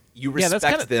 Mm-hmm. You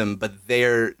respect them, but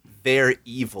they're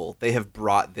evil. They have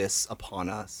brought this upon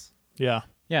us. Yeah.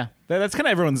 Yeah, that's kind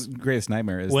of everyone's greatest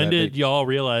nightmare. Is when did y'all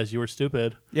realize you were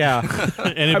stupid? Yeah.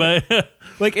 Anybody?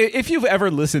 Like, if you've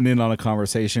ever listened in on a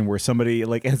conversation where somebody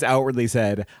like has outwardly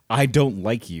said, "I don't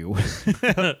like you,"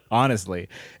 honestly,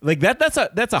 like that's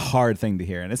a hard thing to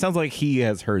hear, and it sounds like he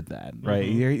has heard that, right?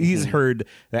 Mm-hmm. He's heard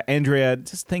that Andrea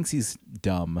just thinks he's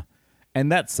dumb,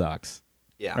 and that sucks.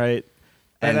 Yeah. Right.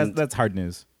 And that's hard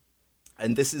news.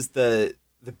 And this is the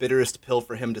bitterest pill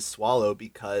for him to swallow,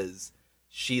 because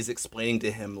she's explaining to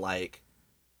him, like,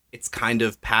 it's kind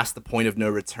of past the point of no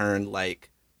return. Like,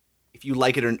 if you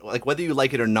like it or like, whether you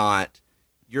like it or not,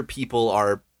 your people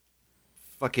are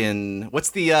fucking,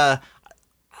 what's the, I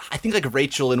think like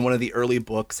Rachel in one of the early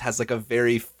books has like a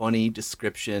very funny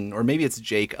description, or maybe it's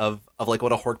Jake of like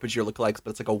what a Hork-Bajir look like,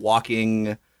 but it's like a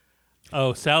walking.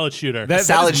 Oh, salad shooter.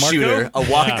 Salad shooter. A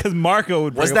walk. Because Marco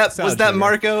would was that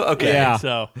Marco? Okay. Yeah.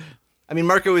 So. I mean,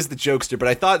 Marco is the jokester, but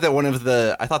I thought that one of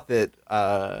the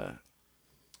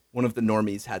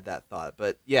normies had that thought.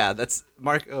 But yeah, that's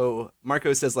Marco.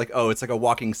 Marco says like, oh, it's like a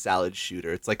walking salad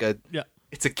shooter. It's like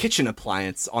it's a kitchen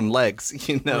appliance on legs,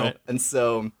 Right. And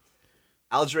so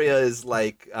Aldrea is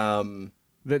like,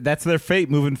 that's their fate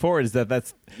moving forward. Is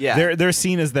that's they're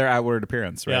seen as their outward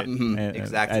appearance, right? Yeah. Mm-hmm.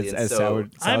 Exactly.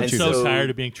 I'm so tired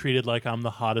of being treated like I'm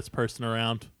the hottest person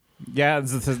around. Yeah,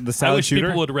 the salad I wish shooter.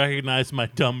 people would recognize my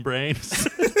dumb brains.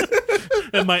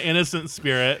 in my innocent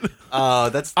spirit. Oh,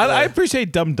 that's. I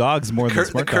appreciate dumb dogs more than the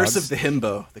smart curse dogs. of the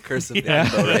himbo. The curse of the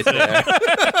himbo, right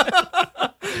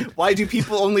there. Why do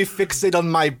people only fixate on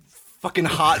my fucking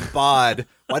hot bod?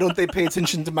 Why don't they pay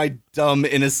attention to my dumb,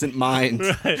 innocent mind?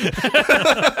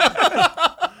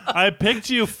 I picked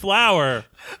you flower.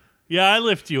 Yeah, I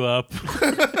lift you up.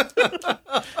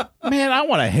 Man, I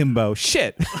want a himbo.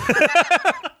 Shit.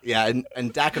 Yeah,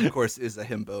 and Dak, of course, is a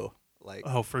himbo. Like,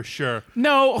 oh, for sure.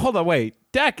 No, hold on, wait.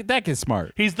 Dak is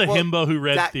smart. He's the himbo who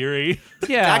read theory.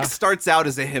 Yeah. Dak starts out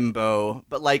as a himbo,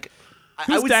 but like, I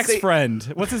Who's would Dak's say friend?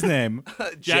 What's his name?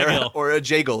 Jaggle or a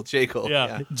Jaggle.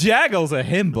 Yeah. Jaggle's a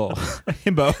himbo.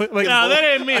 Himbo. Like, No, that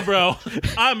ain't me, bro.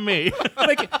 I'm me.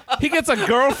 like he gets a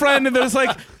girlfriend and there's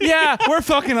like, yeah, we're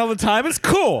fucking all the time. It's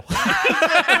cool.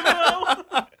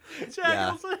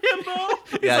 Jaggle's a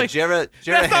himbo. Yeah, like, Jarrah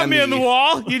That's not me Hemi. on the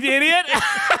wall, you idiot.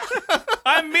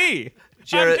 I'm me.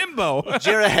 Jarrah, I'm himbo.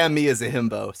 Jarrah Hemi is a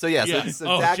himbo. So yeah, Yeah.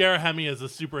 so Dak, Jarrah Hemi is a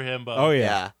super himbo. Oh, yeah.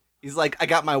 yeah. He's like, I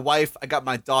got my wife, I got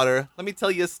my daughter. Let me tell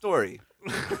you a story.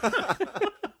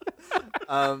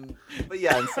 But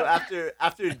yeah, and so after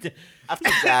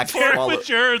Dak,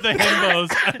 Caricature the himbos.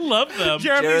 I love them.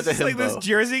 Jeremy's the just like this himbo.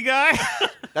 Jersey guy.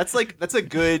 That's a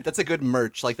good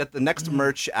merch. Like that, the next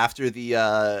merch after the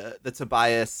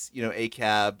Tobias,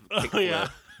 ACAB. Oh yeah.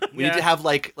 We need to have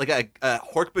like a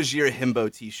Hork-Bajir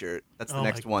himbo T-shirt. That's the Oh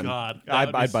next my one. God. I'd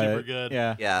That would be buy super it. good.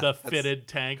 Yeah. Yeah, The that's- fitted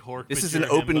tank Hork. This is an Bajir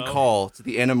open himbo. call to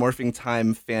the Anamorphing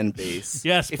Time fan base.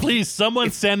 Yes, If please, someone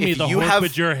send me if the you Hork have-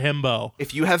 Bajir himbo.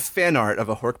 If you have fan art of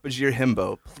a Hork-Bajir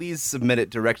himbo, please submit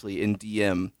it directly in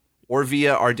DM or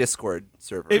via our Discord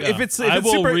server. If it's I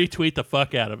will super, retweet the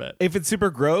fuck out of it. if it's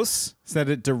super gross, send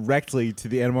it directly to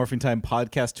the Anamorphing Time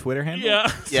podcast Twitter handle.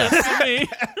 Yeah, Yes. send it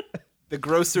to me. The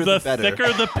grosser, The the better.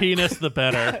 thicker the penis, the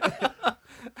better.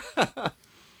 All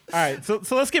right, so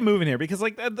let's get moving here because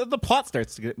like the plot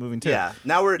starts to get moving too. Yeah.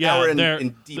 Now we're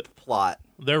in deep plot.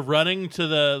 They're running to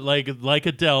the like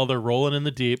Adele. They're rolling in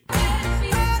the deep.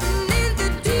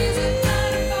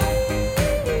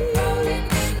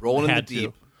 Rolling in the Had to.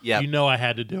 deep. Yeah. You know I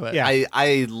had to do it. Yeah.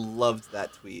 I loved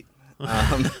that tweet.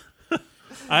 I'm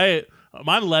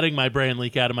letting my brain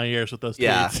leak out of my ears with those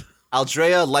Yeah. tweets.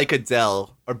 Aldrea, like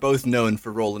Adele, are both known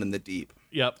for rolling in the deep.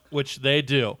 Yep, which they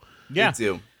do. Yeah. They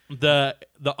do. The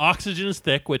oxygen is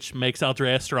thick, which makes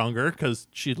Aldrea stronger because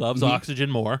she loves oxygen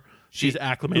more. She's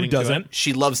acclimating Who doesn't? to it.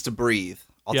 She loves to breathe.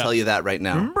 I'll Yeah. tell you that right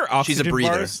now. Remember She's a oxygen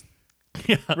breather. bars?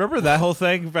 Remember that whole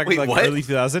thing back Wait, in like what? early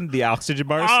 2000? The oxygen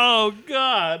bars. Oh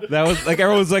God! That was like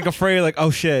everyone was like afraid, like,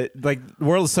 oh shit, like the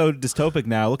world is so dystopic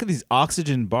now. Look at these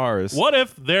oxygen bars. What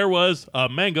if there was a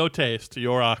mango taste to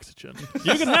your oxygen?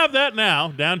 You can have that now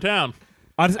downtown.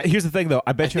 Honestly, here's the thing, though.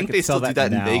 I bet I you I think could they sell still do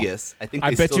that that now. in Vegas. I think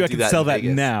I they bet still you I do could that sell in that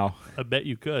Vegas. now. I bet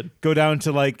you could. Go down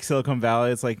to like Silicon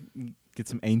Valley. It's like get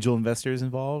some angel investors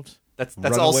involved. That's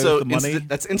Run away also with the money.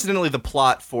 that's incidentally the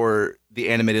plot for the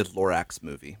animated Lorax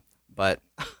movie. But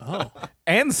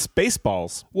And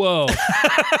Spaceballs. Whoa!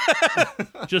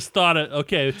 Just thought it.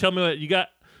 Okay, tell me what you got.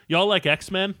 Y'all like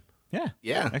X-Men? Yeah.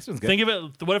 yeah, X-Men's good. Think of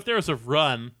it. What if there was a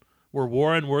run where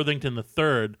Warren Worthington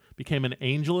III became an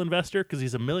angel investor because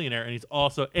he's a millionaire and he's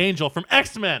also Angel from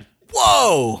X-Men?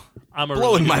 whoa! I'm a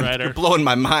really good You're writer. blowing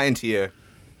my mind here.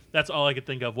 That's all I could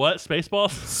think of. What?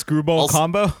 Spaceballs? Screwball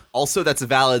combo. Also, that's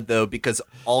valid though because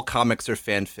all comics are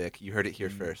fanfic. You heard it here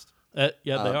first. Yeah,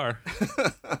 they are.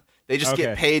 They just get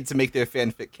Okay. paid to make their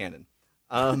fanfic canon.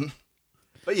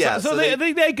 But yeah, So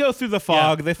they go through the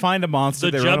fog. They find a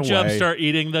monster. The they run Jump away. start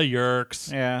eating the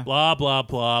Yerks. Yeah. Blah blah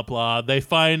blah blah. They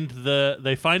find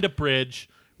a bridge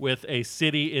with a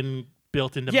city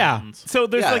built into Yeah. mountains. So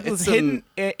there's Yeah, like this it's hidden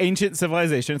ancient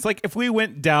civilization. It's like if we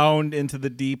went down into the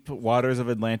deep waters of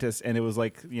Atlantis and it was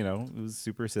like, it was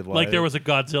super civilized. Like there was a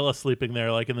Godzilla sleeping there,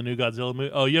 like in the new Godzilla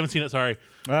movie. Oh, you haven't seen it? Sorry.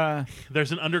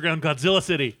 There's an underground Godzilla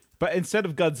city. But instead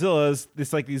of Godzillas,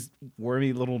 it's like these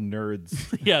wormy little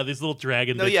nerds. Yeah, these little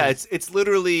dragon. no, bitches. yeah, it's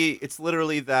literally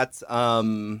that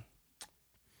that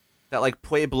like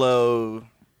Pueblo,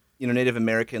 Native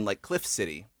American like cliff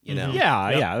city.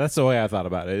 Yeah, that's the way I thought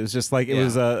about it. It was just like it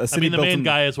was a I city mean, the built main in-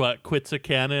 guy is what?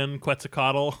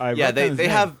 Quetzalcoatl. Yeah, they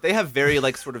have very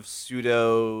like sort of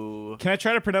pseudo. Can I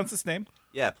try to pronounce this name?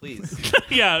 Yeah, please.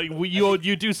 Yeah,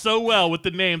 you do so well with the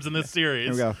names in this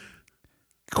series. Here we go.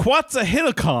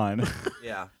 Quetzalcoatl.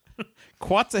 Yeah.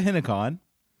 Quetzalcoatl.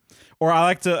 Or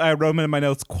I wrote in my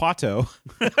notes, Quato.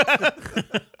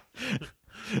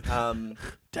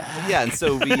 Yeah, and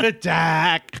so we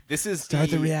Dak. This is Start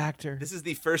the reactor. This is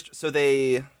the first. So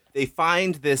they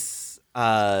find this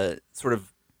sort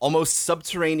of almost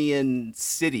subterranean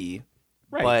city,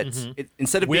 Right. but Mhm.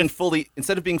 instead of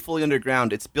being fully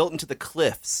underground, it's built into the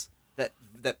cliffs that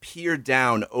that peer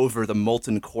down over the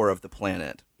molten core of the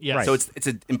planet. Yeah. Right. So it's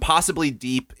an impossibly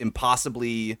deep,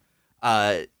 impossibly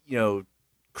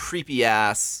creepy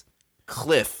ass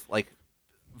cliff, like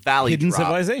valley Hidden drop.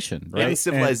 civilization, right? Hidden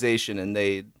civilization, and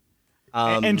they.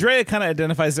 Andrea kind of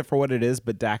identifies it for what it is,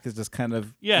 but Dak is just kind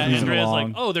of cruising Andrea's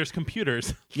along. like, oh, there's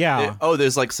computers. Yeah.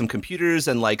 There's like some computers,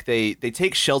 and like they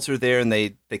take shelter there, and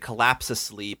they collapse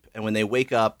asleep. And when they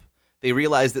wake up, they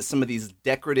realize that some of these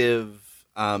decorative,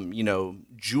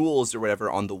 jewels or whatever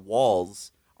on the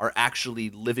walls are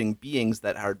actually living beings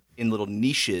that are in little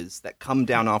niches that come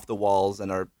down off the walls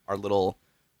and are little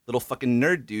fucking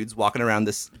nerd dudes walking around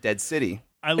this dead city.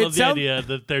 I love the idea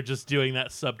that they're just doing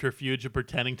that subterfuge of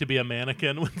pretending to be a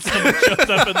mannequin when someone shows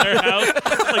up in their house.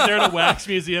 Like they're in a wax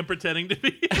museum pretending to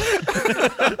be.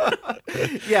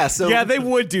 Yeah, they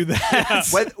would do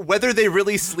that. Whether they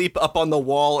really sleep up on the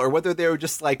wall or whether they're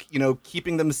just like,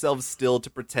 keeping themselves still to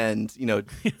pretend,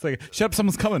 It's like, shut up,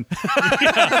 someone's coming.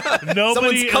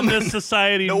 Nobody in coming. this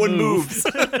society No one moves.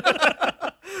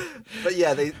 But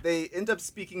yeah, they end up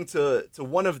speaking to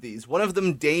one of these. One of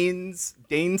them deigns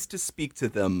to speak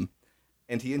to them,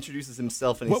 and he introduces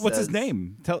himself and he What's says, his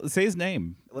name? Say his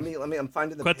name. Let me. I'm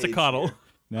finding the Quetzalcoatl. page.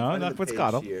 No, not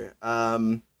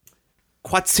Quetzalcoatl.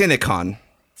 Quetzalcoatl.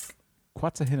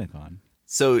 Quetzalcoatl.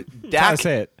 So Try to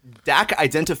say it. Dak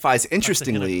identifies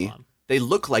interestingly. They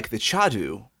look like the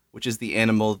Chadu, which is the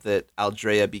animal that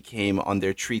Aldrea became on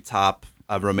their treetop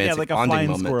romantic like a bonding flying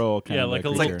moment. squirrel kind of like a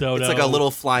creature. little dodo. It's like a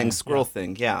little flying squirrel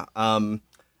thing, yeah. And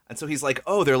so he's like,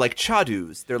 oh, they're like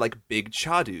Chadus. They're like big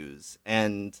Chadus.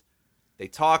 And they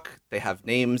talk, they have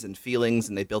names and feelings,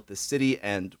 and they built this city.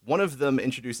 And one of them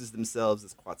introduces themselves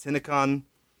as Quetzalcoatl,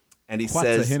 and he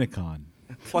says... Quetzalcoatl.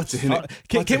 Quetzalcoatl.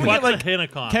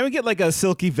 Can we get like a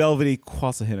silky, velvety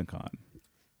Quetzalcoatl?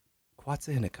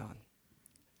 Quetzalcoatl.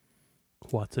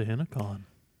 Quetzalcoatl.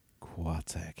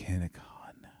 Quetzalcoatl.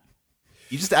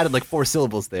 You just added like 4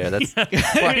 syllables there. That's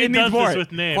It needs more.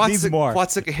 With names. Needs more.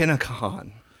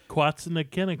 Quetzalcoatl.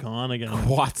 Quetzalcoatl again.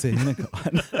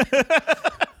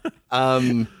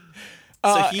 Quetzalcoatl.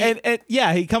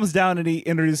 He comes down and he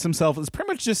introduces himself as pretty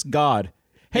much just God.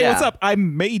 Hey, Yeah. what's up? I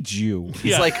made you.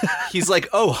 He's like,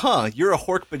 oh, you're a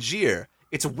Hork-Bajir.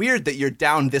 It's weird that you're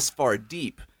down this far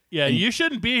deep. Yeah, you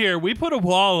shouldn't be here. We put a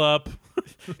wall up.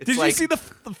 Did you see the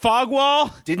fog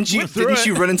wall? Didn't you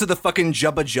run into the fucking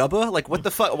Jubba Jubba? Like, what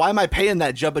the fuck? Why am I paying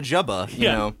that Jubba Jubba? You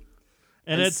know?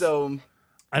 And so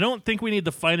I don't think we need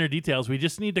the finer details. We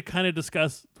just need to kind of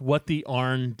discuss what the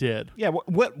Arn did. Yeah,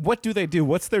 what do they do?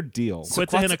 What's their deal?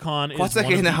 Quetzalcoatl is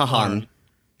Quetzalcoatl.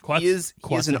 He is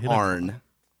an Arn.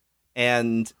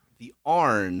 And the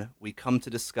Arn, we come to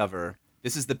discover,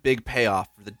 this is the big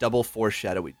payoff for the double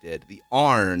foreshadow we did. The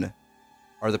Arn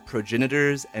are the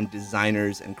progenitors and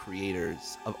designers and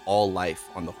creators of all life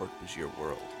on the Hork-Bajir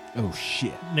world. Oh,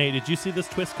 shit. Nate, did you see this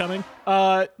twist coming?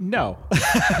 No.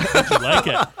 Did you like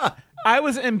it? I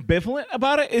was ambivalent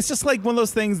about it. It's just like one of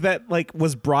those things that like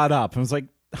was brought up. I was like,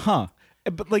 huh.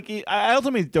 But like, I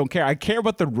ultimately don't care. I care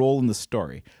about the role in the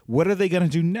story. What are they going to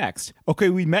do next? Okay,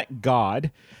 we met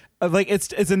God. Like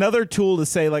it's another tool to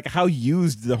say like how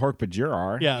used the Hork-Bajir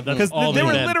are. Yeah, that's because all they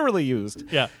were did. literally used.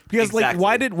 Yeah, because exactly.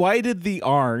 like why did the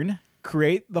Arn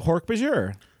create the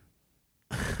Hork-Bajir?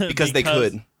 Because they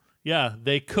could. Yeah,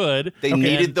 they could. They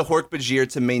needed the Hork-Bajir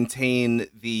to maintain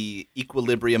the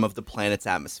equilibrium of the planet's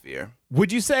atmosphere.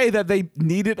 Would you say that they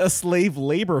needed a slave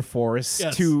labor force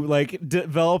to like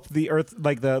develop the Earth,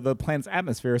 like the planet's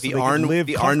atmosphere, so The they could live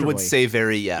Arn would comfortably? say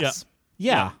very yes.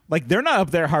 Yeah, like they're not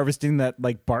up there harvesting that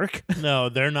like bark. No,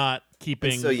 they're not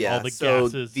keeping all the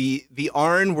gases. The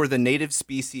Arn were the native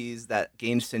species that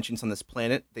gained sentience on this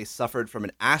planet. They suffered from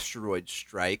an asteroid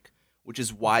strike, which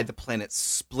is why the planet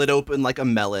split open like a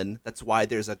melon. That's why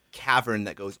there's a cavern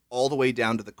that goes all the way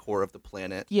down to the core of the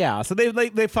planet. Yeah, so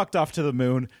they fucked off to the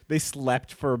moon. They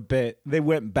slept for a bit. They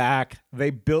went back. They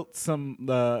built some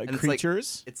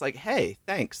creatures. It's like, hey,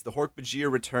 thanks. The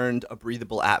Hork-Bajir returned a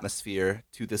breathable atmosphere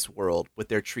to this world with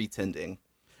their tree tending.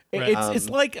 It's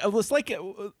like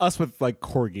us with like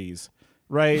corgis,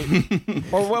 right?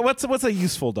 Or what's a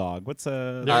useful dog?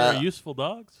 There are useful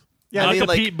dogs. Yeah, not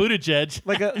like Pete Buttigieg.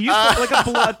 like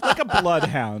a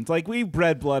bloodhound. Like we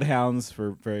bred bloodhounds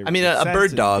for very. I mean, a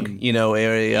bird dog,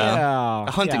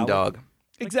 a hunting dog.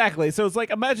 Exactly. So it's like,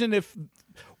 imagine if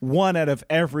 1 out of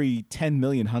every 10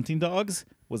 million hunting dogs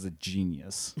was a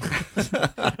genius,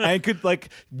 and could like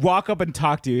walk up and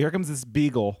talk to you. Here comes this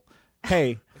beagle.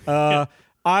 Hey, I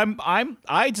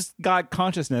just got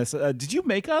consciousness. Did you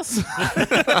make us?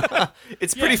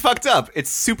 It's pretty fucked up. It's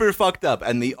super fucked up,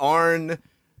 and the Arn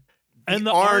And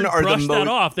the Arn Arn are the brush that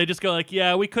off. They just go like,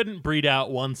 yeah, we couldn't breed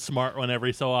out one smart one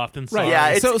every so often. Sorry. Yeah,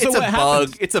 it's So a what bug.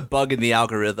 happens- It's a bug in the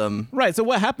algorithm. Right. So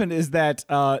what happened is that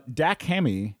Dak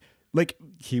Hammy, like,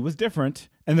 he was different,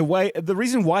 and the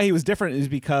reason why he was different is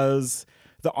because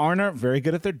the Arn aren't very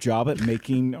good at their job at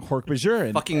making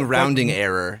Hork-Bajir. Fucking rounding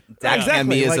error. Dak Exactly,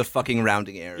 Hemi is like- a fucking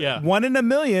rounding error. Yeah. 1 in a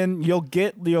million, you'll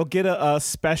get a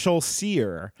special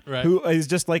seer Right. who is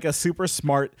just like a super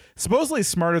smart, supposedly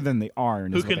smarter than the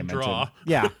Arn. Who is what can they draw. mentioned.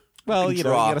 Yeah. Well, can you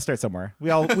know, draw. you got to start somewhere. We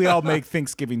all make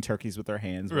Thanksgiving turkeys with our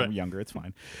hands when Right. we're younger. It's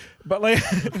fine. But like,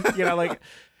 you know,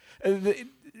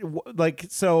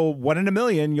 so 1 in a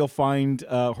million, you'll find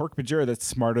Hork-Bajir that's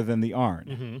smarter than the Arn,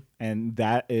 Mm-hmm. and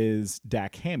that is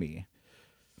Dak Hammy.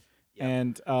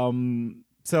 And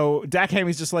so Dak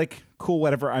Hammy's just like, cool,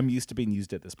 whatever. I'm used to being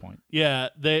used at this point. Yeah,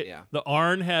 the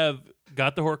Arn have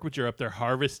got the Hork-Bajir up. They're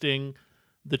harvesting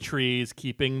the trees,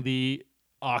 keeping the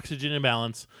oxygen in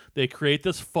balance. They create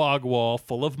this fog wall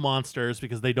full of monsters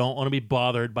because they don't want to be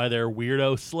bothered by their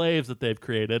weirdo slaves that they've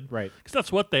created. Right. Because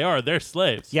that's what they are. They're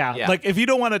slaves. Yeah, like if you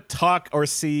don't want to talk or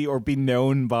see or be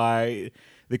known by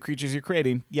the creatures you're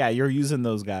creating, yeah, you're using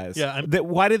those guys. Yeah,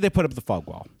 Why did they put up the fog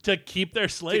wall? To keep their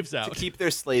slaves out. To keep their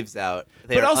slaves out.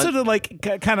 They But are also to like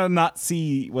kind of not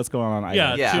see what's going on.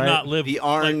 Yeah, either, to right? not live. The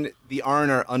Arn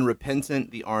are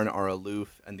unrepentant, the Arn are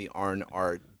aloof, and the Arn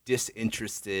are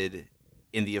disinterested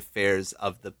in the affairs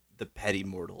of the petty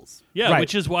mortals. Yeah, Right.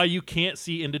 which is why you can't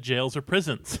see into jails or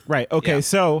prisons. Right. Okay. Yeah.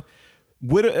 So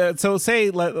so say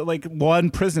like one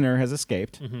prisoner has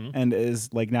escaped Mm-hmm. and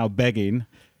is like now begging,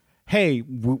 "Hey,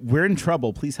 we're in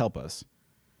trouble. Please help us."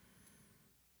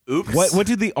 Oops. What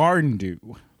did the Arn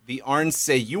do? The Arn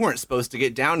say, you weren't supposed to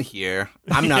get down here.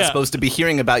 I'm not Yeah. supposed to be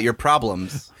hearing about your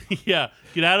problems. Yeah,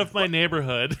 get out of my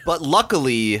neighborhood. But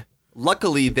luckily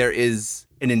there is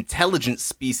an intelligent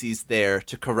species there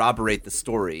to corroborate the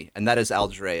story, and that is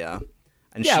Aldrea.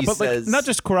 And Yeah, she but says, like not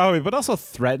just corroborate, but also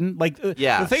threaten. Like,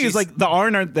 Yeah, the thing is, she's- like, the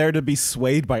Arn aren't there to be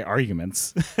swayed by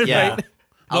arguments. yeah. right?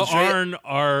 The Aldrea- Arn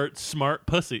are smart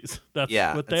pussies. That's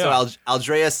Yeah. what and they so are.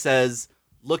 Aldrea says,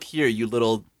 look here, you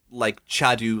little, like,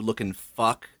 Chadu looking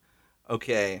fuck.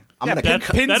 Okay. I'm Yeah, going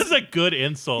to That is a good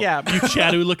insult. Yeah. You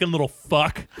chatty looking little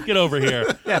fuck. Get over here.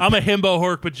 I'm a himbo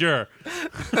Hork-Bajir.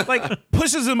 Like,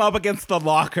 pushes him up against the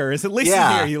locker. Is at least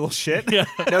Yeah. in here, you little shit. Yeah.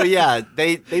 No, yeah,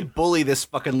 they bully this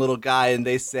fucking little guy, and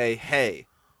they say, hey,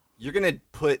 you're going to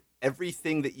put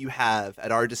everything that you have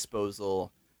at our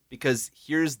disposal because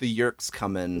here's the Yeerks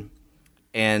coming,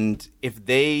 and if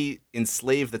they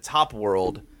enslave the top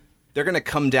world, they're going to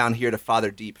come down here to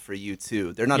Father Deep for you,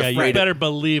 too. They're not Yeah, afraid. you better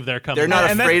believe they're coming. They're not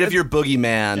And afraid that- of your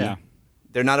boogeyman. Yeah.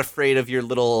 They're not afraid of your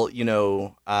little,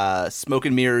 smoke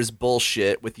and mirrors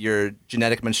bullshit with your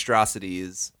genetic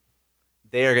monstrosities.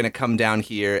 They are going to come down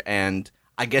here, and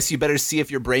I guess you better see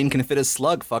if your brain can fit a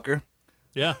slug, fucker.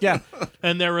 Yeah. Yeah.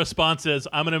 And their response is,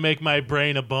 I'm going to make my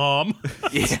brain a bomb.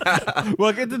 Yeah.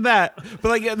 We'll get to that. But,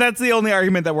 like, that's the only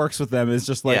argument that works with them is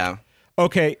just like, Yeah.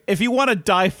 okay, if you want to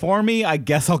die for me, I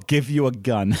guess I'll give you a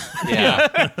gun.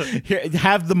 Yeah. Here,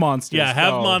 have the monsters. Yeah,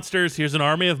 have go. monsters. Here's an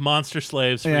army of monster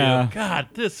slaves for Yeah. you. God,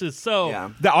 this is so...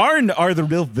 Yeah. The Arn are the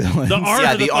real villains. The Arn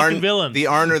Yeah, are the fucking villains. The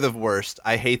Arn are the worst.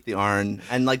 I hate the Arn.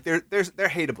 And, like, they're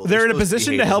hateable. They're in a supposed to be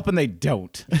position to hated. help and they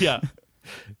don't. Yeah.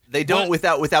 They don't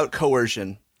without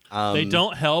coercion. They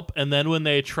don't help, and then when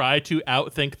they try to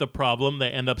outthink the problem, they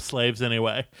end up slaves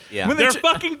anyway. Yeah. When They're they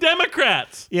fucking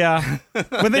Democrats. Yeah.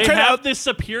 When they They try to have this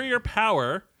superior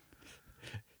power.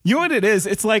 You know what it is?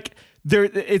 It's like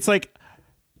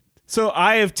so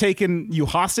I have taken you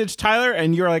hostage, Tyler,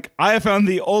 and you're like, I have found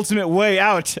the ultimate way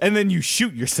out, and then you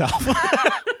shoot yourself.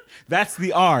 That's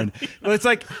the Arn. It's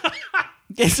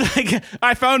like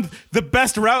I found the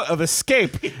best route of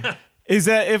escape. Is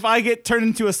that if I get turned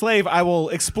into a slave, I will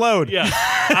explode. Yeah.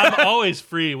 I'm always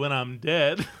free when I'm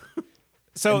dead.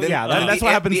 So And then, yeah, that's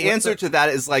what happens. The answer to that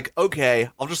is like, okay,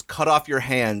 I'll just cut off your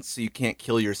hands so you can't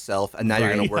kill yourself, and now you're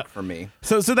Right. going to work for me.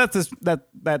 So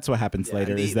that's what happens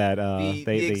later. The- is that the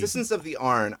they existence of the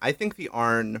Arn? I think the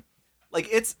Arn, like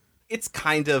it's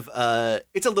kind of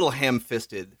it's a little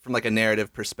ham-fisted from like a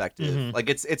narrative perspective. Mhm. Like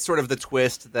it's sort of the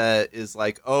twist that is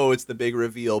like, oh, it's the big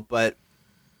reveal, but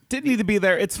didn't need to be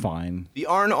there. It's fine. the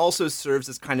Arn also serves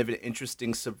as kind of an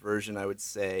interesting subversion, I would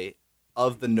say,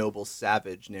 of the noble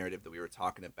savage narrative that we were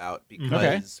talking about,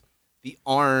 because the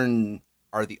Arn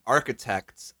are the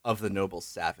architects of the noble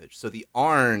savage. So the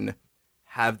Arn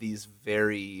have these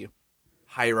very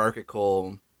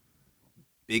hierarchical,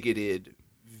 bigoted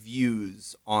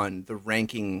views on the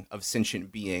ranking of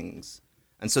sentient beings.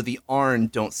 And so the Arn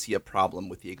don't see a problem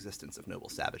with the existence of noble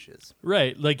savages.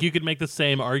 Right. Like you could make the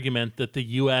same argument that the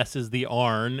U.S. is the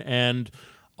Arn and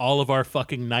all of our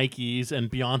fucking Nikes and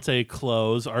Beyonce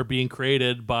clothes are being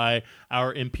created by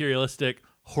our imperialistic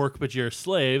Hork-Bajir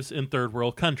slaves in third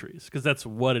world countries, because that's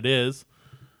what it is.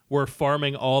 We're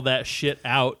farming all that shit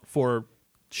out for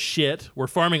shit. We're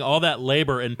farming all that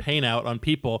labor and pain out on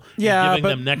people and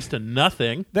giving them next to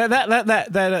nothing. That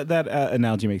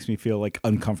analogy makes me feel like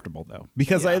uncomfortable though,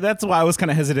 because that's why I was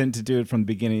kind of hesitant to do it from the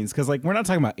beginning. Because like we're not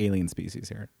talking about alien species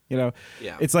here, you know.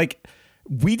 Yeah. It's like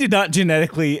we did not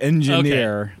genetically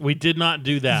engineer. Okay. We did not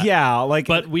do that. Yeah, like,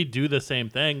 but we do the same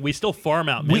thing. We still farm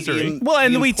out misery.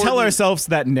 We tell ourselves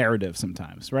that narrative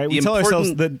sometimes, right? We tell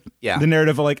ourselves the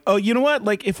narrative of like, oh, you know what?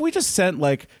 Like, if we just sent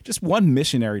like just one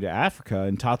missionary to Africa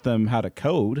and taught them how to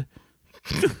code.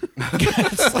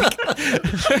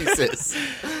 Jesus.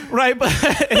 Right, but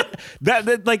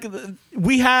that like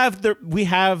we have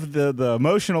the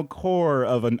emotional core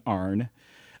of an Arn.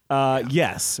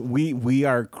 Yes, we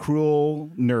are cruel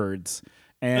nerds,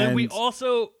 and we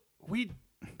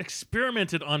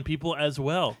experimented on people as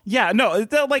well. Yeah, no,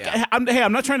 like I'm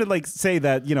not trying to like say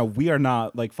that, you know, we are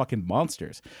not like fucking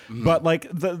monsters, but like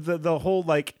the whole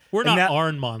like we're not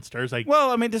Arn monsters.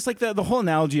 Well, I mean, just like the whole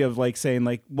analogy of like saying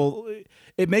like, well,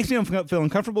 it makes me feel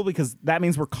uncomfortable because that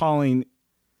means we're calling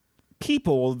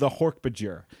people the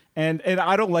Hork-Bajir. And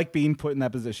I don't like being put in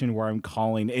that position where I'm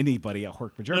calling anybody a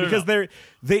Hork-Bajir because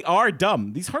they are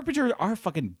dumb. These Hork-Bajir are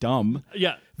fucking dumb.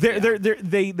 Yeah.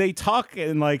 They talk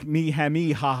in like me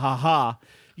ha ha ha.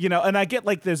 You know, and I get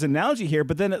like there's an analogy here,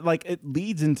 but then it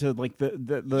leads into like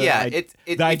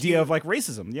the idea of like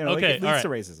racism. You know, okay, like it leads to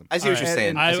racism. I see what you're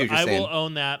saying. I will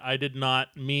own that. I did not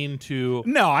mean to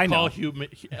call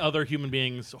other human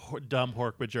beings dumb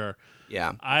Hork-Bajir.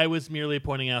 Yeah. I was merely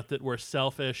pointing out that we're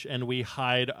selfish and we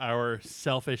hide our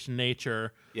selfish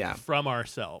nature from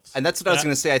ourselves. And that's what I was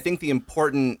going to say. I think the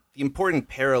important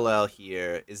parallel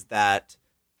here is that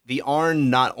the Arn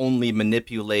not only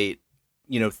manipulate,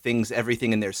 you know,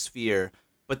 everything in their sphere,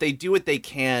 but they do what they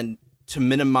can to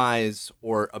minimize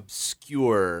or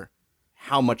obscure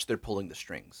how much they're pulling the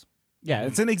strings. Yeah,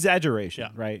 it's an exaggeration,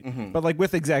 right? Mm-hmm. But like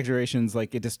with exaggerations,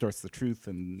 like it distorts the truth,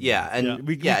 and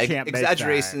we can't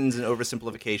exaggerations and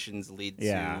oversimplifications lead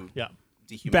to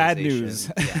dehumanization. Bad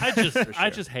news. I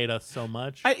just hate us so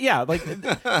much. Like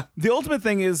the ultimate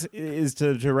thing is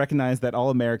to recognize that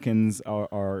all Americans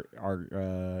are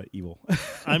evil.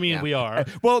 I mean, we are.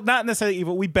 Well, not necessarily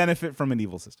evil. We benefit from an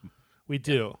evil system. We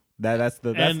do. That's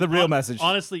the real message.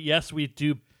 Honestly, yes, we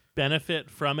do benefit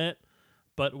from it,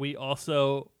 but we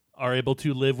also are able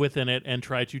to live within it and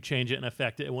try to change it and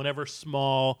affect it at whatever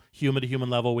small human-to-human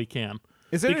level we can.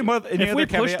 Is there any if we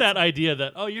push caveats? that idea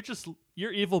that, oh,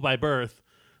 you're evil by birth,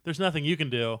 there's nothing you can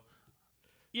do.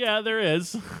 Yeah, there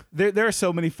is. There are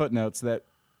so many footnotes that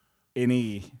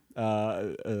any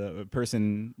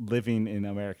person living in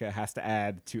America has to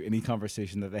add to any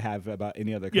conversation that they have about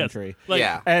any other country.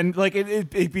 And like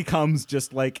it becomes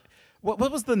just like what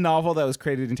was the novel that was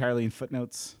created entirely in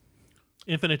footnotes?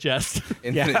 Infinite Jest.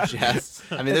 Infinite Jest.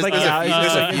 I mean, there's like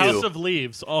a few. House of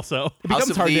Leaves also.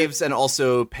 House of Leaves and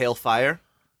also Pale Fire.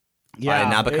 Yeah,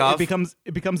 by Nabokov.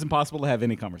 It becomes impossible to have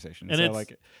any conversation. And so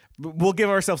like, we'll give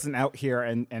ourselves an out here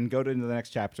and go into the next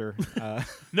chapter.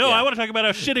 No, I want to talk about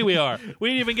how shitty we are. We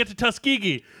didn't even get to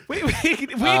Tuskegee. We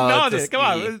acknowledge it. Come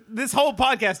on, this whole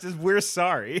podcast is we're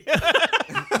sorry.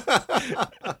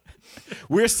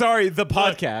 We're sorry, the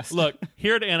podcast. Look,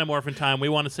 here at Anamorphin Time, we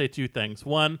want to say two things.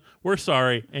 One, we're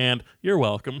sorry, and you're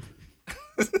welcome.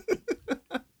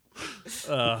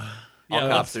 All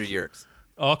cops are yerks.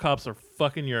 All cops are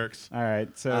fucking yerks. All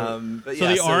right, so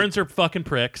the Arns are fucking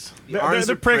pricks.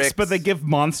 They're pricks, but they give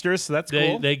monsters, so that's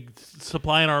cool. They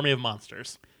supply an army of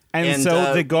monsters. And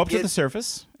so they go up to the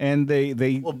surface, and they're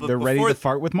ready to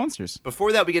fart with monsters.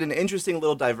 Before that, we get an interesting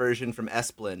little diversion from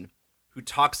Esplin, who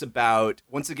talks about,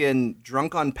 once again,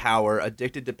 drunk on power,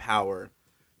 addicted to power,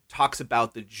 talks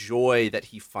about the joy that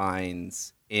he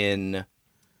finds in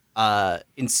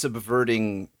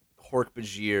subverting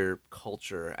Hork-Bajir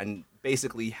culture, and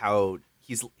basically how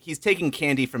he's taking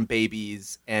candy from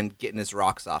babies and getting his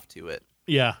rocks off to it.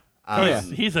 Yeah.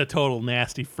 He's a total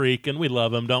nasty freak, and we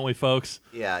love him, don't we, folks?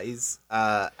 Yeah, he's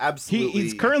absolutely...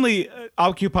 He's currently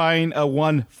occupying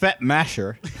one Fat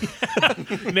Masher.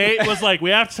 Nate was like, we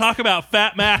have to talk about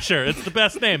Fat Masher. It's the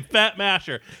best name, Fat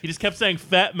Masher. He just kept saying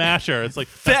Fat Masher. It's like...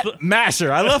 Fat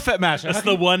Masher. I love Fat Masher. That's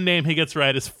the one name he gets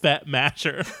right is Fat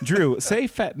Masher. Drew, say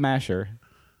Fat Masher.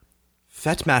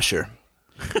 Fat Masher.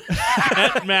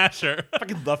 Fat Masher. I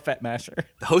fucking love Fat Masher.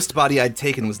 The host body I'd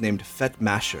taken was named Fat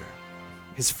Masher.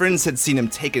 His friends had seen him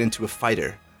taken into a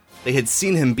fighter. They had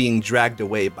seen him being dragged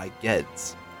away by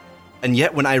Geds. And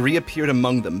yet when I reappeared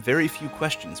among them, very few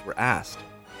questions were asked.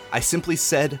 I simply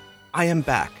said, I am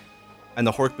back. And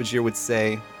the Hork-Bajir would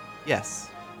say, yes,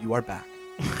 you are back.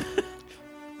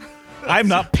 I'm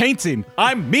not painting.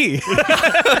 I'm me.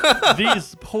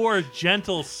 These poor,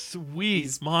 gentle,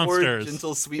 sweet monsters. Poor,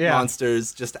 gentle, sweet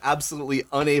monsters, just absolutely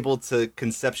unable to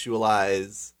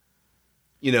conceptualize,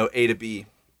 A to B.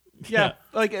 Yeah,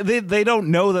 like they don't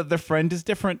know that their friend is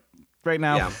different right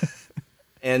now.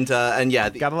 Yeah.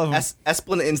 Gotta love him.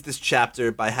 Esplin ends this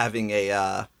chapter by having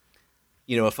a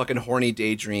fucking horny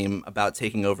daydream about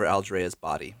taking over Aldrea's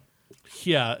body.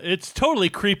 Yeah, it's totally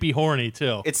creepy horny,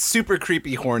 too. It's super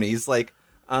creepy horny. He's like,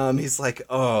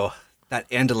 oh, that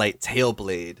Andalite tail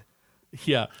blade.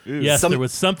 Yeah. Yes, there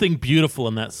was something beautiful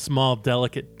in that small,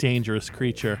 delicate, dangerous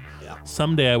creature. Yeah.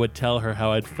 Someday I would tell her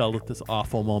how I'd felt at this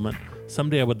awful moment.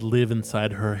 Someday I would live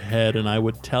inside her head, and I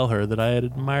would tell her that I had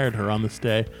admired her on this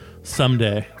day.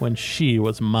 Someday, when she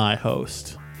was my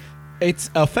host. It's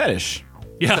a fetish.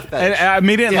 Yeah. And I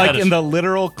mean it like in the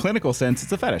literal clinical sense.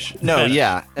 It's a fetish. No,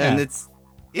 yeah. And he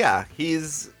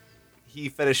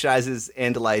fetishizes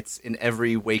Andalites in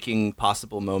every waking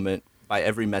possible moment by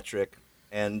every metric.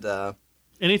 And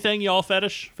anything y'all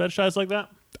fetishize like that?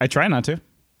 I try not to.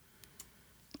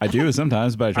 I do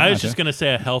sometimes, but I try I not was just going to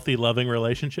say a healthy, loving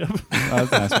relationship. Oh,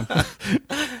 that's nice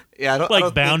one. Yeah, I don't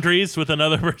like boundaries with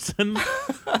another person.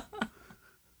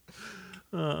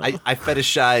 I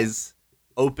fetishize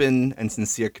open and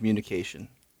sincere communication.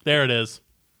 There it is.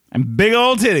 And big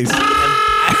old titties. No,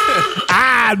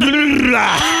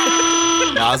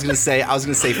 I was gonna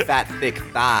say fat, thick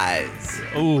thighs.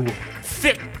 Ooh,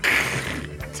 thick.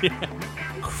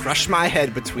 Crush my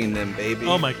head between them, baby.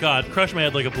 Oh my God, crush my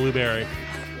head like a blueberry.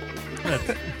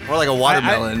 Or like a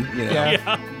watermelon,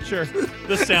 Yeah, sure.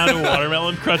 The sound of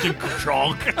watermelon crushing.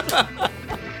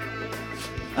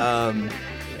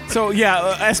 So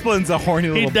yeah, Esplin's a horny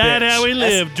little bitch. He died how he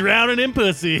lived, drowning in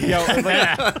pussy.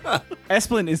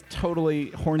 Esplin is totally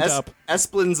horned up.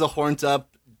 Esplin's a horned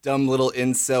up, dumb little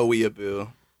incel weeaboo.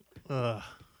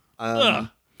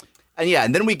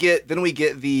 And then we get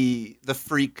the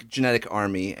freak genetic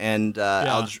army, and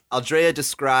Aldrea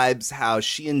describes how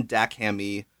she and Dak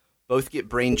Hammy both get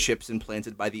brain chips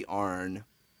implanted by the Arn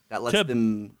that lets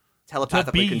them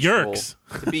telepathically control.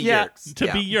 To be Yerks.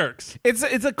 To be Yerks.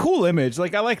 It's a cool image.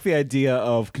 Like, I like the idea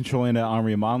of controlling an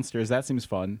army of monsters. That seems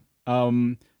fun.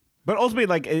 But ultimately,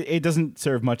 like, it doesn't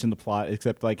serve much in the plot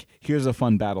except, like, here's a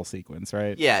fun battle sequence,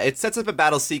 right? Yeah, it sets up a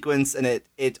battle sequence, and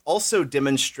it also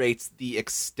demonstrates the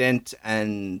extent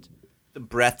and the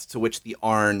breadth to which the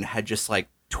Arn had just, like,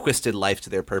 twisted life to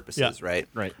their purposes, right?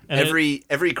 Right. And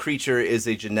every creature is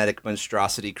a genetic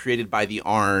monstrosity created by the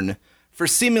Arn for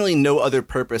seemingly no other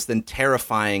purpose than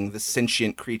terrifying the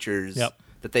sentient creatures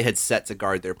that they had set to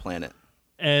guard their planet.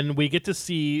 And we get to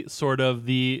see sort of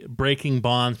the breaking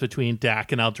bonds between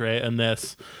Dak and Aldrea in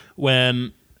this,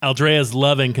 when Aldrea's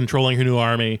loving controlling her new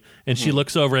army, and she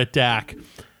looks over at Dak,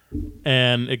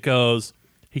 and it goes,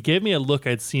 he gave me a look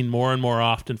I'd seen more and more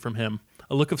often from him,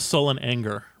 a look of sullen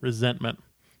anger, resentment.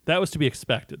 That was to be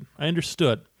expected. I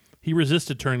understood. He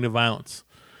resisted turning to violence.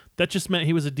 That just meant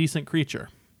he was a decent creature,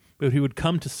 but he would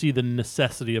come to see the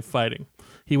necessity of fighting.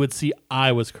 He would see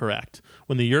I was correct.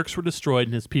 When the Yerks were destroyed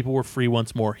and his people were free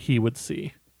once more, he would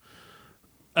see.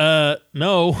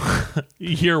 No.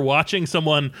 You're watching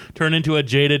someone turn into a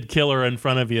jaded killer in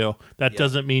front of you. That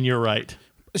doesn't mean you're right.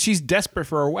 She's desperate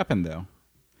for a weapon, though.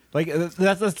 Like,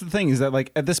 that's the thing, is that,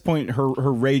 like, at this point, her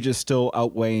rage is still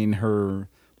outweighing her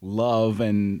love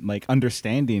and, like,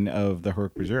 understanding of the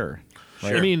Hork-Bajir.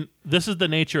 Sure. I mean, this is the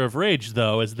nature of rage,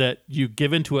 though, is that you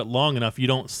give into it long enough, you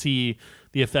don't see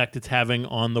the effect it's having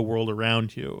on the world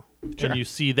around you. Sure. And you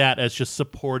see that as just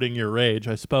supporting your rage,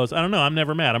 I suppose. I don't know. I'm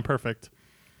never mad. I'm perfect.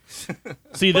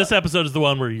 See, this episode is the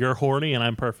one where you're horny and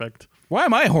I'm perfect. Why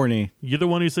am I horny? You're the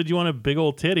one who said you wanted big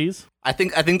old titties. I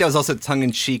think that was also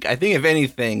tongue-in-cheek. I think, if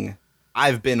anything,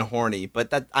 I've been horny,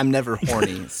 but that I'm never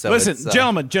horny. So listen,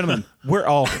 gentlemen, we're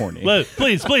all horny.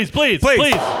 Please. Committee.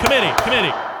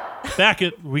 Back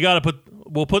it.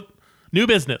 We'll put new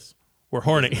business. We're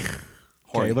horny.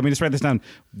 Okay, let me just write this down.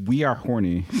 We are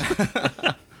horny.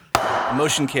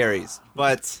 Emotion carries,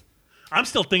 but I'm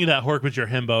still thinking that Hork-Bajir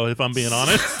himbo, if I'm being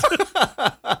honest.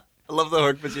 I love the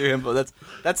Hork-Bajir himbo.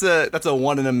 That's a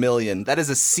 1 in a million. That is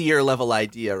a seer level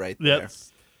idea right there.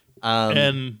 Yes.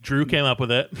 And Drew came up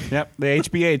with it. Yep, the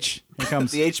HBH. Here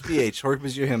comes the HBH,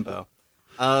 Hork-Bajir himbo.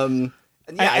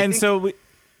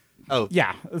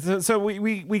 So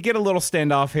we get a little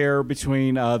standoff here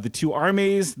between the two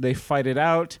armies. They fight it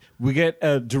out. We get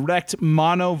a direct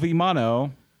mano v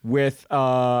mano with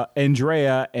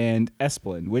Andrea and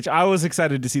Esplin, which I was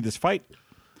excited to see this fight.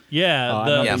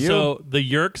 Yeah, so the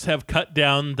Yeerks have cut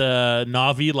down the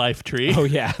Na'vi life tree. Oh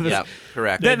yeah, yeah,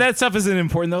 correct. That stuff isn't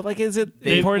important though. Like, is it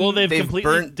important? Well, they've completely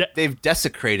burned. They've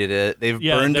desecrated it. They've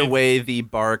burned away the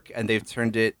bark, and they've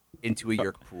turned it into a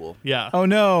Yeerk pool. Yeah. Oh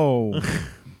no.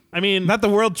 I mean, not the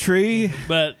world tree,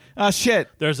 but shit.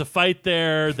 There's a fight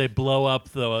there. They blow up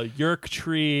the Yeerk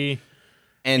tree.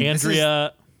 And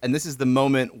Andrea, this is the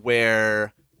moment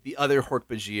where the other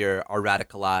Hork-Bajir are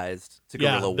radicalized to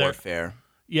guerrilla warfare.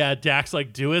 Yeah, Dak's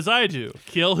like, do as I do.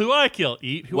 Kill who I kill.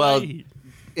 Eat who I eat.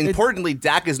 Importantly,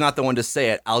 Dak is not the one to say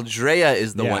it. Aldrea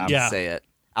is the one to say it.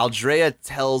 Aldrea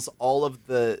tells all of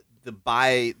the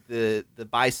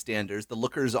bystanders, the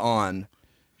lookers on.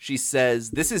 She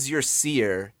says, "This is your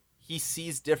seer. He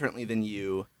sees differently than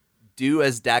you. Do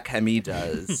as Dak Hemi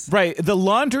does." Right. The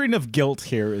laundering of guilt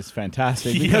here is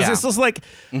fantastic because it's just like,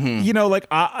 you know, like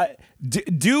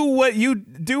do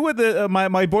what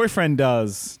my boyfriend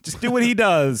does. Just do what he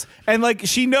does. And like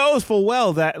she knows full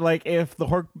well that like if the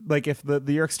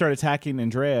Yeerks start attacking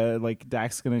Andrea, like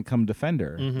Dak's gonna come defend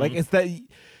her. Like it's that.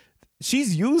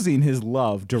 She's using his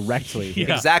love directly.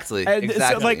 Yeah. Exactly. And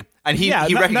exactly. So, like, and he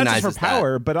recognizes not just for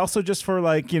power, that. but also just for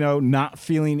like, you know, not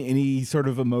feeling any sort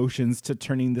of emotions to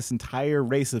turning this entire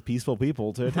race of peaceful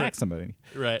people to attack somebody.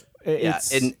 Right.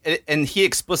 And he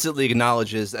explicitly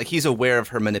acknowledges like he's aware of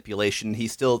her manipulation. He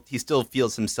still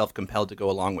feels himself compelled to go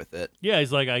along with it. Yeah,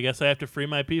 he's like, I guess I have to free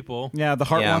my people. Yeah, the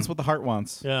heart wants what the heart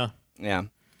wants. Yeah. Yeah.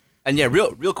 And yeah,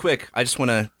 real quick, I just want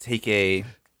to take a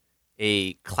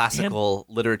classical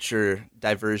literature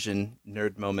diversion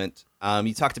nerd moment.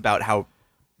 You talked about how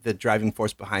the driving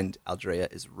force behind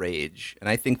Aldrea is rage. And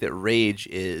I think that rage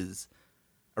is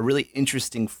a really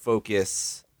interesting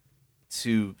focus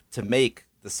to make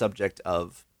the subject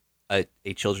of a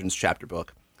children's chapter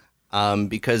book.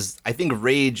 Because I think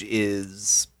rage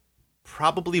is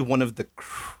probably one of the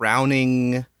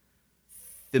crowning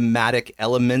thematic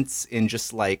elements in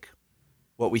just like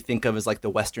what we think of as like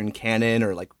the Western canon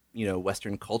or like, you know,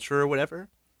 Western culture or whatever,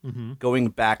 going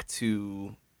back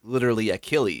to literally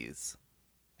Achilles.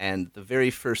 And the very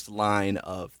first line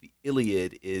of the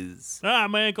Iliad is...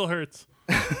 my ankle hurts.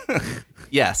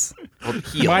 Yes. Well,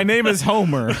 my name is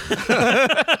Homer.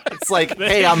 It's like,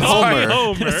 hey, I'm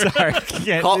Homer. Sorry.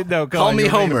 Call me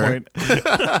Homer.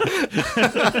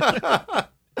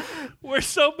 We're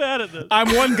so bad at this.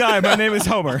 I'm one guy. My name is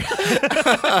Homer.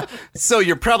 So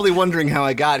you're probably wondering how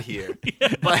I got here.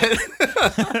 Yeah. But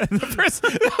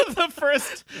the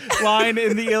first line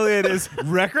in the Iliad is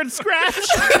record scratch.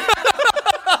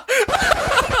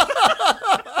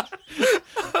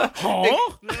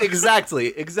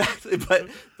 Exactly. But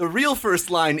the real first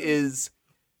line is,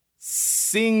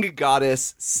 "Sing,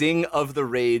 goddess, sing of the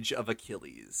rage of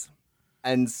Achilles."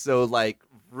 And so, like,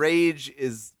 rage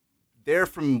is there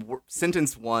from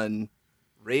sentence one.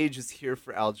 Rage is here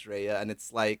for Aldrea, and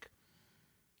it's like,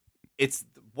 it's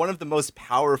one of the most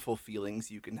powerful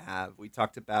feelings you can have. We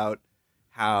talked about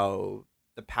how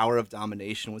the power of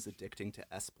domination was addicting to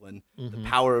Esplin. The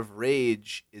power of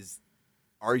rage is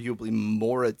arguably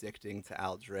more addicting to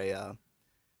Aldrea,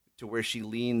 to where she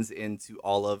leans into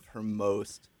all of her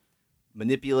most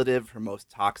manipulative, her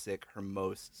most toxic, her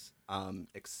most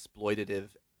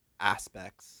exploitative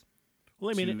aspects. Well,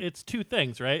 I mean, it's two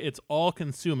things, right? It's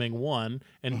all-consuming, one,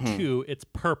 and two, it's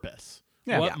purpose.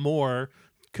 Yeah. What more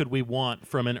could we want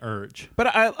from an urge? But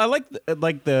I like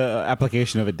the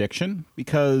application of addiction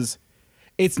because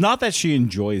it's not that she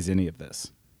enjoys any of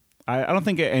this. I don't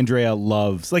think Andrea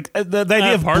loves like the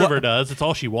idea of part of her does. It's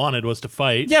all she wanted was to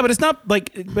fight. Yeah, but it's not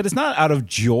out of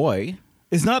joy.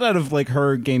 It's not out of like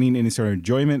her gaining any sort of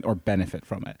enjoyment or benefit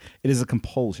from it. It is a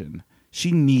compulsion.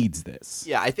 She needs this.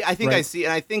 Yeah, I think right? I see,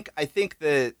 and I think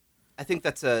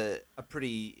that's a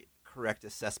pretty correct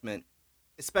assessment,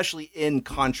 especially in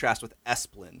contrast with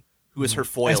Esplin, who is her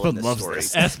foil in this story.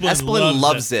 Esplin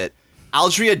loves it.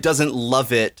 Aldrea doesn't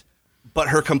love it, but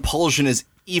her compulsion is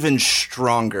even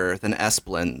stronger than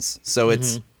Esplin's. So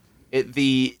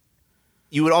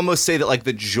you would almost say that like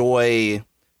the joy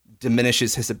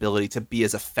diminishes his ability to be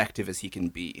as effective as he can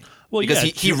be, because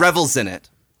he revels in it.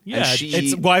 Yeah,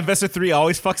 it's why Vesta 3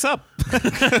 always fucks up.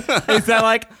 It's not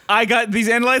like, I got these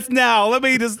analytes now. Let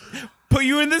me just put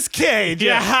you in this cage.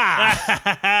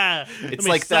 Yeah. It's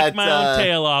like suck that. My own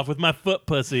tail off with my foot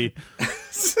pussy.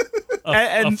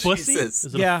 A fussy? Jesus.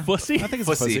 Is it a fussy? I think it's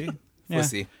a fussy.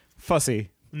 Fussy. Fussy.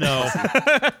 No.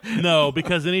 No,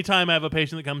 because anytime I have a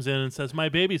patient that comes in and says, my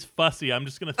baby's fussy, I'm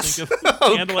just going to think of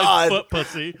Candlelight's foot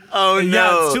pussy. Oh, no.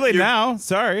 Yeah, it's too late now.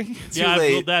 Sorry. I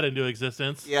built that into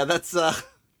existence. Yeah, that's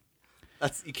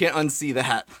you can't unsee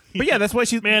that. But yeah, that's why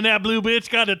she... Man, that blue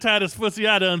bitch got the tightest pussy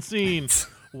I done seen.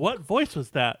 What voice was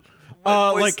that?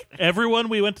 Like everyone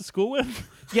we went to school with.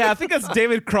 Yeah, I think that's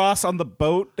David Cross on the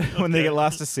boat when they get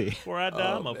lost to sea. Before I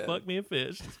die, I'm gonna fuck me a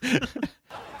fish.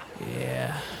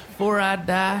 Yeah. Before I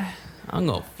die, I'm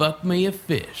gonna fuck me a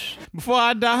fish. Before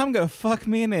I die, I'm gonna fuck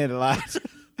me an Andalite.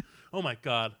 Oh my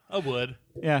God, I would.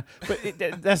 Yeah, but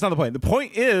that's not the point. The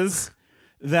point is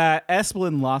that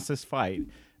Esplin lost this fight.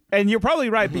 And you're probably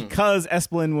right because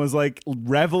Esplin was like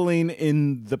reveling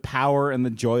in the power and the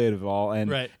joy of it all,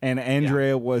 and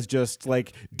Andrea was just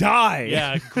like die.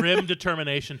 Yeah, grim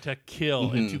determination to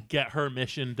kill and to get her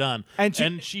mission done.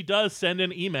 And she does send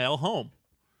an email home.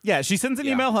 Yeah, she sends an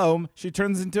email home. She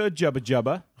turns into a Jubba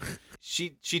Jubba.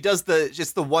 She does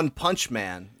the one punch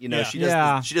man. You know, she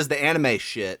does the anime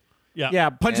shit. Yeah,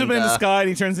 punch him in the sky, and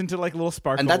he turns into like a little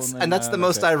sparkle. And that's the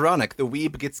most ironic. The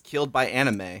weeb gets killed by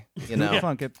anime. You know,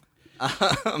 Funk it.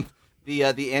 The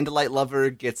Andalite lover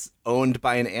gets owned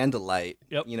by an Andalite.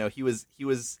 Yep. You know, he was,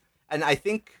 and I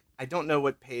don't know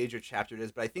what page or chapter it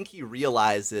is, but I think he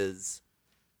realizes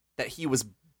that he was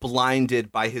blinded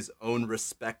by his own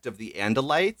respect of the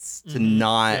Andalites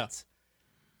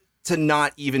to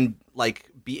not even like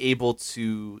be able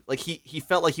to like he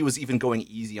felt like he was even going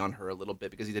easy on her a little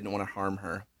bit because he didn't want to harm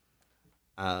her.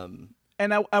 And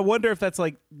I wonder if that's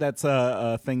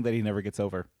a thing that he never gets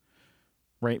over.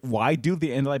 Right? Why do the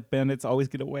Andalite bandits always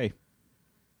get away?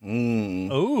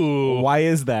 Ooh. Why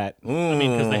is that? I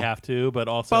mean, because they have to, but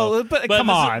also. But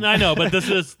come on. I know, but this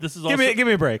is also. Give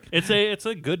me a break. It's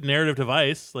a good narrative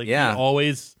device. Like he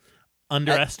always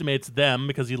underestimates them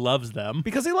because he loves them.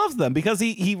 Because he loves them. Because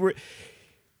he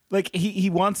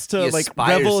wants to like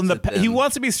aspires revel in to the. them. He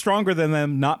wants to be stronger than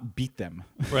them, not beat them.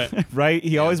 Right. Right.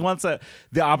 He always wants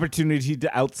the opportunity to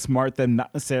outsmart them,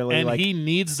 not necessarily and like. he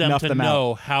needs them to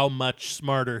know how much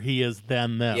smarter he is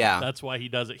than them. Yeah. That's why he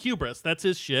does it. Hubris. That's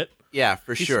his shit. Yeah,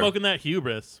 for He's sure. smoking that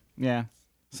hubris. Yeah.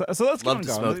 So let's Love keep to on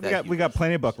smoke going. that We got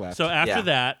plenty of book left. So after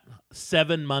that,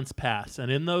 7 months pass,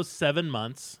 and in those 7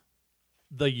 months,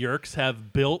 the Yeerks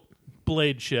have built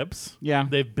blade ships. Yeah.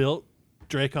 They've built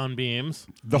Dracon beams.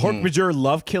 The Hork-Bajir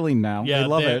love killing now. Yeah, they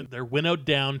love it. They're winnowed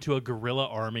down to a guerrilla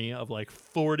army of like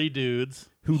 40 dudes.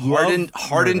 Who hardened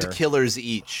murder. killers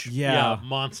each. Yeah.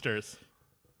 Monsters.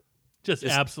 Just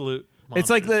absolute monsters. It's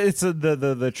like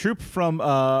the troop from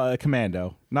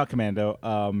Commando, not Commando,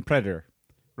 Predator,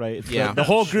 right? It's the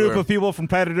whole group of people from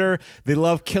Predator. They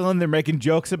love killing. They're making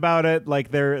jokes about it.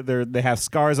 Like they have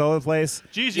scars all over the place.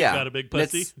 Jeez, you've got a big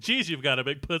pussy. Jeez, you've got a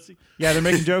big pussy. Yeah, they're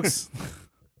making jokes.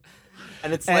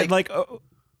 And it's it's go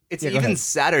even ahead.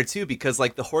 sadder too because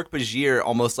like the Hork-Bajir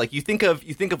almost like you think of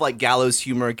like gallows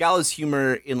humor. Gallows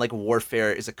humor in like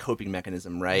warfare is a coping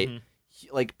mechanism, right?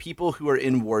 Like people who are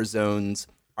in war zones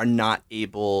are not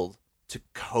able to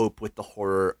cope with the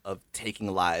horror of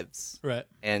taking lives. Right.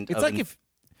 And it's like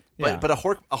but a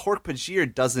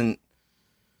Hork-Bajir doesn't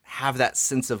have that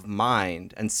sense of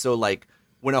mind. And so like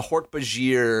when a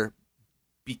Hork-Bajir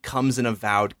becomes an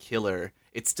avowed killer,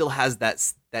 it still has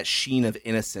that sheen of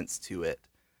innocence to it,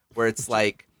 where it's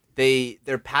like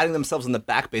they're patting themselves on the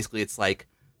back. Basically, it's like,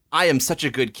 I am such a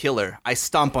good killer. I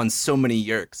stomp on so many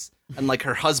Yeerks, and like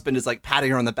her husband is like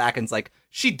patting her on the back and it's like,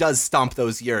 she does stomp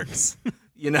those Yeerks,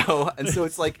 you know. And so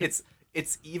it's like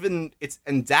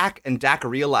and Dak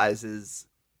realizes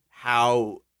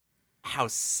how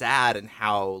sad and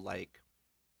how like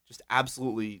just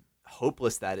absolutely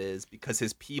hopeless that is because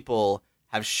his people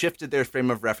have shifted their frame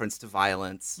of reference to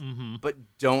violence, but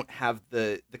don't have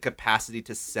the capacity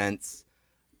to sense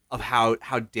of how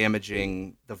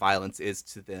damaging the violence is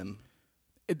to them.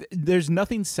 There's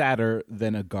nothing sadder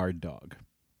than a guard dog,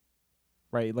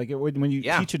 right? Like when you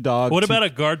teach a dog. What about a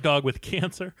guard dog with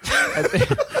cancer?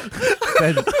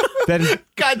 then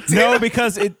God damn no,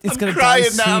 because it's going to die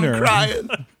sooner. I'm crying.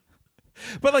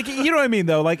 But like, you know what I mean,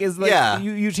 though. Like, is like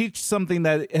you teach something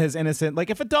that is innocent. Like,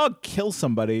 if a dog kills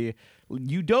somebody,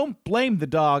 you don't blame the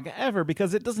dog ever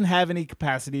because it doesn't have any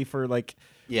capacity for like.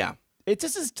 Yeah. It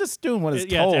just is just doing what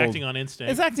it's Yeah, told. it's acting on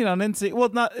instinct. It's acting on instinct. Well,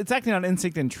 it's acting on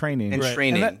instinct and training. And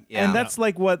training, and that's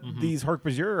like what these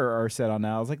Hork-Bajir are set on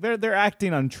now. It's like they're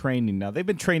acting on training now. They've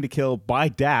been trained to kill by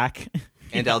Dak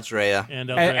and Aldrea,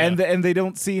 and they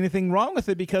don't see anything wrong with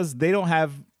it because they don't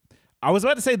have. I was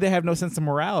about to say they have no sense of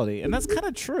morality, and that's kind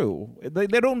of true. They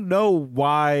don't know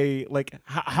why, like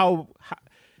how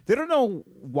they don't know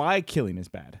why killing is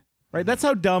bad. Right, that's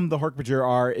how dumb the Hork-Bajir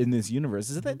are in this universe.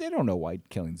 Is that they don't know why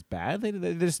killing's bad. They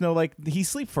just know like he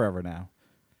sleep forever now.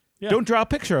 Yeah. Don't draw a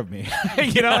picture of me,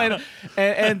 you know.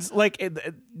 And like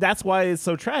that's why it's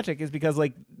so tragic is because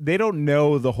like they don't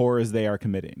know the horrors they are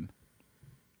committing.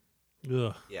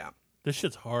 Ugh. Yeah. This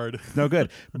shit's hard. No good.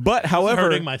 But It's however,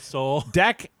 hurting my soul.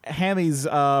 Dak Hammy's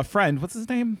friend, what's his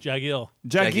name? Jagil.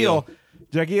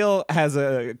 Jagil has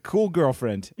a cool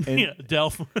girlfriend. And Yeah,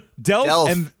 Delph.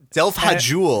 Delph had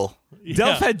Jewel.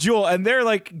 Delph had Jewel, and they're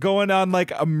like going on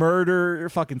like a murder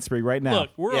fucking spree right now. Look,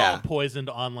 we're all poisoned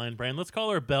online brain. Let's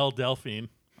call her Belle Delphine.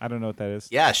 I don't know what that is.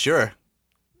 Yeah, sure.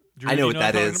 Drew, I do know you what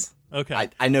that I'm is. talking about? Okay.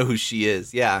 I know who she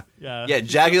is. Yeah. Yeah.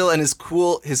 Jagil and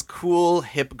his cool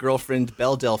hip girlfriend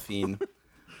Belle Delphine.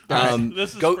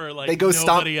 This is for like they go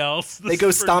nobody else. This They go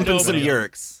is for stomping some nobody else.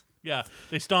 yerks. Yeah,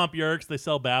 they stomp yerks. They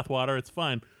sell bathwater. It's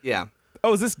fine. Yeah.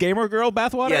 Oh, is this Gamer Girl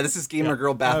bathwater? Yeah, this is Gamer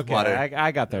Girl bathwater. Okay,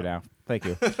 I got there now. Thank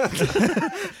you.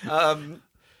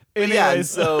 And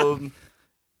so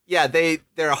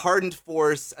they're a hardened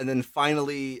force, and then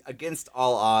finally, against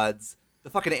all odds, the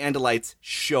fucking Andalites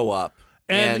show up.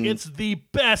 And it's the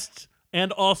best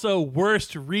and also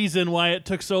worst reason why it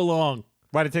took so long.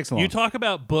 Why did it take so long? You talk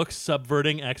about books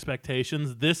subverting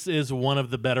expectations. This is one of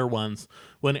the better ones.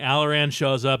 When Alaran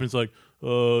shows up and he's like,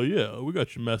 yeah, we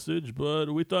got your message,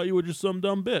 but we thought you were just some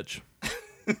dumb bitch.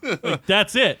 Like,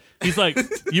 that's it. He's like,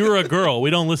 you were a girl. We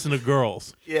don't listen to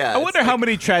girls. Yeah. I wonder how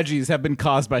many tragedies have been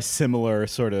caused by similar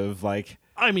sort of like...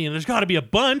 I mean, there's got to be a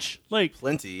bunch. Like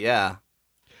plenty, yeah.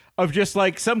 Of just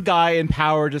like some guy in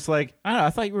power just like, I don't know, I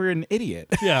thought you were an idiot.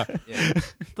 Yeah.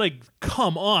 Like,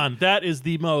 come on. That is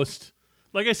the most...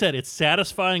 Like I said, it's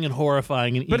satisfying and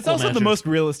horrifying in But it's equal also the measures. most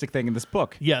realistic thing in this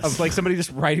book. Yes. Of like somebody just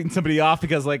writing somebody off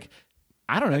because like,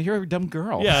 I don't know, you're a dumb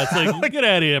girl. Yeah, it's like, get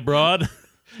out of here, broad.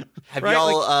 Have Right,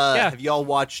 y'all like, yeah. have y'all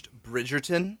watched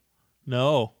Bridgerton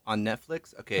No, on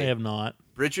Netflix? Okay. I have not.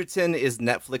 Bridgerton is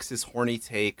Netflix's horny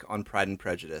take on Pride and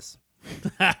Prejudice. It's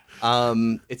a like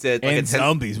and a 10,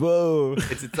 zombies. Whoa.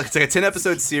 It's like a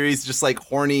 10-episode series, just like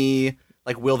horny,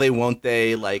 like will they, won't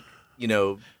they, like, you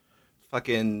know,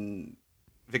 fucking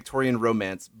Victorian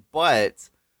romance. But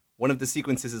one of the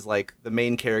sequences is like the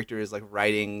main character is like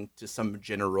writing to some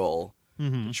general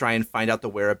to try and find out the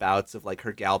whereabouts of like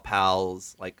her gal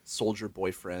pal's like soldier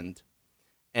boyfriend,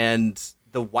 and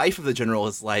the wife of the general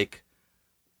is like,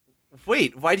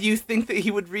 wait, why do you think that he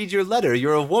would read your letter?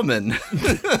 You're a woman.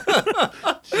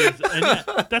 Jeez, and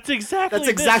yeah, that's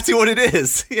exactly what it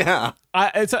is. Yeah.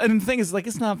 And the thing is, like,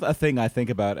 it's not a thing I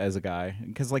think about as a guy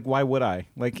because, like, why would I?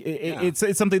 Like, it's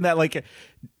something that like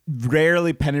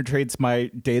rarely penetrates my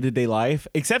day-to-day life,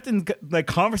 except in like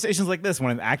conversations like this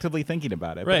when I'm actively thinking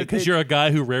about it. Right, because you're a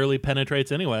guy who rarely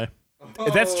penetrates anyway.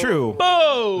 That's true.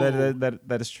 Oh,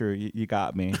 that is true. You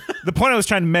got me. The point I was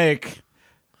trying to make,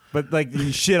 but like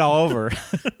you shit all over,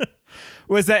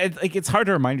 was that it's hard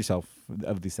to remind yourself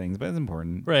of these things, but it's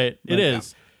important. Right, it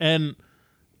is. And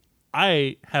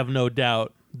I have no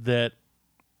doubt that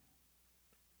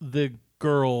the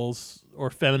girls or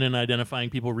feminine identifying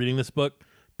people reading this book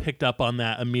picked up on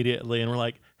that immediately and were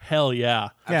like, hell yeah.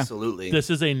 Absolutely. This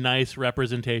is a nice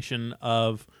representation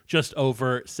of just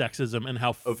overt sexism and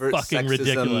how Overt fucking sexism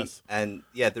ridiculous. And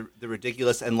yeah, the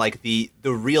ridiculous and like the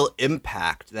real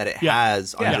impact that it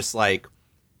has on just like,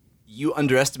 you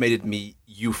underestimated me,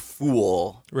 you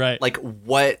fool. Right. Like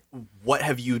what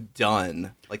have you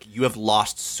done? Like you have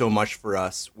lost so much for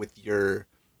us with your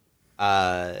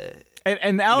and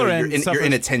Alaran your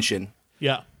inattention.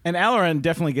 Yeah. And Alaran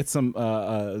definitely gets some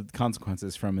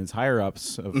consequences from his higher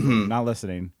ups of not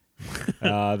listening.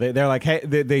 They're like, hey,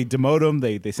 they demote him.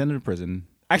 They send him to prison.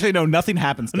 Actually, no, nothing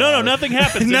happens. No, nothing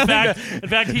happens. In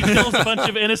fact, he kills a bunch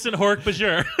of innocent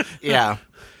Hork-Bajir. Yeah.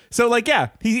 So like, yeah,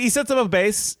 he sets up a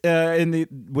base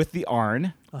with the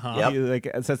Arn. Uh-huh. He like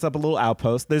sets up a little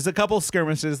outpost. There's a couple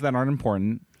skirmishes that aren't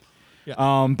important.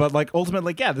 Yeah. But like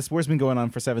ultimately, yeah, this war's been going on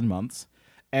for 7 months.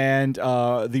 And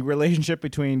the relationship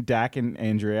between Dak and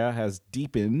Andrea has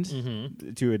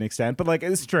deepened to an extent, but like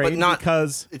it's strained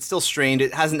because it's still strained.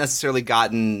 It hasn't necessarily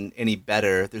gotten any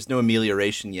better. There's no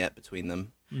amelioration yet between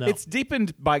them. No. It's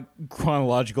deepened by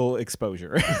chronological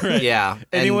exposure. Right. Yeah.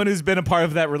 Anyone who's been a part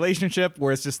of that relationship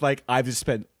where it's just like, I've just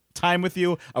spent time with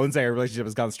you. I wouldn't say our relationship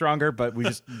has gotten stronger, but we've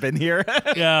just been here.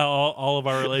 Yeah, all of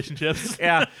our relationships.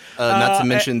 Yeah. Not to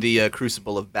mention the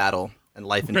crucible of battle and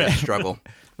life and death struggle.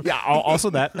 Yeah,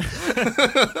 also that.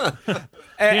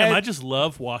 Damn, I just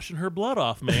love washing her blood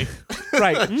off me.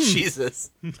 Right.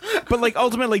 Jesus. But like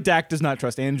ultimately Dak does not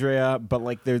trust Andrea, but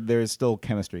like there's still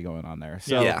chemistry going on there.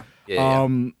 So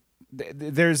Yeah.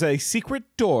 There's a secret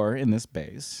door in this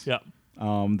base. Yeah.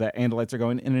 That Andalites are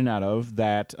going in and out of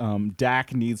that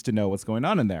Dak needs to know what's going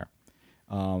on in there.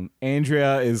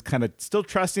 Andrea is kind of still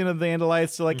trusting of the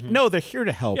Andalites. So like, no, they're here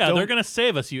to help. Yeah, they're going to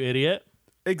save us, you idiot.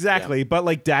 Exactly. Yeah. But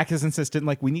like Dak is insistent,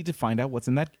 like we need to find out what's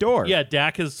in that door. Yeah,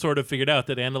 Dak has sort of figured out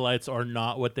that Andalites are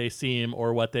not what they seem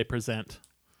or what they present.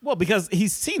 Well, because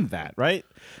he's seen that, right?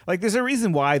 Like, there's a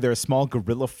reason why they're a small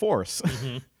guerrilla force,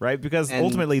 right? Because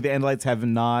ultimately the Andalites have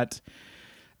not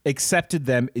accepted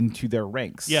them into their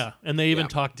ranks. Yeah, and they even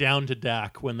talk down to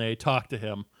Dak when they talk to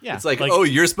him. Yeah. It's like, oh,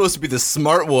 you're supposed to be the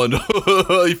smart one.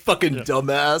 You fucking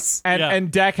dumbass.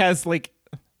 And Dak has, like,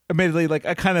 admittedly, like,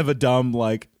 a kind of a dumb,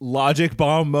 like, logic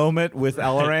bomb moment with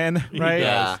Alaran, right?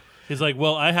 Yeah. He's like,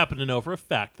 well, I happen to know for a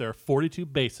fact there are 42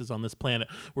 bases on this planet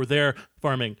where they're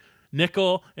farming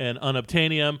nickel and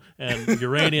unobtainium and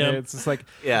uranium. It's just like,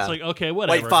 it's like, okay,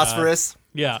 whatever. White phosphorus.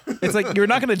 Yeah. It's like, you're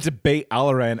not going to debate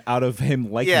Alaran out of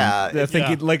him liking,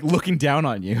 like, looking down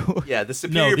on you. Yeah, the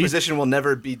superior position will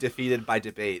never be defeated by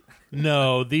debate.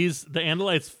 No, the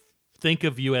Andalites think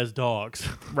of you as dogs.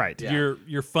 Right. Yeah.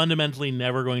 You're fundamentally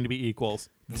never going to be equals.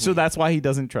 So that's why he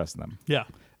doesn't trust them. Yeah.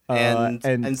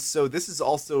 And so this is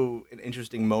also an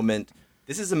interesting moment.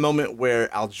 This is a moment where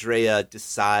Aldrea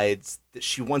decides that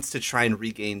she wants to try and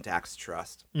regain Dak's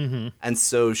trust. Mm-hmm. And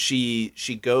so she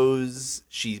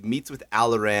meets with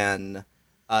Alaran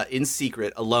in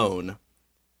secret, alone.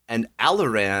 And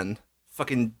Alaran,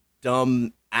 fucking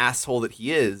dumb asshole that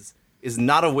he is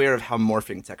not aware of how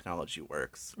morphing technology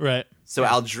works. Right. So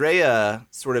Aldrea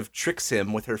sort of tricks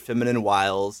him with her feminine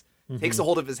wiles, takes a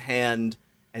hold of his hand,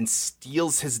 and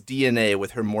steals his DNA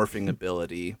with her morphing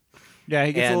ability. Yeah,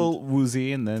 he gets a little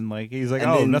woozy, and then he's like,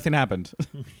 "Oh, nothing happened."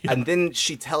 And then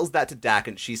she tells that to Dak,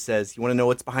 and she says, "You want to know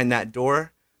what's behind that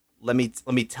door? Let me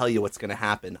tell you what's going to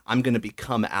happen. I'm going to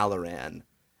become Alaran."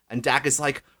 And Dak is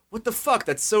like, "What the fuck?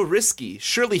 That's so risky.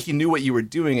 Surely he knew what you were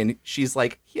doing." And she's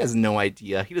like, "He has no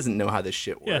idea. He doesn't know how this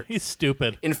shit works. Yeah, he's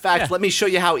stupid. In fact, let me show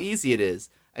you how easy it is."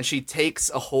 And she takes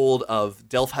a hold of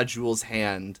Delph Hajul's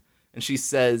hand, and she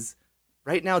says,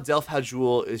 right now, Delph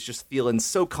Hajul is just feeling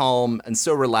so calm and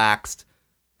so relaxed,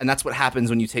 and that's what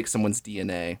happens when you take someone's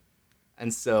DNA.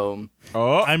 And so,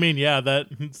 I mean, yeah,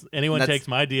 anyone takes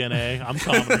my DNA, I'm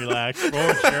calm and relaxed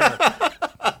for sure.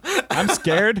 I'm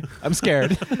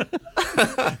scared.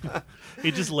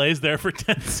 He just lays there for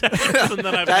 10 seconds, and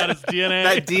then I've got his DNA.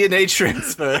 That DNA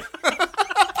transfer.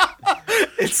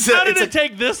 How did it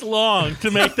take this long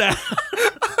to make that?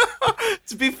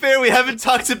 To be fair, we haven't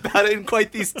talked about it in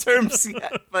quite these terms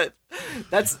yet, but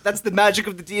that's the magic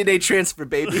of the DNA transfer,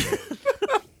 baby.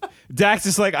 Dak's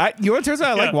just like, it turns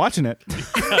out I like watching it.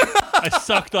 I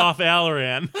sucked off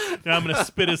Alaran. Now I'm going to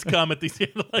spit his cum at these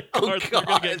Andalite guards. They're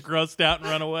going to get grossed out and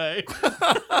run away.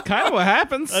 Kind of what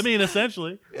happens. I mean,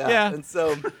 essentially. Yeah. And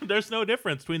so there's no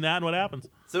difference between that and what happens.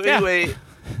 So anyway,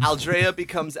 Aldrea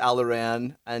becomes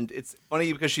Alaran, and it's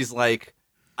funny because she's like,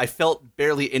 I felt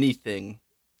barely anything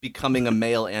becoming a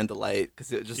male Andalite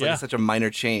because it was just like such a minor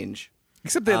change.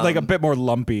 Except that like a bit more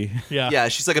lumpy. Yeah,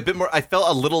 she's like a bit more, I felt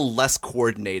a little less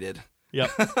coordinated.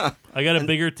 Yep. I got a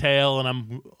bigger tail and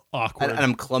I'm awkward. And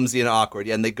I'm clumsy and awkward.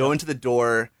 Yeah, and they go into the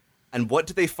door, and what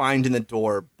do they find in the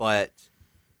door but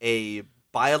a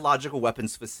biological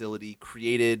weapons facility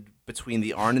created between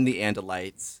the Arn and the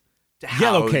Andalites to house...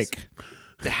 Yellow cake.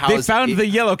 They found the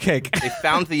yellow cake. They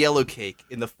found the yellow cake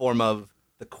in the form of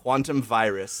the quantum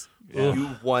virus,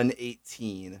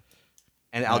 U-118.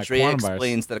 And Aldrea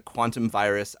explains that a quantum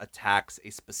virus attacks a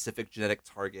specific genetic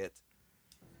target.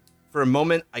 For a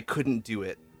moment, I couldn't do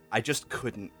it. I just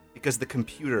couldn't, because the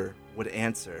computer would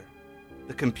answer.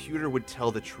 The computer would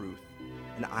tell the truth,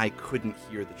 and I couldn't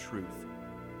hear the truth.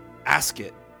 Ask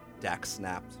it, Dak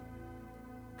snapped.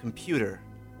 Computer,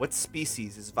 what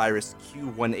species is virus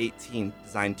Q118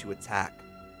 designed to attack?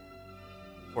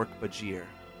 Pork Bajir.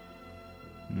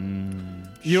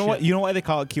 You know why they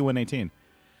call it Q118?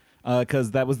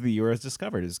 Because that was the year it was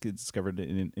discovered. It was discovered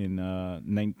in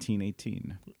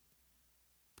 1918.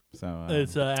 So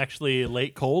it's actually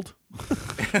late cold,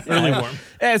 early warm.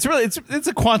 Yeah, it's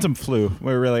a quantum flu.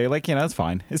 Where really, it's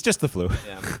fine. It's just the flu.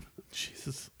 Yeah.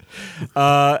 Jesus.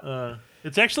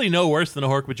 It's actually no worse than a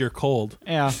Hork-Bajir cold.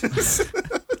 Yeah.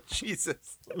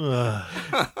 Jesus.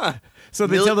 So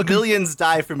they tell the millions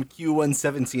die from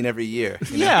Q117 every year.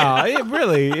 Yeah,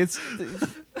 it's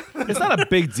not a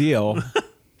big deal.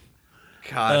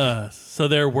 God. So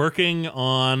they're working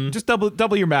on just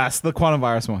double your mask. The quantum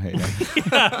virus won't hit you.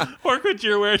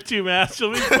 Hork-Bajir wears 2 masks.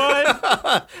 You'll be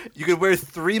fine. You could wear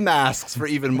 3 masks for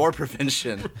even more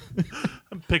prevention.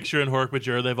 I'm picturing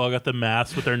Hork-Bajir. They've all got the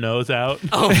masks with their nose out.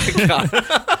 Oh my god!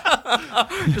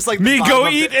 Just like me go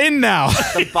eat in now.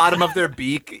 The bottom of their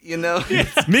beak, you know.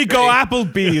 Me go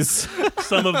Applebee's.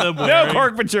 Some of them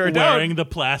wearing the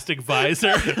plastic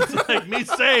visor. It's like me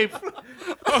safe.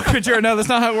 Hork-Bajir, no, that's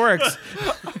not how it works.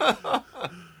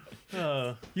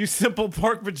 You simple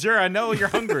Pork-Bajir, I know you're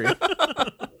hungry.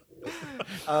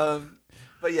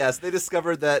 But yes, they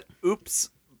discovered that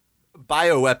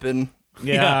bioweapon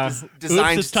Yeah.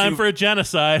 Designed Oops, it's time for a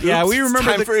genocide. Yeah, we It's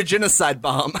remember time for a genocide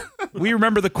bomb. we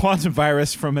remember the quantum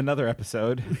virus from another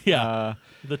episode. Yeah.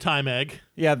 The time egg.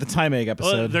 Yeah, the time egg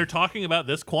episode. Well, they're talking about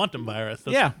this quantum virus.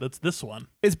 That's this one.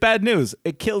 It's bad news.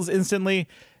 It kills instantly,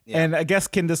 and I guess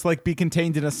can just like be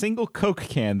contained in a single Coke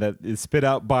can that is spit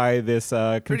out by this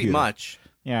computer. Pretty much.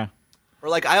 Yeah. Or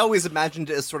like I always imagined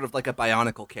it as sort of like a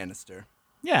Bionicle canister.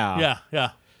 Yeah. Yeah.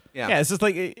 Yeah, it's just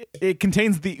like it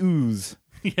contains the ooze.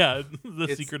 Yeah, the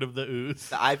It's secret of the ooze.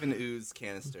 The Ivan Ooze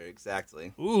canister,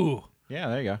 exactly. Ooh. Yeah,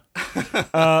 there you go.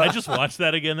 I just watched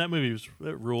that again. That movie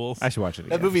it rules. I should watch it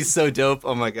again. That movie's so dope.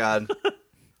 Oh my god.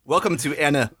 Welcome to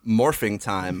Anamorphing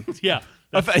time. Yeah.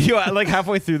 Like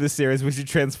halfway through the series, we should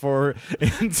transform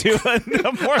into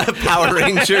a more Power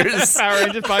Rangers. Power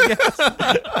Rangers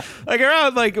podcast. Like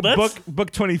around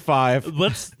book 25.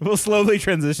 We'll slowly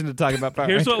transition to talking about Power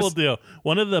Here's Rangers. what we'll do.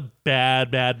 One of the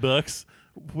bad books.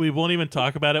 We won't even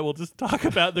talk about it. We'll just talk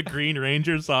about the Green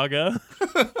Ranger saga.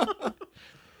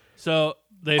 So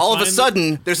they all of a find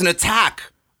sudden there's an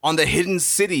attack on the hidden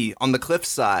city on the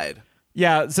cliffside.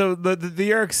 Yeah, so the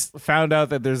Yeerks found out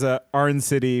that there's a Arn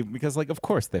City because, like, of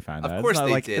course they found out. Of course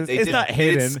they did. It's not They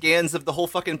hidden. did scans of the whole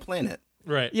fucking planet.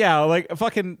 Right. Yeah, like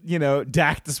fucking,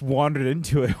 Dak just wandered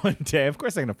into it one day. Of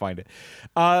course they're going to find it.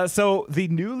 So the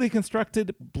newly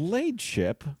constructed Blade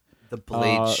ship. The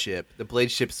Blade ship. The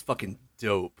Blade ship's fucking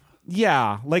dope.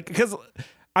 Yeah, like, because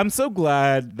I'm so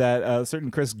glad that a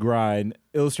certain Chris Grine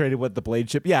illustrated what the Blade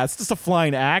ship. Yeah, it's just a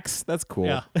flying axe. That's cool.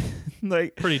 Yeah.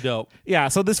 Like pretty dope. Yeah,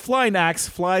 so this flying axe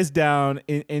flies down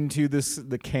into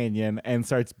the canyon and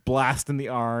starts blasting the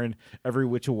Arn every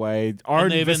which way.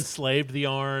 And they've enslaved the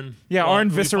Arn. Yeah, Well, Arn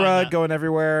we find viscera that. going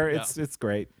everywhere. Yeah. It's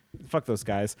great. Fuck those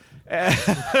guys.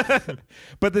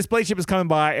 But this Blade ship is coming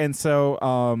by, and so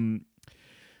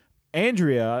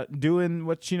Andrea, doing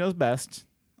what she knows best,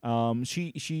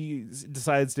 she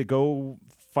decides to go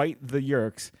fight the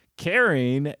Yeerks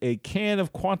carrying a can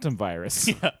of quantum virus.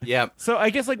 Yeah. So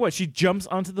I guess she jumps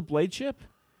onto the Blade ship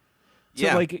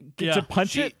to to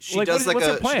punch it. She does what's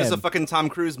her she plan? does a fucking Tom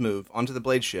Cruise move onto the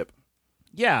Blade ship.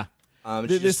 Yeah.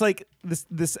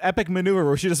 This epic maneuver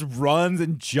where she just runs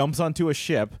and jumps onto a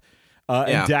ship,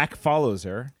 and Dak follows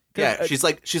her. Yeah, she's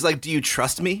like, do you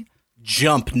trust me?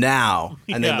 Jump now,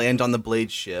 and Yeah. they land on the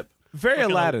Blade ship. Very Like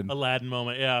an Aladdin. Aladdin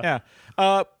moment, yeah.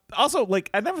 Yeah. Also,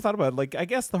 I never thought about it. I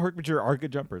guess the Hork-Bajir are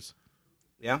good jumpers.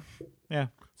 Yeah. Yeah.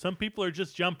 Some people are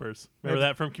just jumpers. Remember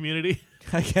that from Community?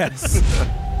 I guess.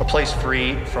 A place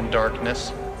free from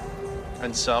darkness,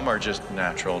 and some are just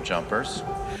natural jumpers.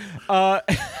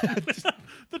 The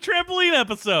trampoline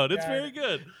episode. It's very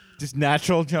good. Just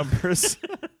natural jumpers.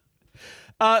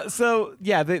 So,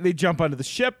 yeah, they jump onto the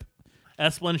ship.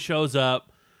 Esplin shows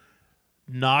up,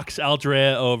 knocks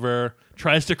Aldrea over,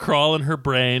 tries to crawl in her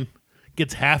brain,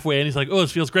 gets halfway, and he's like, "Oh,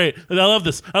 this feels great. I love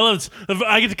this.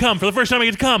 I get to come for the first time. I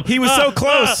get to come." He was so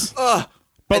close.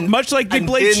 But much like the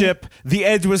Blade then- ship, the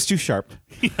edge was too sharp.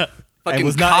 Yeah. Fucking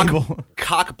was not able.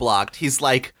 cock blocked. He's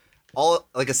like,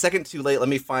 a second too late. Let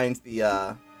me find the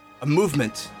a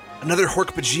movement. Another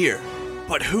Hork-Bajir.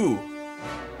 But who?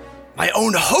 My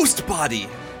own host body.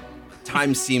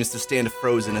 Time seems to stand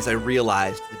frozen as I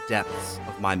realized the depths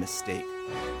of my mistake.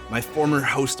 My former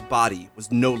host body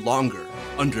was no longer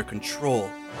under control.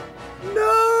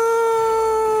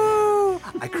 No!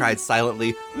 I cried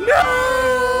silently. No!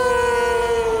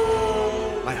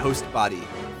 My host body,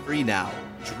 free now,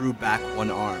 drew back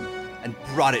one arm and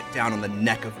brought it down on the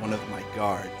neck of one of my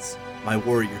guards. My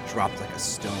warrior dropped like a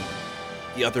stone.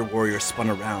 The other warrior spun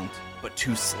around, but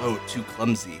too slow, too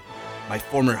clumsy. My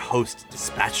former host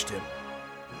dispatched him.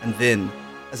 And then,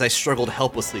 as I struggled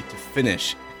helplessly to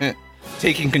finish,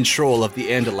 taking control of the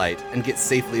Andalite and get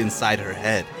safely inside her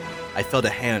head, I felt a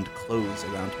hand close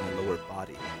around my lower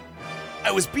body.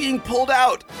 I was being pulled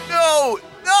out! No!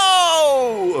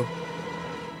 No!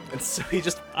 And so he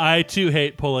just... I, too,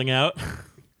 hate pulling out.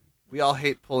 We all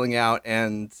hate pulling out,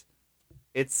 and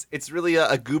it's really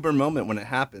a goober moment when it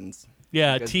happens.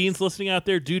 Yeah, Because teens listening out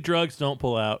there, do drugs, don't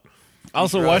pull out.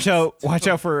 Also, watch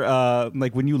out for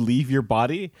when you leave your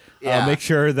body. Yeah. Make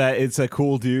sure that it's a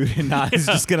cool dude and not is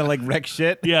just gonna wreck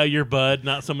shit. Yeah, your bud,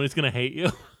 not somebody who's gonna hate you.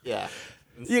 Yeah.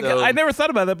 Yeah, I never thought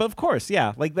about that, but of course,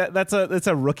 yeah, that's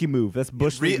a rookie move. That's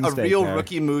bush league a mistake real there.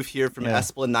 rookie move here from Yeah.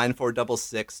 Esplin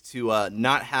 9466 to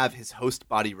not have his host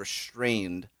body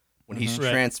restrained when he's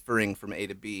Right. transferring from A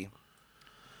to B.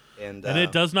 And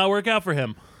it does not work out for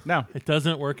him. No. It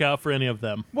doesn't work out for any of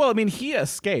them. Well, I mean, he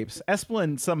escapes.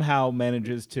 Esplin somehow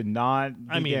manages to not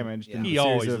be damaged. in he the series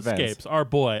always of events. escapes. Our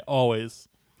boy, always.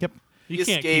 Yep. You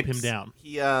can't keep him down.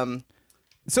 He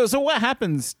So what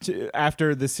happens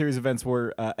after this series of events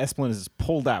where Esplin is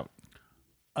pulled out?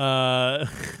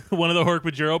 one of the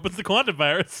Hork-Bajir opens the quantum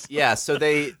virus. Yeah, so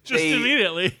they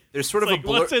immediately. There's sort of like, a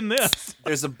blur. What's in this?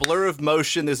 There's a blur of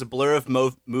motion. There's a blur of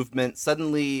movement.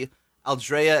 Suddenly,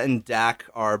 Aldrea and Dak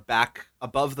are back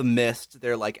above the mist.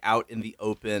 They're like out in the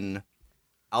open.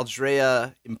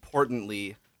 Aldrea,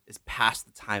 importantly, is past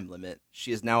the time limit.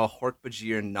 She is now a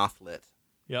Hork-Bajir Nothlit.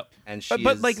 Yep. And she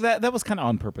but like that was kind of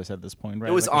on purpose at this point, right?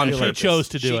 It was like, on She purpose. chose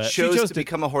to do it. She chose to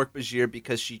become a Hork-Bajir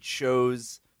because she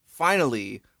chose,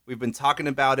 finally, we've been talking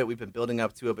about it, we've been building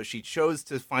up to it, but she chose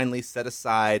to finally set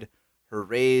aside her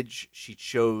rage. She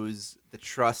chose the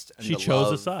trust and She the chose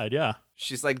love. a side, yeah.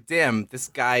 She's like, damn, this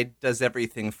guy does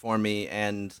everything for me,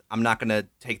 and I'm not going to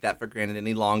take that for granted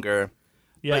any longer.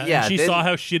 Yeah, But yeah, and she then- saw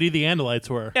how shitty the Andalites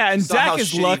were. Yeah, and Saw how Dak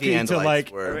is shitty the lucky to Andalites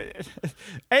like. were.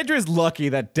 Andrew's lucky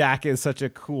that Dak is such a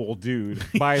cool dude.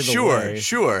 By the Sure, way,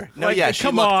 sure. No, Like, yeah, she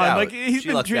come lucked on, out. like he's She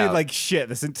been lucked treated out. like shit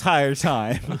this entire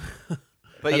time.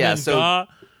 But And yeah, then so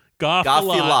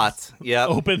Goffilat yep.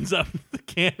 opens up the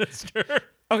canister.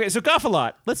 Okay, so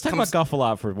Goffilat. Let's talk about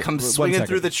Goffilat for Comes 1 swinging second.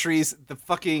 through the trees, the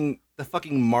fucking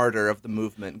martyr of the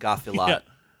movement, Goffilat. Yeah.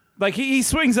 Like he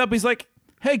swings up, he's like,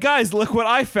 "Hey guys, look what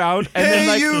I found!" And Hey, then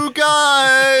like, you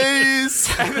guys!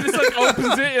 and then just like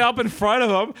opens it up in front of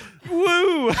him.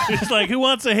 Woo! He's like, "Who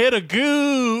wants a hit of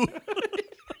goo?"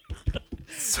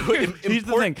 So Here's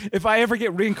the thing: if I ever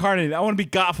get reincarnated, I want to be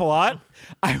Goffilat.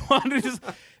 I want to just.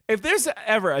 If there's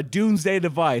ever a doomsday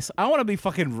device, I want to be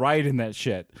fucking right in that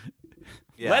shit.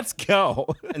 Yeah. Let's go.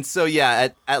 And so yeah,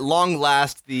 at long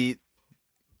last,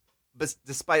 but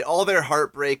despite all their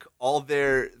heartbreak, all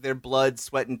their blood,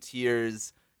 sweat, and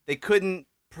tears, they couldn't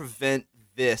prevent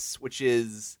this, which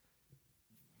is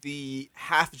the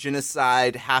half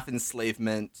genocide, half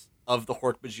enslavement of the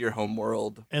Hork-Bajir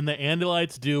homeworld. And the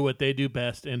Andalites do what they do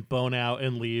best and bone out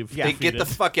and leave. They get the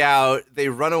fuck out. They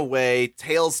run away,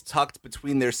 tails tucked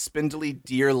between their spindly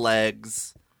deer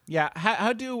legs. Yeah.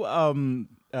 How do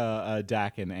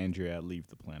Dak and Andrea leave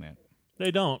the planet?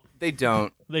 They don't. They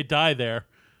don't. They die there.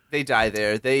 They die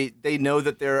there. They know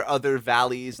that there are other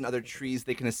valleys and other trees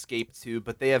they can escape to,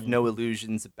 but they have no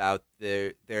illusions about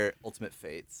their ultimate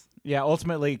fates. Yeah.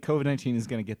 Ultimately, COVID-19 is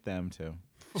going to get them too.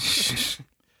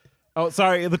 Oh,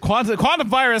 sorry. The quantum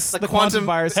virus. The quantum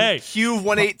virus. Hey,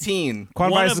 Q118.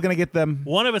 Quantum virus is going to get them.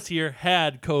 One of us here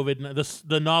had COVID,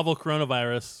 the novel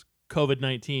coronavirus,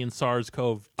 COVID-19,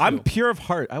 SARS-CoV-2. I'm pure of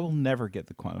heart. I will never get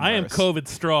the quantum I am virus. COVID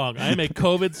strong. I am a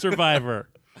COVID survivor.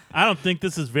 I don't think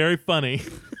this is very funny.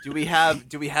 Do we have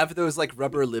those like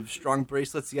rubber Livestrong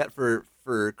bracelets yet for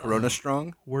Corona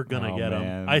Strong? We're gonna get them.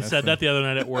 man, I that's said that the other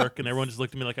night at work, and everyone just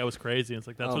looked at me like I was crazy. And it's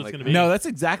like that's Oh what my it's gonna God. be. No, that's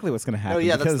exactly what's going to happen. Oh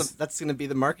yeah, because, that's going to be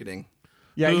the marketing.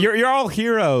 yeah, you're all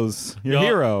heroes. You're a Y'all-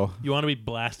 hero. You want to be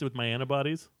blasted with my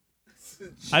antibodies?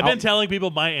 I've been telling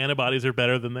people my antibodies are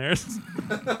better than theirs.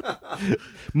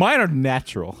 Mine are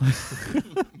natural.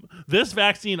 This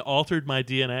vaccine altered my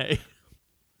DNA.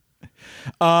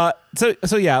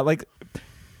 So yeah, like,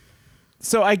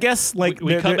 so I guess like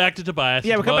We they're- come they're- back to Tobias.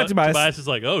 Yeah, we come back to Tobias. Tobias is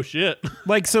like, oh shit.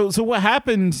 Like, so what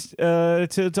happened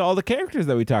to all the characters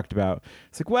that we talked about?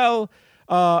 It's like, well,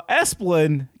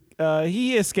 Esplin,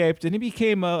 he escaped and he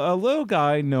became a little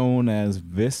guy known as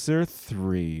Visser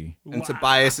 3. And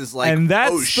Tobias is like, and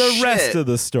that's oh, the rest shit. of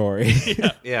the story.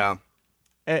 Yeah.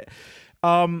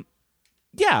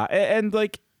 Yeah, and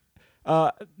like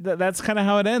that's kind of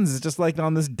how it ends. It's just like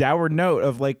on this dour note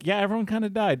of like, yeah, everyone kind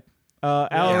of died.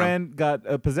 Alaran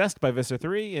got possessed by Visser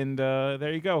 3, and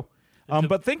there you go.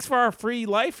 But thanks for our free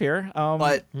life here.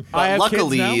 But I have kids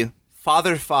luckily, now.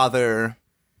 Father found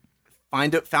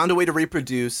a way to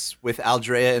reproduce with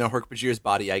Aldrea in a Hork-Bajir's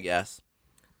body, I guess.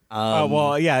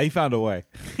 Well, yeah, he found a way.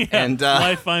 And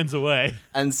Life finds a way.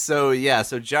 And so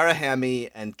Jarahami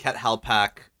and Ket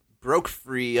Halpak broke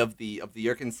free of the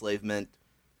Yerk enslavement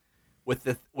with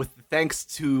the thanks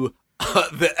to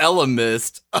the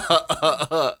Elamist.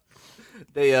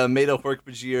 They made a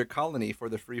Hork-Bajir colony for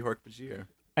the free Hork-Bajir.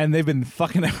 And they've been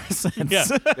fucking ever since. Yeah.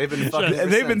 They've been fucking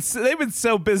ever they've been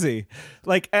so busy.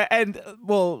 Like, and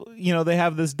well, you know, they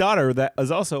have this daughter that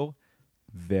is also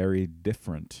very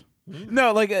different.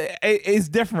 No, like is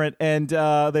different, and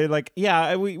they're like,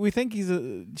 yeah, we think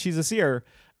she's a seer.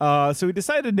 So we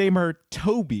decided to name her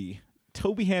Toby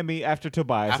Hammy after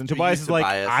Tobias. After And Tobias you, is like,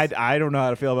 Tobias. I don't know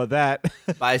how to feel about that.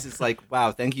 Tobias is like,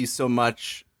 wow, thank you so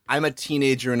much. I'm a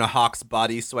teenager in a hawk's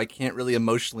body, so I can't really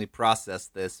emotionally process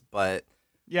this, but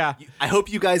yeah, I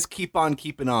hope you guys keep on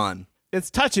keeping on. It's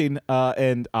touching,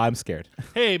 and I'm scared.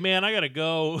 Hey man, I gotta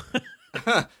go.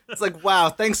 It's like, wow,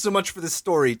 thanks so much for the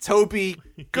story. Toby,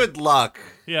 good luck.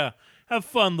 Yeah. Have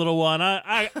fun, little one.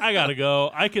 I gotta go.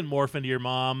 I can morph into your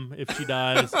mom if she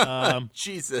dies.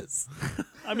 Jesus.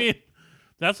 I mean,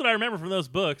 That's what I remember from those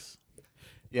books.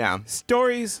 Yeah.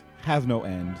 Stories have no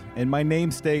end, and my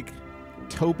namesake,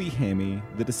 Toby Hammy,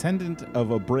 the descendant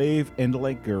of a brave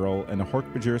Indolite girl and a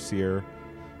Hork-Bajir,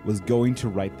 was going to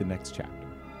write the next chapter.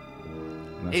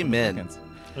 Amen. That's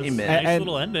Amen. a nice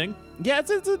little ending. Yeah, it's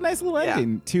a nice little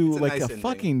ending to like nice a ending.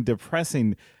 fucking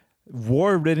depressing,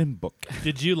 war-ridden book.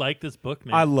 Did you like this book,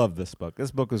 Nate? I love this book.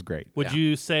 This book was great. Would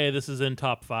you say this is in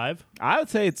top 5? I would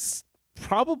say it's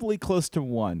probably close to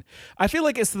 1. I feel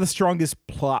like it's the strongest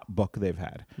plot book they've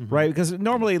had, right? Because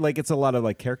normally, like, it's a lot of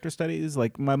like character studies.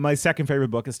 Like my second favorite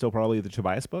book is still probably the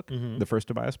Tobias book, the first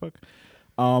Tobias book.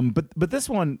 But this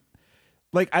one,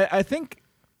 like, I think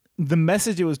the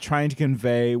message it was trying to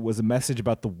convey was a message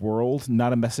about the world,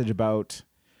 not a message about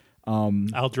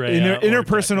Aldrea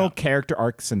interpersonal character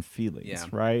arcs and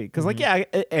feelings, right? Because like, yeah,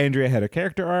 Andrea had a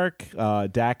character arc,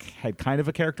 Dak had kind of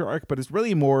a character arc, but it's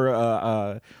really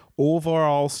more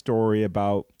overall story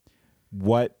about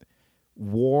what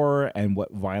war and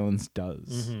what violence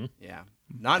does. Yeah.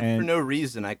 Not for no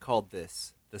reason I called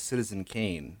this the Citizen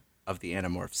Kane of the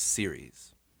Animorphs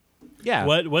series. Yeah.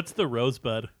 What's the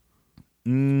Rosebud?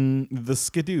 The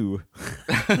Skidoo.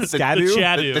 The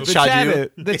Chadu. The Chadu.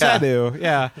 The Chadu,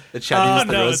 yeah. The Chadu's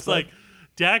the no, Rosebud. it's like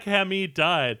Dak Hamid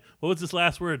died. What was his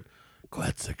last word?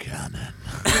 Quetzalcoatl.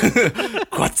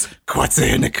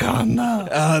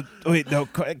 Quetzalcoatl. Wait, no.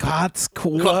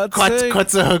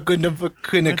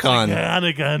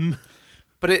 Quetzalcoatl.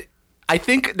 But I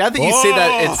think now that you say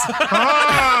that,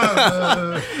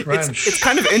 it's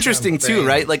kind of interesting too,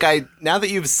 right? Like now that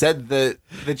you've said that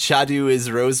the Chadu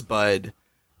is Rosebud,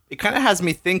 it kind of has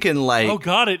me thinking like, oh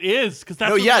God, it is, because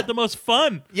that's what made the most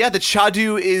fun. Yeah, the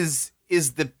Chadu is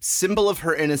the symbol of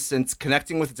her innocence,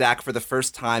 connecting with Dak for the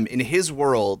first time in his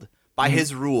world by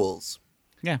his rules.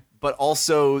 Yeah, but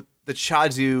also the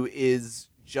Chadu is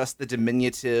just the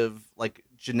diminutive, like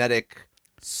genetic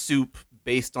soup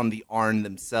based on the Arn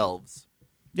themselves.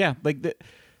 Yeah, like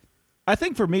I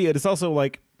think for me, it is also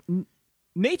like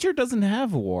nature doesn't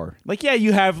have war. Like, yeah,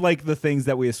 you have like the things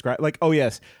that we ascribe, like, oh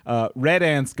yes, red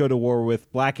ants go to war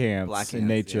with black ants in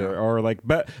nature, or like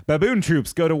baboon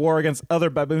troops go to war against other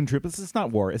baboon troops. It's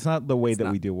not war. It's not the way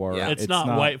that we do war. Yeah. It's not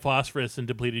white phosphorus and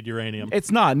depleted uranium.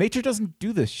 It's not. Nature doesn't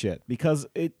do this shit because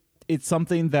it's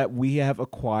something that we have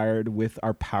acquired with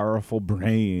our powerful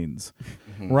brains,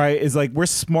 right? It's like we're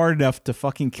smart enough to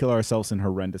fucking kill ourselves in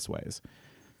horrendous ways.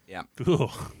 Yeah.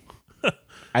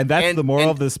 And that's the moral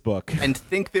of this book. And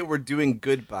think that we're doing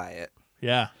good by it.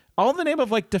 Yeah. All in the name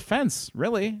of like defense,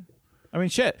 really. I mean,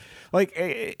 shit. Like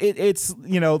it's,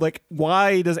 you know, like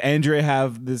why does Andrea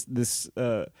have this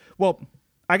well,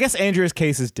 I guess Andrea's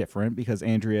case is different because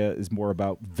Andrea is more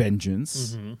about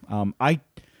vengeance. I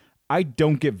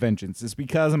don't get vengeance. It's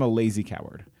because I'm a lazy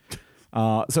coward.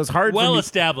 So it's hard well for me,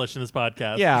 established in this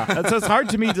podcast. Yeah. So it's hard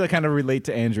to me to kind of relate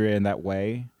to Andrea in that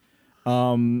way.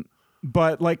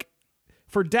 But like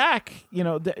for Dak, you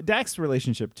know, Dak's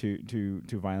relationship to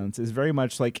violence is very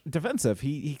much like defensive.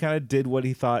 He kind of did what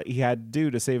he thought he had to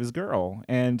do to save his girl,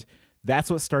 and that's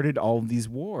what started all of these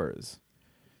wars.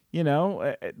 You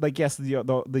know, like yes, the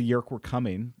Yeerk were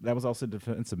coming. That was also a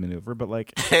defensive maneuver, but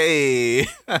like, hey,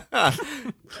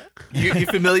 you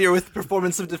familiar with the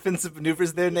performance of defensive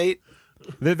maneuvers there, Nate?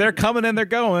 They're coming and they're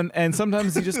going, and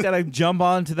sometimes you just gotta jump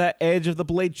onto that edge of the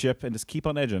blade ship and just keep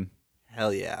on edging.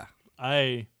 Hell yeah!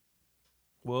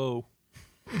 Whoa.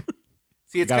 See,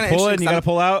 it's you gotta pull in, you gotta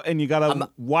pull out, and you gotta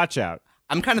watch out.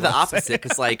 I'm kind of the opposite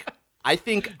because, like, I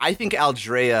think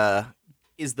Aldrea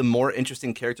is the more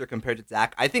interesting character compared to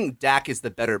Dak. I think Dak is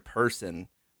the better person,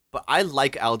 but I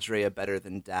like Aldrea better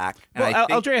than Dak. And well,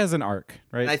 Aldrea has an arc,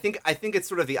 right? And I think it's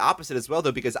sort of the opposite as well,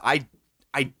 though, because I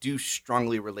do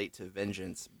strongly relate to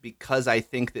Vengeance because I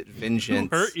think that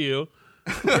Vengeance hurt you.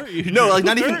 No, like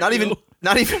not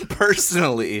even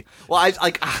personally. Well,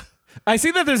 I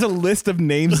see that there's a list of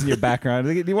names in your background.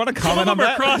 Do you want to comment on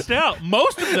that? Some of them are crossed out.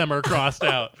 Most of them are crossed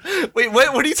out. Wait,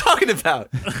 what are you talking about?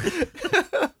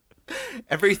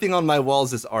 Everything on my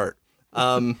walls is art.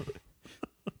 But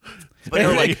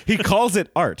no, like, he calls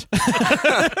it art.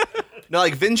 No,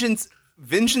 like Vengeance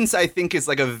I think is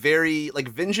like a very, like,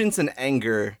 vengeance and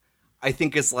anger I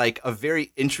think is like a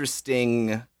very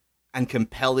interesting and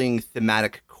compelling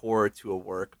thematic core to a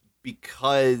work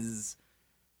because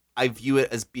I view it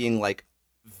as being like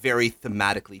very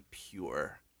thematically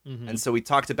pure. And so we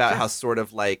talked about how sort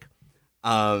of like,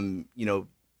 you know,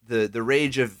 the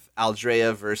rage of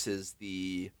Aldrea versus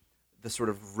the sort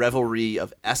of revelry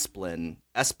of Esplin.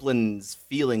 Esplin's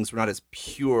feelings were not as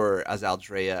pure as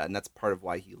Aldrea, and that's part of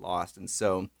why he lost. And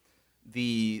so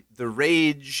the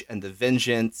rage and the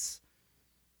vengeance,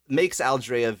 makes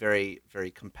Aldrea very,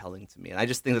 very compelling to me. And I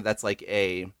just think that that's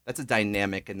a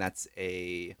dynamic, and that's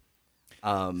a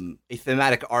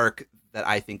thematic arc that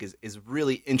I think is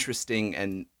really interesting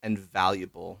and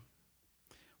valuable.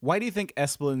 Why do you think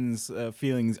Esplin's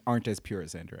feelings aren't as pure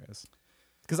as Andrea's?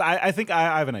 Because I think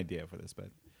I have an idea for this, but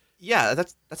yeah,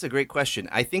 that's a great question.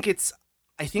 I think it's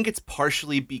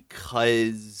partially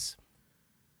because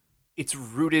it's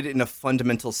rooted in a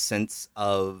fundamental sense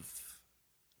of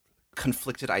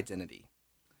conflicted identity.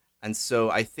 And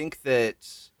so I think that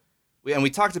we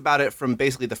talked about it from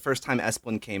basically the first time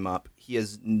Esplin came up. He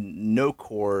has no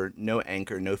core, no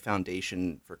anchor, no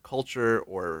foundation for culture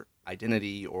or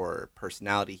identity or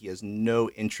personality. He has no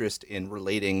interest in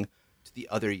relating to the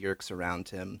other Yeerks around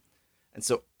him. And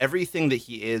so everything that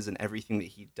he is and everything that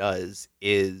he does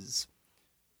is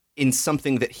in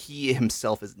something that he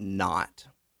himself is not.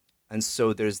 And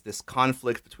so there's this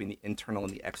conflict between the internal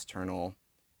and the external,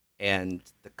 and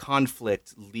the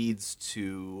conflict leads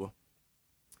to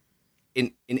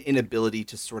an inability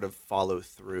to sort of follow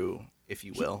through, if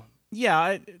you will.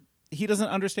 He doesn't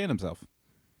understand himself.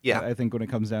 Yeah. I think when it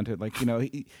comes down to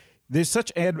it, there's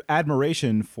such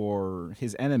admiration for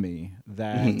his enemy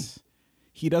that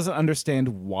he doesn't understand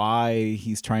why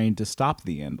he's trying to stop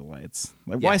the Andalites.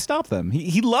 Why stop them?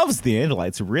 He loves the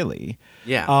Andalites, really.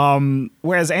 Yeah.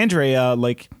 Whereas Andrea,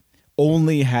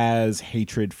 only has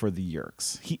hatred for the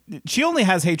Yeerks. She only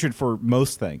has hatred for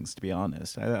most things, to be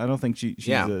honest. I don't think she's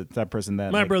that person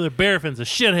that... My brother Bearfin's a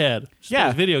shithead. Just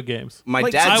plays video games. My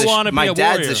dad's a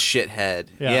shithead.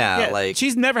 Yeah.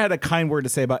 She's never had a kind word to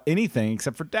say about anything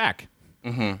except for Dak.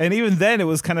 Mm-hmm. And even then, it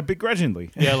was kind of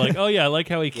begrudgingly. Yeah, oh yeah, I like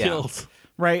how he kills.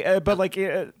 Right, but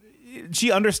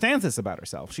she understands this about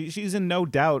herself. She's in no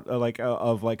doubt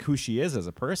of who she is as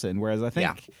a person. Whereas I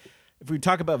think if we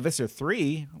talk about Visser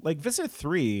 3, Visser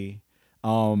 3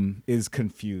 is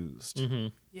confused. Mm-hmm.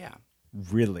 Yeah,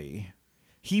 really,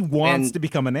 he wants to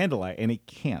become an Andalite and he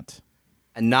can't.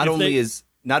 And not only is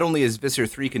Visser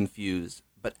 3 confused,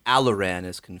 but Alaran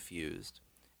is confused.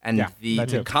 And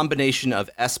the combination of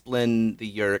Esplin,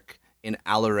 the Yeerk, in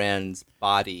Alaran's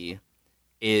body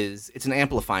it's an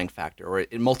amplifying factor, or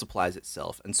it multiplies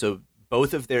itself. And so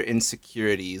both of their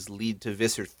insecurities lead to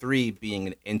Visser 3 being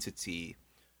an entity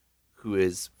who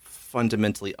is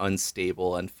fundamentally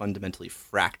unstable and fundamentally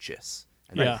fractious.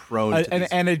 And prone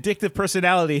to an addictive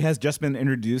personality has just been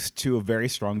introduced to a very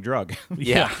strong drug.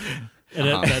 Yeah.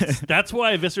 And that's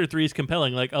why Visser 3 is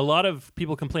compelling. A lot of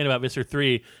people complain about Visser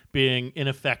 3 being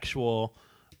ineffectual,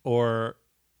 or,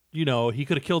 he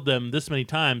could have killed them this many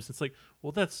times. It's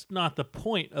well, that's not the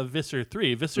point of Visser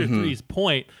 3. Visser 3's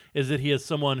point is that he is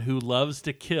someone who loves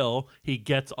to kill. He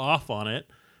gets off on it,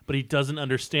 but he doesn't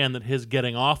understand that his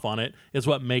getting off on it is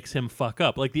what makes him fuck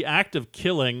up. The act of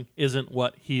killing isn't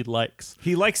what he likes.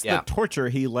 He likes the torture.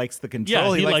 He likes the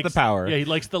control. He likes the power. Yeah, he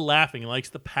likes the laughing. He likes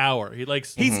the power.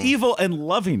 He's evil and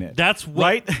loving it. That's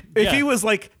what... Right? If he was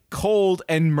cold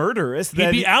and murderous,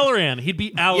 then... He'd be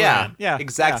Alaran. Yeah,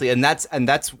 exactly. Yeah. And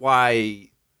that's why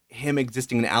him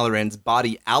existing in Alaran's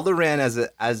body, Alaran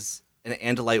as an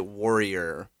Andalite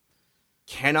warrior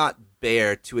cannot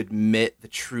bear to admit the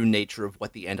true nature of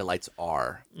what the Andalites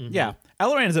are. Mm-hmm. Yeah.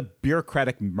 Alaran is a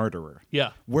bureaucratic murderer.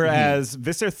 Yeah. Whereas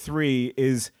Visser 3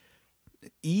 is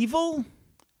evil,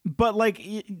 but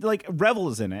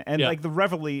revels in it. And the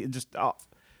revelry just...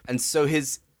 And so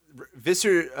his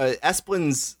Visser,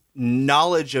 Esplin's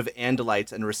knowledge of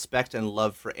Andalites and respect and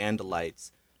love for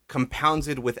Andalites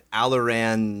compounded with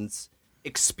Alaran's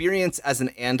experience as an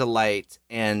Andalite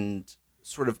and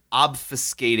sort of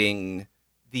obfuscating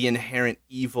the inherent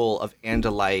evil of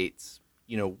Andalite,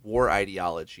 war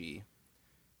ideology.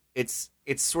 It's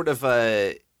sort of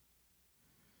I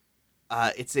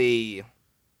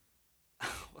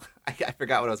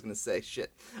forgot what I was going to say.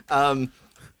 Shit.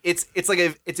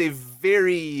 It's a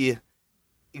very,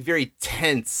 very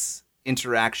tense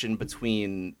interaction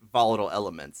between volatile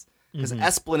elements. Because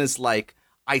Esplin is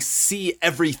I see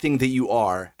everything that you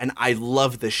are, and I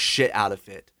love the shit out of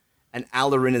it. And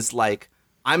Alaran is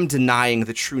I'm denying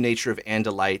the true nature of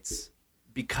Andalites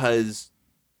because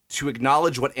to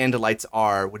acknowledge what Andalites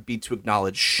are would be to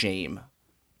acknowledge shame.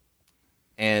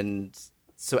 And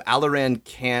so Alaran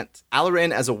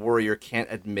as a warrior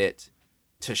can't admit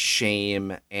to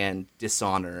shame and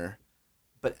dishonor,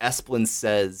 but Esplin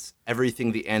says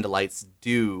everything the Andalites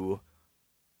do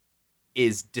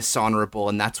is dishonorable,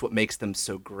 and that's what makes them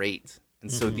so great.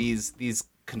 And so these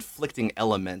conflicting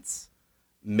elements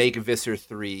make Visser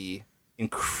 3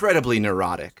 incredibly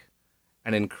neurotic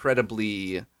and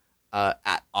incredibly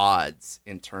at odds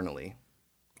internally.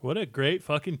 What a great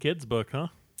fucking kids book, huh?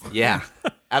 Yeah,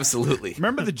 absolutely.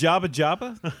 Remember the Jabba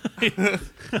Jabba?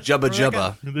 Jubba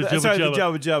Jubba. The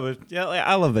Jubba Jubba. Yeah,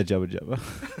 I love that Jabba Jabba.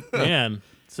 Man.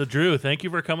 So, Drew, thank you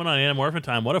for coming on Anamorphin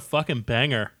Time. What a fucking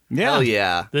banger. Yeah. Hell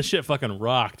yeah. This shit fucking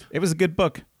rocked. It was a good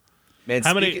book. Man,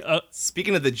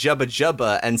 speaking of the Jubba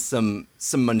Jubba and some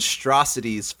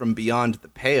monstrosities from beyond the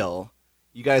pale,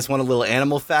 you guys want a little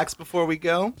animal facts before we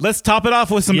go? Let's top it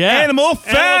off with some animal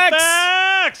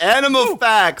facts. Animal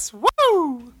facts.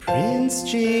 Woo! Prince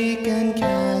Jake and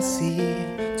Cassie,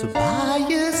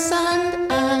 Tobias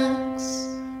and Axe,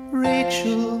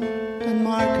 Rachel and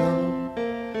Margot.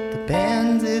 The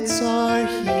bandits are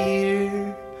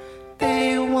here.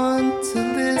 They want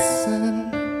to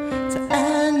listen to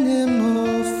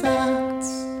animal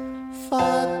facts.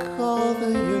 Fuck all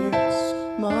the yurts.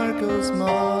 Margot's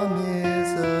mom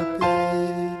is a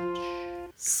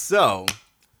bitch. So,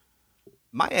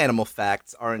 my animal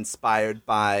facts are inspired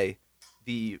by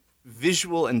the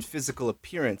visual and physical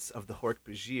appearance of the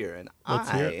Hork-Bajir, and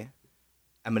I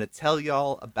am going to tell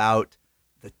y'all about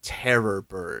the terror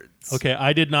birds. Okay,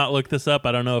 I did not look this up.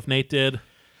 I don't know if Nate did.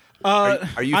 Are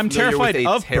you I'm familiar terrified with a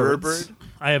of terror birds. bird?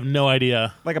 I have no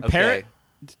idea. Like a parrot?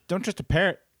 Don't trust a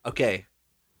parrot. Okay,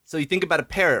 so you think about a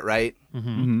parrot, right?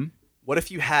 Mm-hmm. What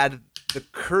if you had the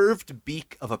curved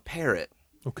beak of a parrot,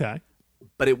 Okay.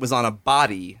 but it was on a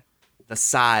body the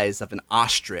size of an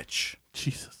ostrich?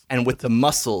 Jesus. And with the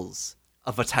muscles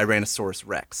of a Tyrannosaurus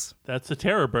Rex. That's a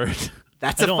terror bird.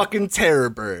 That's a fucking terror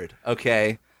bird,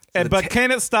 okay? So But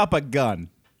can it stop a gun?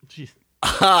 Jeez.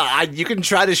 You can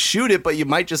try to shoot it, but you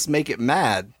might just make it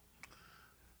mad.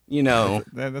 You know,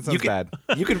 that sounds bad.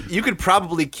 You could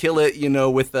probably kill it,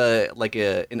 with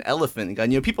an elephant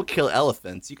gun. People kill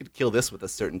elephants. You could kill this with a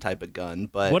certain type of gun,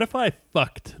 but What if I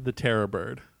fucked the terror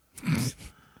bird?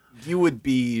 you would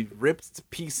be ripped to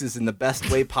pieces in the best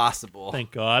way possible.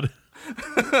 Thank God.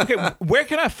 Okay, where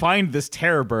can I find this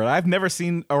terror bird? I've never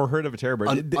seen or heard of a terror bird.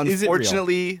 Is it real?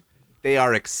 Unfortunately, they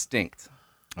are extinct.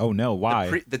 Oh no,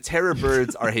 why? The terror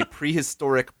birds are a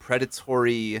prehistoric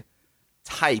predatory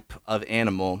type of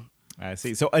animal. I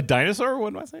see. So a dinosaur,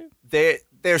 what am I saying?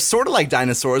 They're sort of like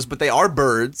dinosaurs, but they are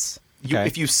birds. Okay.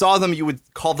 If you saw them, you would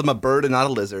call them a bird and not a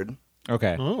lizard.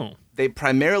 Okay. Oh. They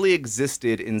primarily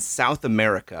existed in South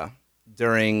America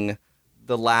during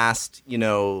the last,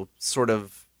 sort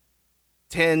of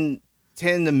 10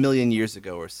 million years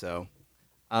ago or so.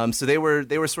 So they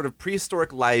were sort of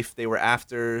prehistoric life. They were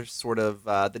after sort of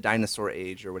the dinosaur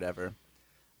age or whatever.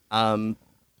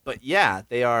 But yeah,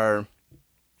 they are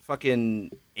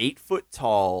fucking 8 foot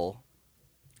tall.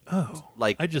 Oh,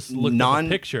 like I just looked at the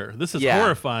picture. This is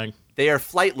horrifying. They are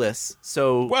flightless.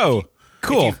 So whoa,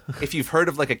 cool. If you've heard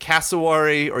of like a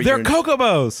cassowary or they're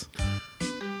chocobos.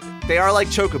 They are like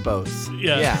chocobos.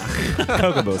 Yeah.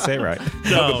 Chocobos, say it right.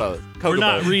 No, Chocobos. We're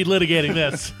not relitigating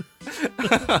this.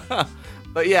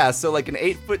 But yeah, so like an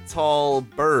 8 foot tall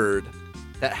bird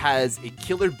that has a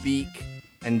killer beak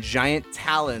and giant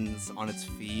talons on its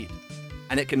feet,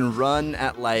 and it can run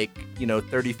at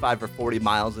 35 or 40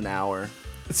 miles an hour.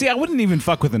 See, I wouldn't even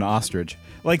fuck with an ostrich.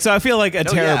 So I feel like a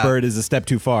terror bird is a step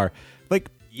too far.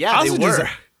 Yeah, they were.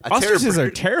 Ostriches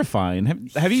are terrifying.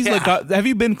 Have you have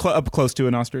you been up close to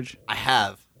an ostrich? I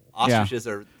have. Ostriches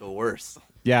are the worst.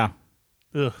 Yeah.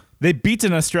 Ugh. They beat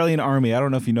an Australian army. I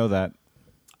don't know if you know that.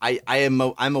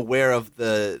 I'm aware of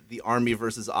the army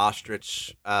versus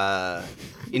ostrich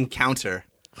encounter.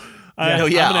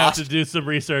 I'm gonna have to do some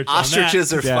research.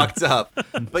 Ostriches on that. are fucked up,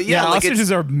 but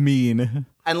ostriches are mean.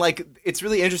 And it's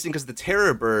really interesting because the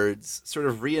terror birds sort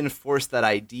of reinforce that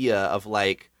idea of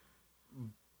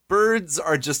birds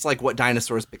are just like what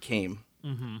dinosaurs became.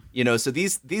 Mm-hmm. So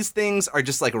these things are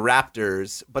just like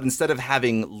raptors, but instead of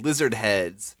having lizard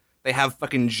heads, they have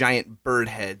fucking giant bird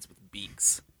heads with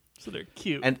beaks. So they're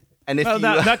cute. And if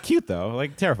not cute though,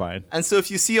 terrifying. And so if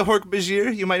you see a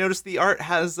Hork-Bajir, you might notice the art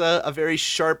has a very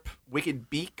sharp, wicked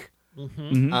beak.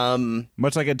 Mm-hmm.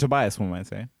 Much like a Tobias, one might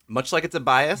say. Much like a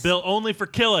Tobias. Built only for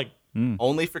killing.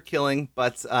 Only for killing,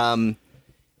 but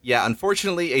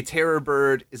unfortunately, a terror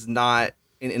bird is not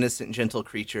an innocent, gentle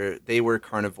creature. They were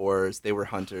carnivores. They were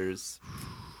hunters.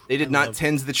 They did not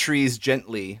tend the trees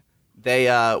gently. They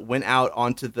went out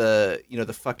onto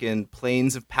the fucking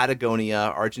plains of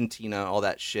Patagonia, Argentina, all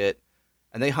that shit,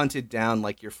 and they hunted down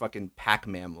your fucking pack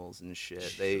mammals and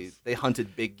shit. They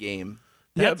hunted big game.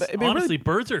 Honestly,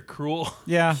 birds are cruel.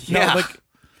 Yeah. No,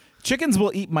 chickens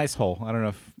will eat mice whole. I don't know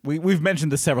if we've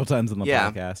mentioned this several times on the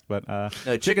podcast, but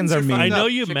no, chickens are mean. I know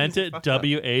you meant it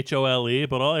WHOLE,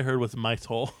 but all I heard was mice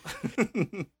hole.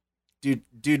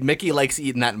 Dude, Mickey likes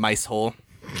eating that mice hole.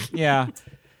 Yeah.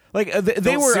 Like they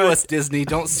Don't were sue us, Disney.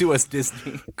 Don't sue us,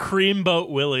 Disney. Creamboat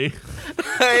Willie.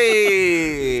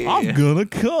 Hey, I'm gonna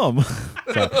come.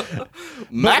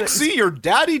 Maxie, your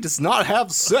daddy does not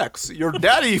have sex. Your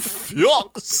daddy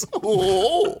fucks.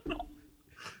 Oh.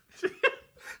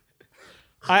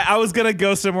 I was gonna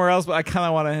go somewhere else, but I kind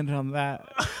of want to end on that.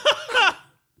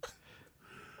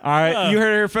 All right, you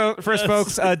heard it here first,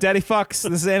 folks. Daddy fucks.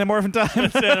 This is Anamorphin time.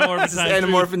 It's Anamorphin This is time.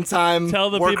 Anamorphin time. Tell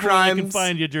the War people crimes. where they can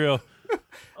find you, Drew.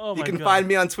 Oh my You can God. find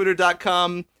me on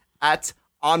Twitter.com at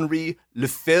Henri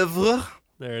Lefebvre.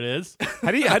 There it is. How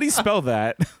do you spell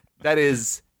that? That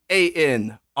is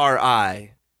ANRIF.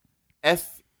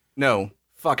 No,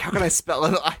 fuck. How can I spell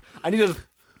it? I need to.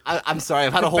 I'm sorry.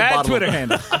 I've had a whole Bad bottle. Twitter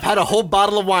handle. I've had a whole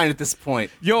bottle of wine at this point.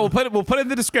 Yo, we'll put it in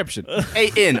the description.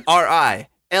 ANRILEFEBVRE.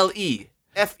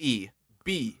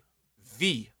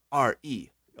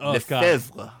 Oh,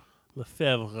 Lefebvre.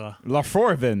 Lefebvre.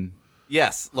 Lafroivin.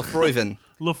 Yes, Lefroivin.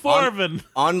 Lefroivin.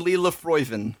 Henri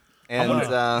Lefroivin.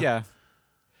 And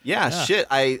yeah, shit.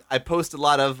 I post a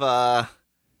lot of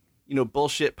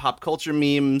bullshit pop culture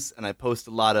memes, and I post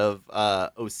a lot of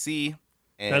OC.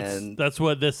 And That's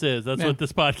what this is. That's what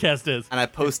this podcast is. And I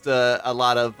post a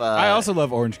lot of. I also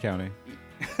love Orange County.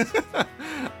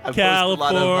 I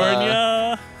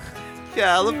California.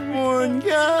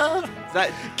 California.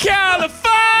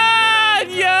 California.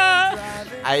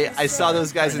 I saw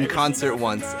those guys in concert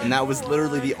once, and that was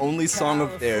literally the only song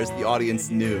of theirs the audience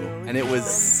knew, and it was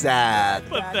sad.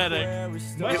 Pathetic.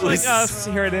 Much like us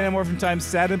here at Anamorphin Time,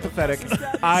 sad and pathetic.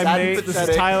 I'm Sad and Nate. This is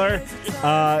pathetic.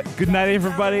 Tyler. Good night,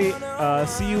 everybody.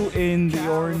 See you in the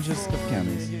orangest of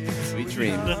counties. Sweet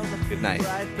dreams. Good night.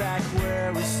 Right back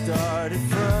where we started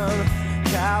from,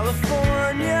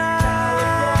 California.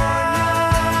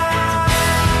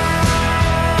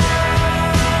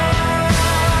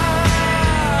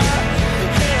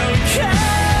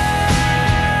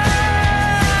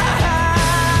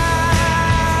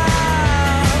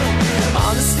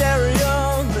 On the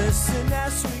stereo, listen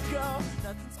as we go.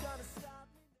 Nothing's gonna stop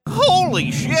me.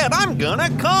 Holy shit, I'm gonna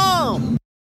come!